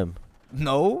 This is them.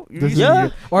 No. You This is usually- Yeah.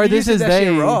 you. Or you this usually is say that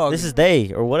shit they. wrong. This is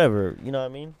they or whatever. You know what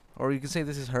I mean? Or you can say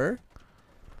this is her.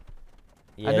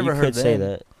 Yeah, never you heard could say them.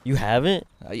 that. You haven't?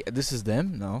 Yeah, this is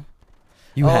them. No.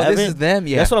 You oh, haven't? This is them.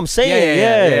 Yeah. That's what I'm saying.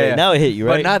 Yeah, Yeah. Now it hit you,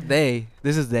 right? But not they.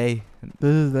 This is they.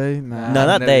 This is they. Nah. no, I've not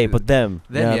never they, did- but them.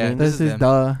 Them, You know what I yeah. mean? This is is them.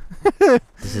 the.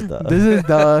 This is the. This is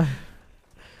the.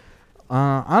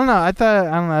 I don't know. I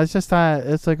don't know. It's just that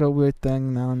it's like a weird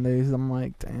thing nowadays. I'm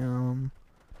like, damn.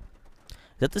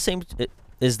 Is that the same?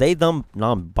 Is they them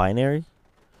non-binary?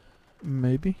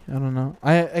 Maybe I don't know.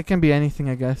 It can be anything,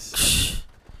 I guess.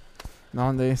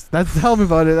 Nowadays, tell me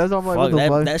about it. That's all I'm like. What Fuck, the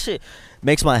fuck? that shit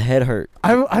makes my head hurt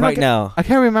I don't right get- now. I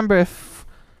can't remember if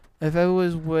it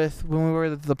was with when we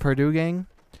were the Purdue gang,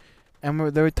 and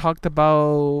they were talked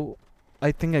about.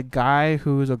 I think a guy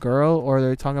who's a girl, or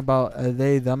they're talking about a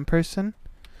they them person.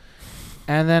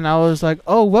 And then I was like,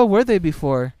 oh, what were they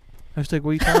before? I was like, what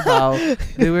are you talking about?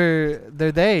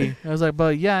 They're they. I was like,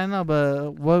 but yeah, I know,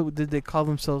 but what did they call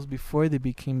themselves before they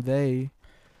became they?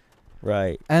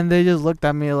 Right. And they just looked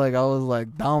at me like I was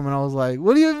like dumb, and I was like,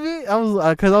 what do you mean? I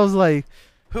was cause I was like,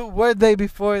 who were they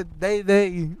before they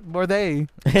were they?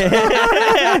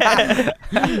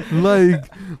 Like,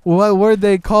 what were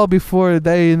they called before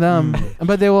they and them?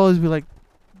 But they will always be like,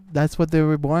 that's what they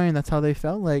were born. That's how they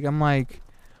felt like. I'm like,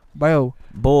 bro,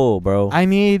 Bro. I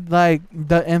need like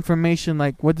the information.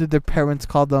 Like, what did their parents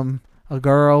call them? A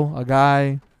girl, a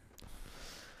guy.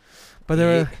 But they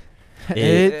were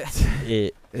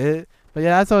it. But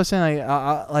yeah, that's what I was saying.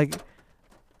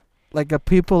 Like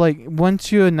people like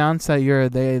once you announce that you're a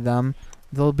they them,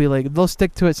 they'll be like they'll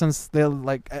stick to it since they're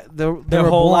like Their were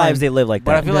whole born. lives they live like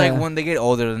But I that. feel Yeah. like when they get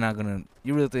older, they're not gonna.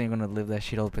 You really think they're gonna live that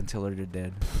shit up until they're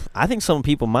dead? I think some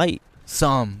people might.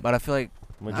 Some, but I feel like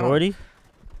Majority?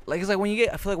 it's like when you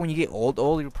get. I feel like when you get old,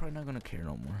 you're probably not gonna care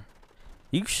no more.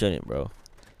 You shouldn't, bro.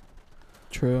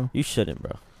 True. You shouldn't,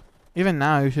 bro. Even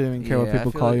now, you shouldn't even care what Yeah, I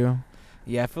people feel call like- you.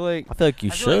 Yeah, I feel like. I feel like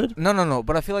you I feel like- should. no.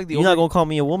 But I feel like the You're not older- gonna call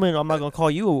me a woman. I'm not gonna call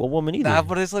you a woman either. Nah,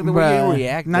 but it's like the way Bruh, you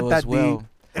react not though, that as well.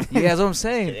 Yeah, that's what I'm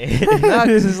saying. Nah,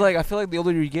 'cause it's like I feel like the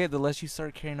older you get, the less you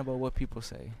start caring about what people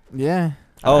say. Yeah.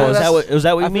 Oh, I feel is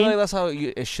that what you I feel mean? like that's how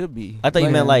it should be. I thought you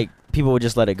meant like people would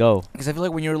just let it go. Because I feel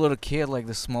like when you're a little kid, like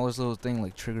the smallest little thing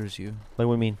like triggers you. Like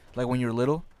what do you mean? Like when you're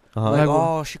little, Uh-huh. like Like-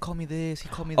 oh she called me this, he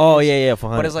called me this. Oh yeah, for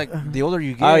But it's 100. like the older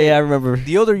you get. Oh yeah, I remember.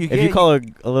 The older you get. If you call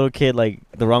a little kid like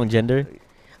the wrong gender,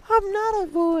 I'm not a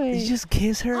boy. you just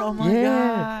kiss her. Oh my Yeah.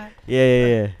 god.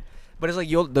 Yeah. But it's like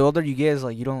the older you get, is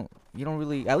like you don't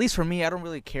really. At least for me, I don't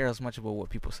really care as much about what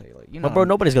people say. Like you know. But bro,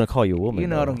 nobody's gonna call you a woman. You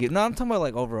know, I bro. don't get. No, I'm talking about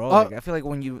like overall. Oh. Like, I feel like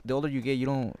when the older you get,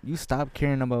 you stop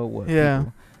caring about what. Yeah.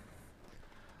 People.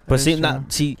 But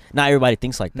That see, is not everybody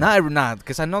thinks like that. Not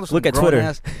because I know there's Look some at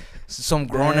Twitter. some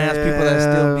grown ass people that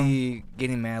still Yeah. be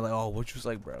getting mad. Like, oh, what you was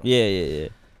like, bro. Yeah.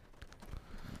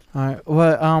 All right.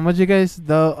 What you guys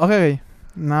though? Okay.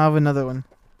 Now I have another one.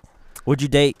 Would you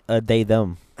date a they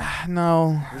them?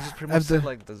 No. This is pretty I've much said, the-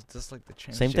 like just like the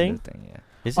transgender Same thing? Yeah.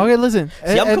 Is it? Okay, listen.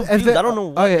 See, I'm confused. I don't know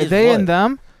what Okay, is they what. and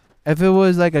them. If it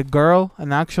was like a girl,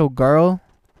 an actual girl,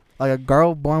 like a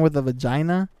girl born with a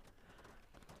vagina,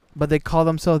 but they call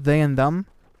themselves they and them,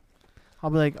 I'll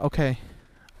be like, okay.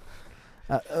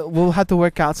 We'll have to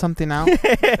work out something out.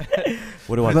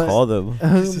 What do I But- call them?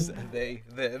 They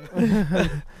them.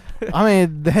 I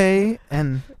mean, they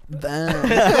and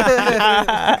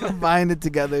them. Combine it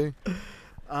together.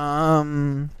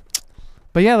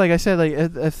 But yeah, like I said, like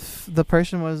if the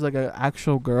person was like an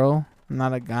actual girl,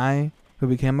 not a guy who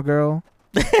became a girl,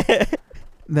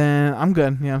 then I'm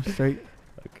good. Yeah, I'm straight.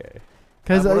 Okay.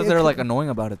 Cause What if they're like annoying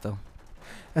about it though?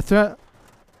 if they're-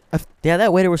 Yeah,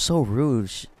 that waiter was so rude.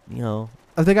 You know,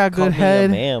 if they got called good me a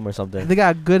head, ma'am or if something. they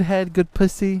got good head, good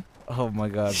pussy, Oh my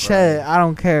god. shit, I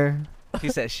don't care. He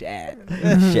said shit.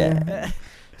 Shit.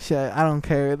 Shit, I don't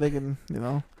care. They can, be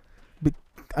What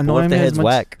annoy if me the as head's much.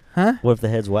 whack? Huh? What if the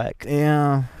head's whack?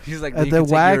 Yeah. He's like, At you the can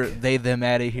take whack- your they them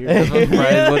out of here. That's what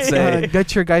Brian would say.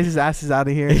 Get your guys' asses out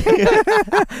of here.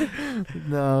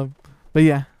 No, but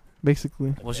yeah,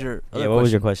 basically. What's your Yeah. What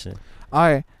was your question? All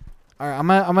right. I'm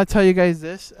gonna tell you guys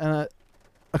this, and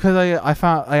because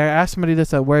I asked somebody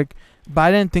this at work, but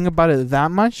I didn't think about it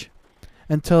that much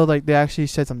until like they actually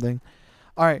said something.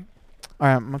 All right.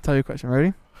 I'm gonna tell you a question.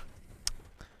 Ready?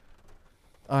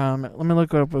 Let me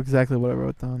look up exactly what I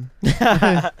wrote down.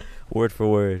 Word for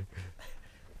word.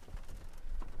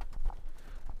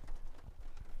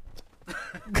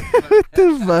 What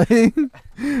the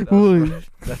fuck? Holy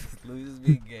That's Luis is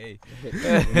being gay.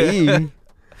 Me?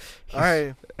 All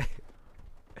right.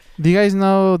 Do you guys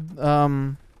know?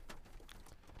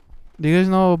 Do you guys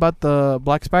know about the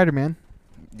Black Spider-Man?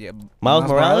 Yeah. Miles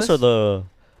Morales or the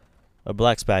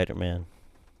Black Spider-Man?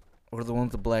 or the one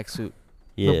with the black suit?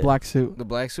 Yeah. The black suit. The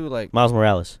black suit, like Miles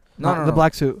Morales. no, The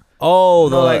black suit. Oh,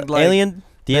 No, the like- alien?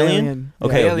 The alien?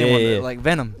 Okay, the alien yeah, one, yeah. like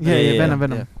Venom. Yeah, Yeah, yeah,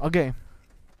 Venom. Okay.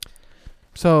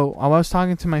 So I was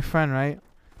talking to my friend, right?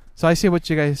 So I see what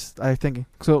you guys are thinking.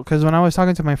 So, because when I was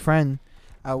talking to my friend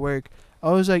at work,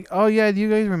 I was like, "Oh yeah, do you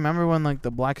guys remember when like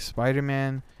the Black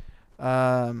Spider-Man,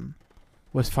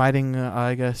 was fighting?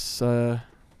 I guess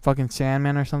fucking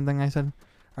Sandman or something." I said,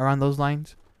 around those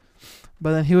lines.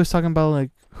 But then he was talking about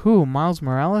like who? Miles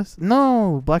Morales?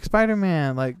 No, Black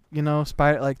Spider-Man. Like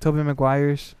like Tobey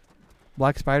Maguire's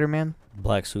Black Spider-Man.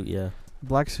 Black suit, yeah.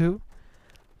 Black suit.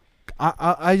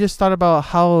 I just thought about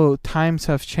how times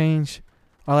have changed,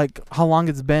 or like how long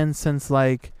it's been since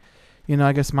like,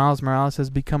 I guess Miles Morales has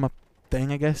become a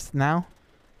thing. I guess now,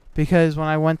 because when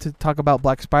I went to talk about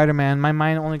Black Spider-Man, my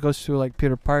mind only goes to like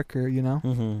Peter Parker,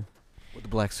 Mm-hmm. With the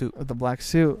black suit. with the black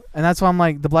suit, and that's why I'm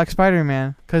like the Black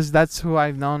Spider-Man, because that's who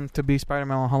I've known to be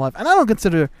Spider-Man my whole life, and I don't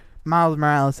consider Miles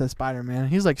Morales as Spider-Man.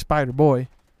 He's like Spider Boy.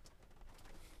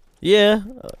 Yeah.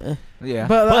 Yeah.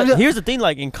 But, But here's the thing,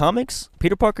 like in comics,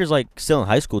 Peter Parker's like still in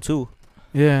high school too.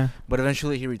 yeah, But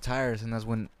eventually he retires, and that's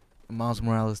when Miles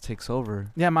Morales takes over.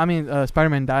 I mean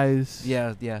Spider-Man dies.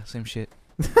 Yeah, same shit.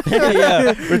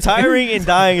 Yeah, retiring and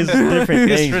dying is different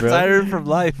He's things, bro. retired from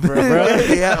life, bro.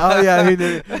 Yeah. Oh yeah. He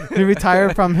did. He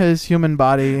retired from his human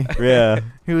body. Yeah.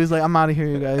 He was like, I'm out of here,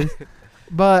 you guys.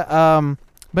 But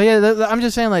yeah, I'm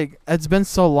just saying, like, it's been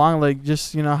so long, like,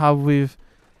 just, you know, how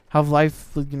life,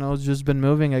 you know, just been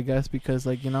moving, I guess, because,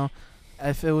 like, you know,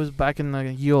 if it was back in the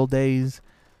ye old days,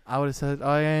 I would have said,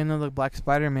 oh yeah, you know, the Black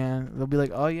Spider-Man. They'll be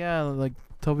like, oh yeah, like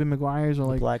Tobey Maguire's or The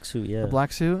like black suit, yeah. the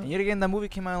black suit. And yet again, that movie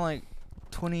came out in like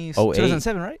 08.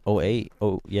 2007, right? 08.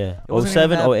 Oh, yeah. It wasn't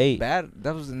even 07, that 08. Bad.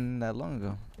 That wasn't that long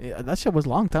ago. Yeah, that shit was a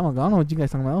long time ago. I don't know what you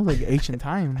guys talking about. That was like ancient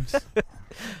times.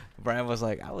 Brian was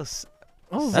like, I was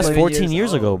That's Like 14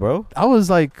 years old. ago, bro. I was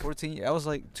like, 14. I was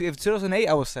like, if 2008,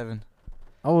 I was 7.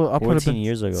 I'll put it 14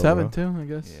 years ago, 7 bro. too, I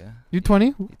guess. Yeah. You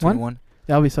 20? 21.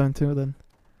 Yeah, I'll be 7 too then.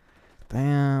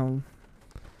 Damn.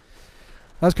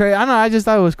 That's crazy. I don't know. I just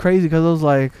thought it was crazy because it was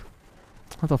like,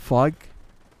 what the fuck?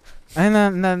 And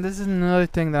then this is another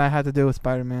thing that I had to do with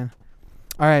Spider-Man.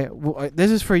 All right,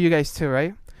 this is for you guys too,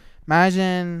 right?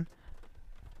 Imagine,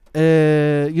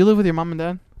 you live with your mom and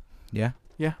dad. Yeah.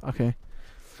 Yeah. Okay.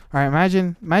 All right.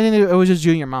 Imagine it was just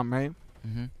you and your mom, right?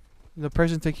 Mm-hmm. The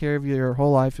person take care of you your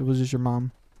whole life. It was just your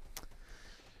mom.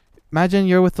 Imagine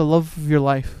you're with the love of your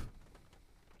life,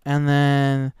 and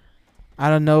then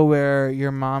out of nowhere,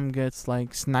 your mom gets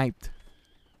like sniped.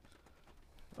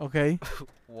 Okay.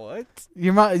 What?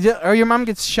 Your mom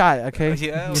gets shot. Okay.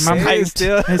 Yeah. Your mom okay,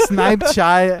 still. is sniped,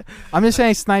 shot. I'm just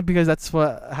saying sniped because that's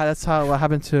what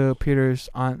happened to Peter's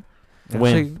aunt.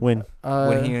 When? When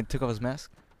he took off his mask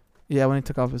Yeah, when he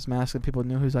took off his mask and people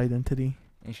knew his identity.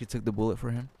 and she took the bullet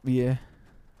for him. Yeah.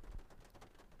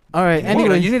 All right. Anyway,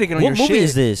 Anyway, you need to get on What your movie shit.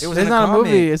 is this? It was it's in not a comic.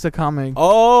 movie. It's a comic.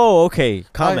 Oh, okay.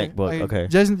 Comic book. Okay.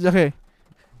 Okay.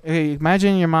 Okay.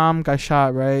 Imagine your mom got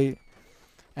shot, right?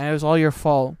 And it was all your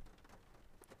fault.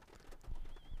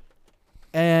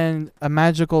 And a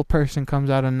magical person comes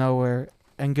out of nowhere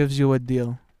and gives you a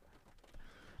deal.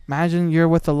 Imagine you're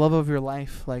with the love of your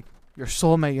life, like your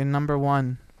soulmate, your number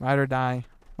one, ride or die.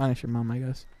 Minus your mom, I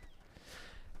guess.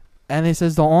 And he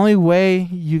says the only way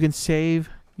you can save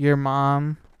your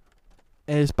mom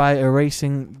is by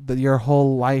erasing your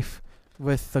whole life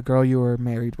with the girl you were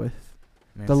married with.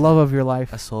 Man, The so love of your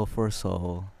life. a soul for a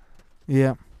soul.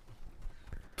 Yeah.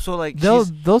 So like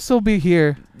They'll still be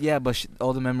here. yeah, but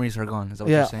all the memories are gone. Is that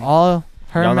what Yeah, you're saying? all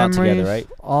her Y'all not memories, together, right?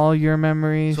 all your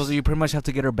memories. So you pretty much have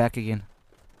to get her back again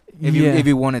yeah, if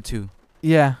you wanted to.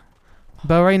 yeah.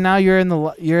 But right now you're in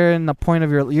the point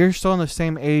of you're still in the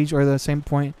same age or the same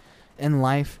point in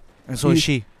life, And so is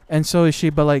she. and so is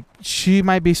she. But like she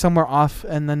might be somewhere off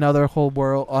in another whole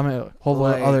world,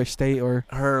 Like- other state or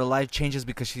Her life changes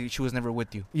because she was never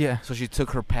with you. yeah, So she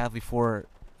took her path before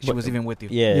she But- was even with you.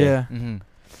 Yeah. yeah. Mm-hmm.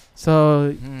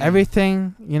 So Mm.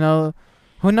 everything, you know,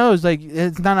 who knows? Like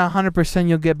it's not 100%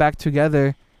 you'll get back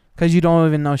together because you don't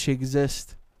even know she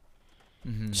exists.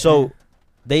 Mm-hmm. So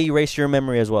they erase your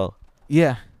memory as well.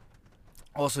 Yeah,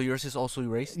 also yours is also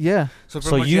erased. yeah, So, pretty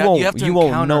So much you have to won't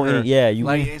encounter know her. any. Yeah. You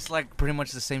Like it's like pretty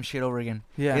much the same shit over again.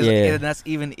 yeah. It's Yeah. like, and that's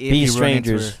even if being you run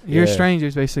into strangers. her. You're Yeah.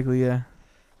 strangers, basically. Yeah.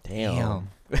 Damn.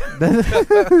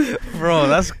 Bro,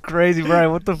 that's crazy,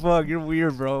 Brian. What the fuck? You're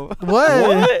weird, bro. What?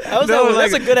 What?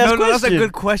 That's a good ass question. That's a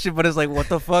good question, but it's like, what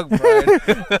the fuck, Brian?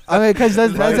 I mean, because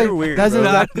that's You're weird, that's, bro.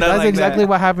 exact, Not that's like exactly that.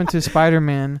 what happened to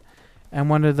Spider-Man, and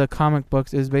one of the comic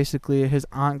books is basically his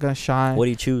aunt got shot. What do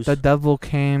you choose? The devil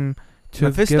came to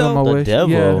Mephisto? give him a The wish. devil?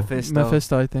 Yeah, Mephisto.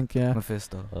 Mephisto, I think. Yeah.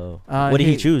 Mephisto. Oh. What did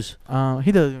he choose?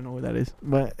 He doesn't even know what that is,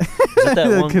 but Is it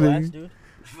that one Kidding. glass dude?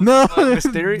 no.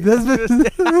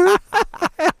 Mysterio?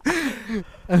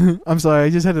 I'm sorry, I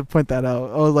just had to point that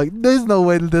out. I was like, "There's no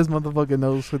way that this motherfucker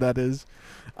knows who that is."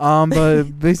 But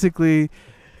basically,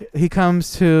 he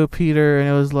comes to Peter and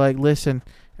it was like, "Listen,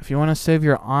 if you want to save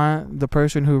your aunt, the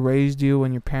person who raised you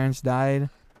when your parents died,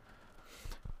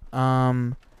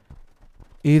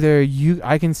 either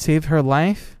I can save her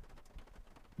life,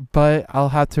 but I'll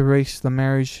have to erase the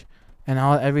marriage and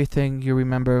everything you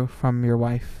remember from your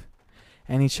wife."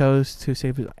 And he chose to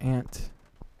save his aunt.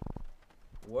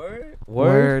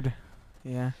 Word?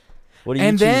 Yeah. What do you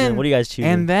And choose? then- What do you guys choose?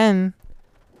 And then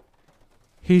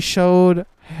he showed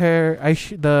her,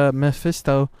 the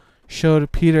Mephisto showed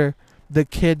Peter the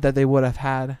kid that they would have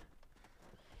had.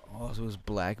 Oh, so it was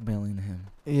blackmailing him.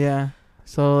 Yeah.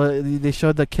 So they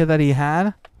showed the kid that he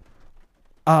had.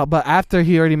 But after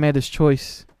he already made his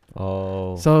choice.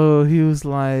 Oh. So he was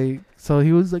like,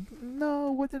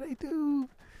 no, what did I do?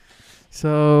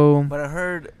 So But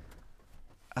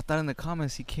I thought in the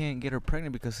comments he can't get her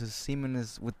pregnant because his semen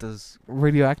is with the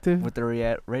radioactive.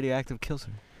 radioactive kills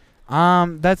her.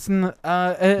 That's Not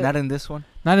in this one.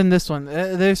 Not in this one.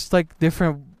 There's like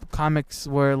different comics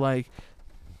where like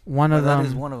one But of them. that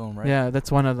is one of them, right? Yeah,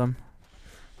 that's one of them.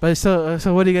 But so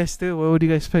what do you guys do? What would you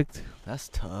guys pick? That's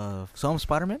tough. So I'm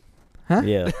Spider-Man. Huh?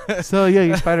 Yeah. So yeah,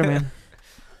 you're Spider-Man.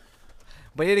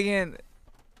 But yet again,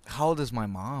 how old is my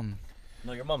mom?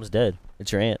 No, your mom's dead.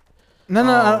 It's your aunt. No,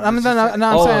 Oh, I'm this no, is no, like- no,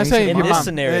 I'm Oh, saying, I'm he's saying in your this mom.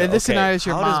 scenario, In this okay. scenario, is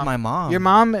your How mom. old is my mom? Your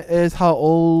mom is how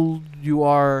old you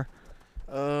are.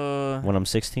 When I'm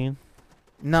 16.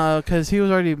 No, because he was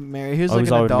already married. He was Oh, like he's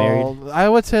an already adult. married? I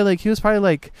would say like he was probably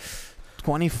like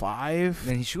 25.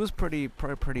 Then she was pretty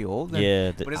old. Then.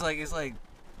 Yeah. But it's like That's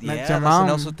yeah, your that's mom. an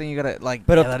also thing you gotta like.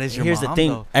 But yeah, that is your here's mom, the thing.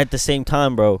 though. At the same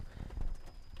time, bro.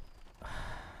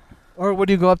 Or would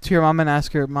you go up to your mom and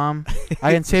ask her, "Mom,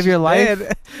 I can save your life"?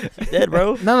 She's dead,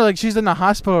 bro. No, like she's in the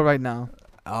hospital right now.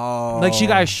 Oh. Like she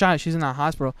got shot. She's in the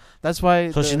hospital. That's why.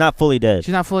 So she's not fully dead.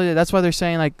 She's not fully dead. That's why they're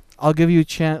saying like I'll give you a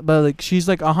chance, but like she's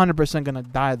like 100% gonna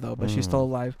die though, but she's still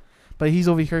alive. But he's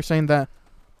over here saying that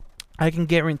I can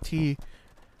guarantee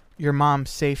your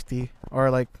mom's safety or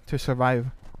like to survive.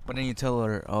 But then you tell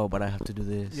her, oh, but I have to do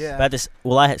this. But this,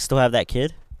 will I still have that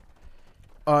kid?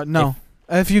 No.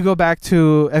 If you go back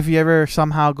to, if you ever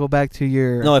somehow go back to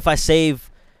your. No, if I save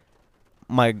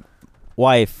my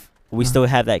wife, we still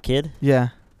have that kid? Yeah.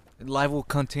 Life will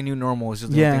continue normal. It's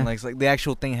just Yeah. the thing. Like, it's like the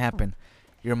actual thing happened.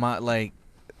 Your mom, like,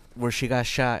 where she got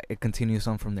shot, it continues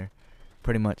on from there.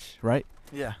 Pretty much, right?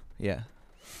 Yeah. Yeah.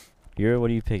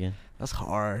 What are you picking? That's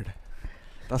hard.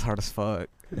 That's hard as fuck.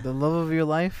 The love of your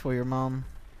life or your mom?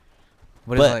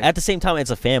 But, But it's like, at the same time,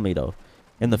 it's a family, though,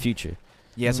 in the future.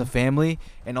 yeah, it's a Mm. family,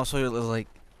 and also it's like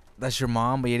that's your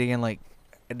mom. But yet again, like,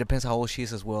 it depends how old she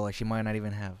is as well. Like, she might not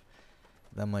even have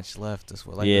that much left as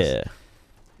well. Like yeah.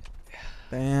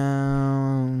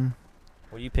 Damn.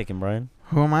 What are you picking, Brian?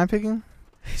 Who am I picking?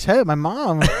 Shit, my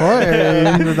mom, of course.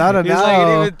 Without a He's like, I didn't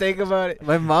doubt. even think about it.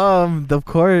 My mom, of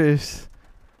course.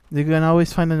 You can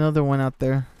always find another one out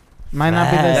there. Might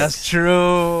not be Facts. this. That's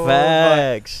true.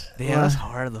 Facts. Damn, that's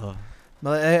hard though.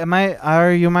 But it might,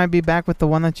 or you might be back with the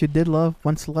one that you did love,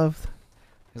 once loved.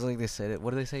 It's like they said it.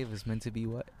 What do they say? If it's meant to be,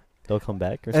 what? They'll come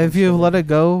back or If something? you let it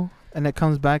go and it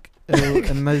comes back, it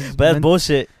But that's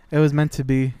bullshit. it was meant to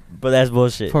be. But that's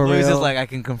bullshit. For Louis real. is like, I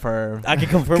can confirm. I can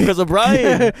confirm because of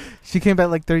Brian. She came back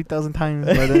like 30,000 times,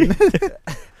 but then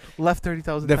left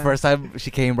 30,000 The times. first time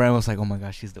she came, Brian was like, "Oh my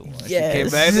gosh, she's the one." She Yes. came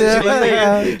back.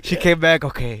 Yeah. She came back.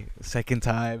 Okay, second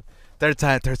time, third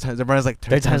time. The Brian's like,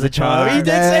 Third time's the charm. He charm.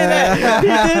 did say that. He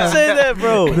did say that,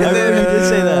 bro. And then he did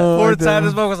say that. Fourth time, damn.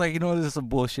 this boy was like, "You know, this is some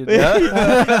bullshit."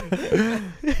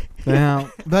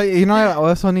 Damn. But you know, I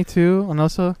also need to, and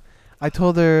also, I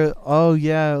told her, oh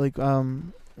yeah, like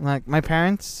my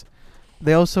parents,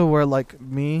 they also were like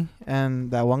me and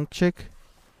that one chick.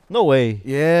 No way.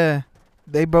 Yeah.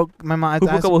 They broke my mom. Who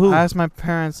broke up with who? I asked my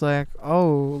parents like,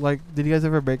 oh, like, did you guys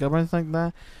ever break up or anything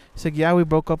like that? He's like, yeah, we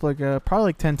broke up like probably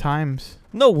like 10 times.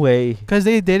 No way. Cause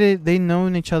they did it. They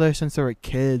known each other since they were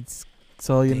kids.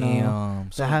 So you know,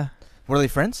 Damn. So they were they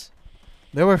friends?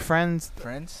 they were friends.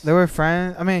 Friends. They were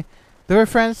friends. I mean, they were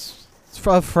friends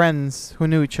of friends who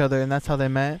knew each other, and that's how they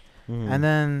met. Mhm. And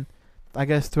then, I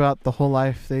guess throughout the whole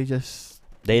life, they just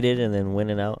Dated and then went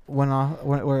and out.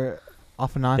 were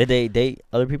off and on. Did they date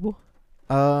other people?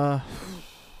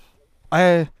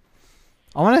 I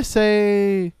want to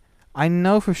say I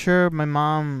know for sure my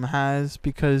mom has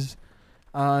because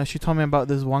she told me about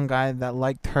this one guy that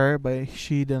liked her, but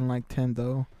she didn't like him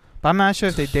though. But I'm not sure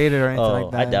if they dated or anything Oh,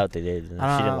 like that. I doubt they dated. She I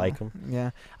don't didn't know. like him.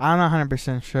 Yeah, I'm not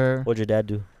 100% sure. What'd your dad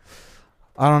do?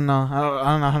 I don't know.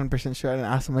 I'm not 100% sure. I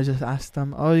didn't ask them. I just asked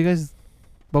them. Oh, you guys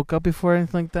broke up before or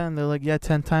anything like that? And they're like, yeah,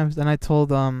 10 times. Then I told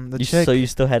the chick. So you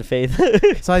still had faith?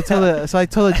 So I told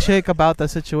the chick about the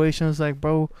situation. I was like,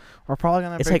 bro, we're probably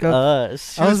gonna It's break like up.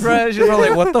 us. I was She was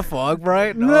like, "What the fuck,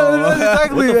 Brian?" No,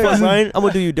 exactly. What the fuck, Ryan? I'm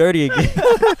gonna do you dirty again.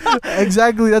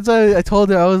 Exactly. That's why I told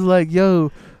her. I was like,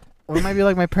 yo, we might be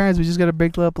like my parents. We just gotta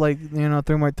break up like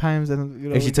 3 more times.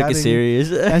 And And she took it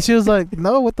serious. And she was like,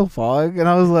 no, what the fuck? And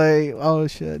I was like, oh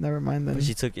shit, never mind then. But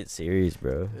she took it serious,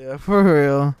 bro. Yeah, for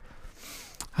real.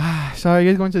 So are you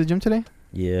guys going to the gym today?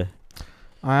 Yeah.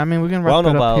 I mean, we can Well, I wrap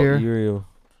don't it know up about here. you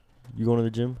going to the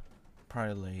gym?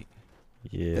 Probably late.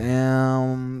 Yeah.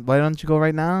 Damn. Why don't you go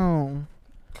right now?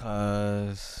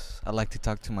 Cause I like to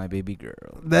talk to my baby girl.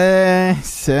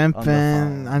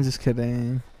 Simping. I'm just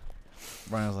kidding.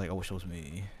 Brian was like, "I wish it was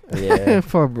me." Yeah.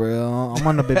 For real. I'm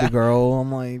on a baby girl.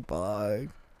 I'm like, fuck.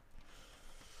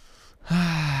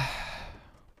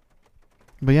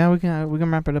 But yeah, we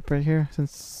can wrap it up right here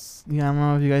since I don't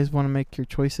know if you guys want to make your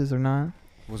choices or not.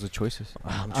 What was the choices?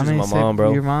 I'm I choosing mean, my mom,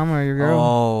 bro. Your mom or your girl?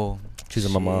 Oh,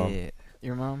 Choosing my mom. shit.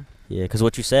 Your mom. Yeah, because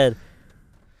what you said.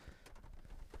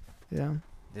 Yeah.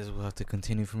 This will have to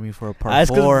continue for me for a part That's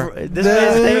 4. this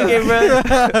man's thinking, bro.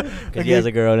 Because he has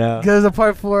a girl now. Because of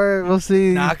part 4, we'll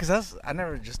see. Nah, cause I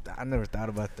never thought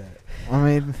about that. I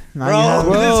mean, now Bro, you have it.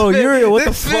 Bro, Uriel, what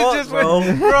the this man fuck, just bro?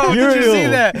 went- Bro, did you see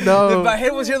Uriel. that? No. My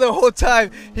head was here the whole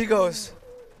time. He goes.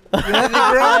 And then he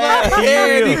grabbed my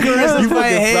head. He caresses You my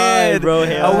fucking head. fried, bro.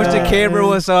 I wish the camera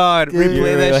was on. Yeah, Replay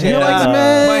yeah, that shit. he likes out.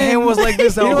 men. My hand was like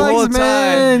this the He whole likes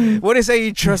time. men. What did he say?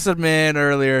 He trusted man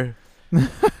earlier.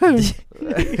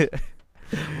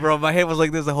 Bro, my head was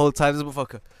like this the whole time. This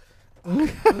motherfucker.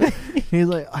 He's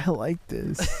like, I like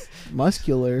this.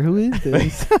 Muscular. Who is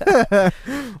this?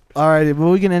 Alrighty, but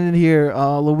we can end it here.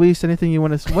 Luis, anything you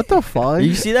want to? What the fuck?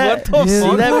 You see that? What the You see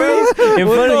fuck, that, bro? In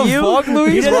What front the of you. fuck,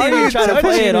 Luis? He doesn't Why are even you try to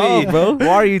play it touching me? off, bro.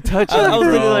 Why are you touching me, I was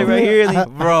bro? literally like right here. Like,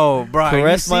 Bro,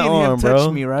 Caress you my seen arm, him bro.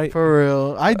 touch me, right? For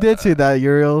real. I did see that,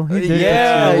 Uriel. He did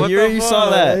yeah, what you the saw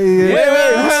fuck? that. Yeah.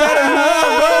 Wait, who saw that?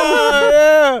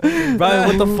 Yeah. Brian,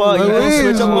 what the fuck? You gonna Luis,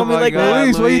 switch up oh on me my like God, that?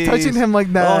 Luis, why are you Luis. touching him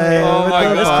like that? Oh, hell Oh my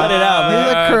no. Let's God. cut it out, He's man.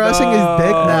 like caressing his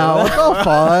dick now.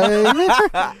 What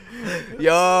the fuck?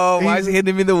 Yo, why is he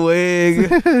hitting me in the wig?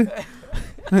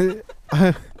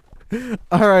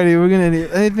 Alrighty, we're gonna end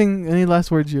it. Any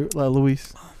last words,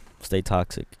 Luis? Stay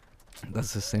toxic.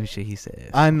 That's the same shit he said.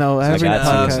 I know every I got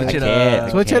to. podcast. Switch it I can't.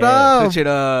 up. Switch it can't. up. Switch it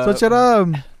up. Switch it up.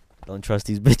 Don't trust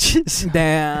these bitches.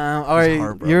 Damn. All right,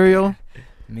 heartbroken. Uriel.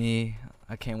 Me,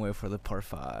 I can't wait for the part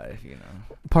 5, you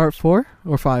know. Part 4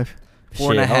 or 5?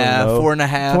 4 and a Shit, I don't half. know. 4 and a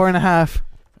half. 4.5.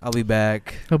 I'll be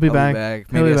back. He'll be I'll back.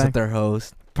 He'll Maybe be as a back. third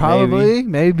host. Probably.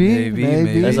 Maybe.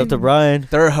 Maybe. That's up to Brian.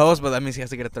 Third host, but that means he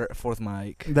has to get a fourth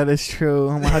mic. That is true.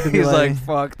 I'm gonna have to be He's like, like,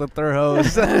 fuck the third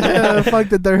host. fuck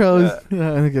the third host.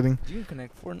 I'm kidding. Do you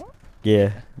connect 4 now?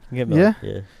 Yeah. Get me Yeah? on.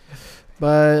 Yeah.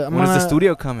 But I'm When is gonna, the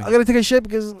studio coming? I gotta take a shit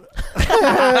because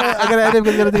I gotta edit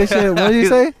because I gotta take a shit. What did you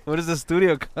say? When is the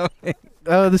studio coming?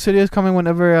 Oh, the studio's coming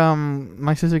whenever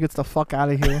my sister gets the fuck out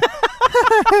of here.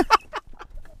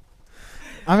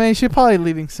 I mean, she's probably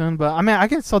leaving soon, but I mean, I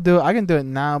can still do it. I can do it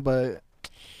now, but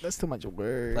that's too much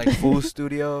work. Like full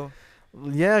studio?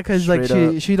 Yeah, cause like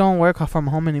Straight she don't work from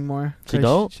home anymore. She 'Cause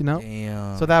don't? She know.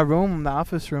 Damn. So that room, the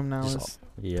office room now Just is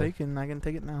Yeah. taken. I can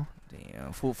take it now.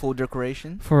 Damn. Full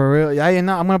decoration? For real. Yeah, you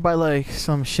know, I'm gonna buy like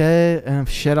some shit and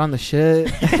shit on the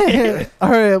shit. All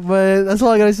right, but that's all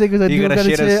I gotta say because I You do gotta gotta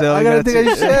shit shit. yourself, I you gotta gotta take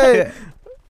a shit. shit.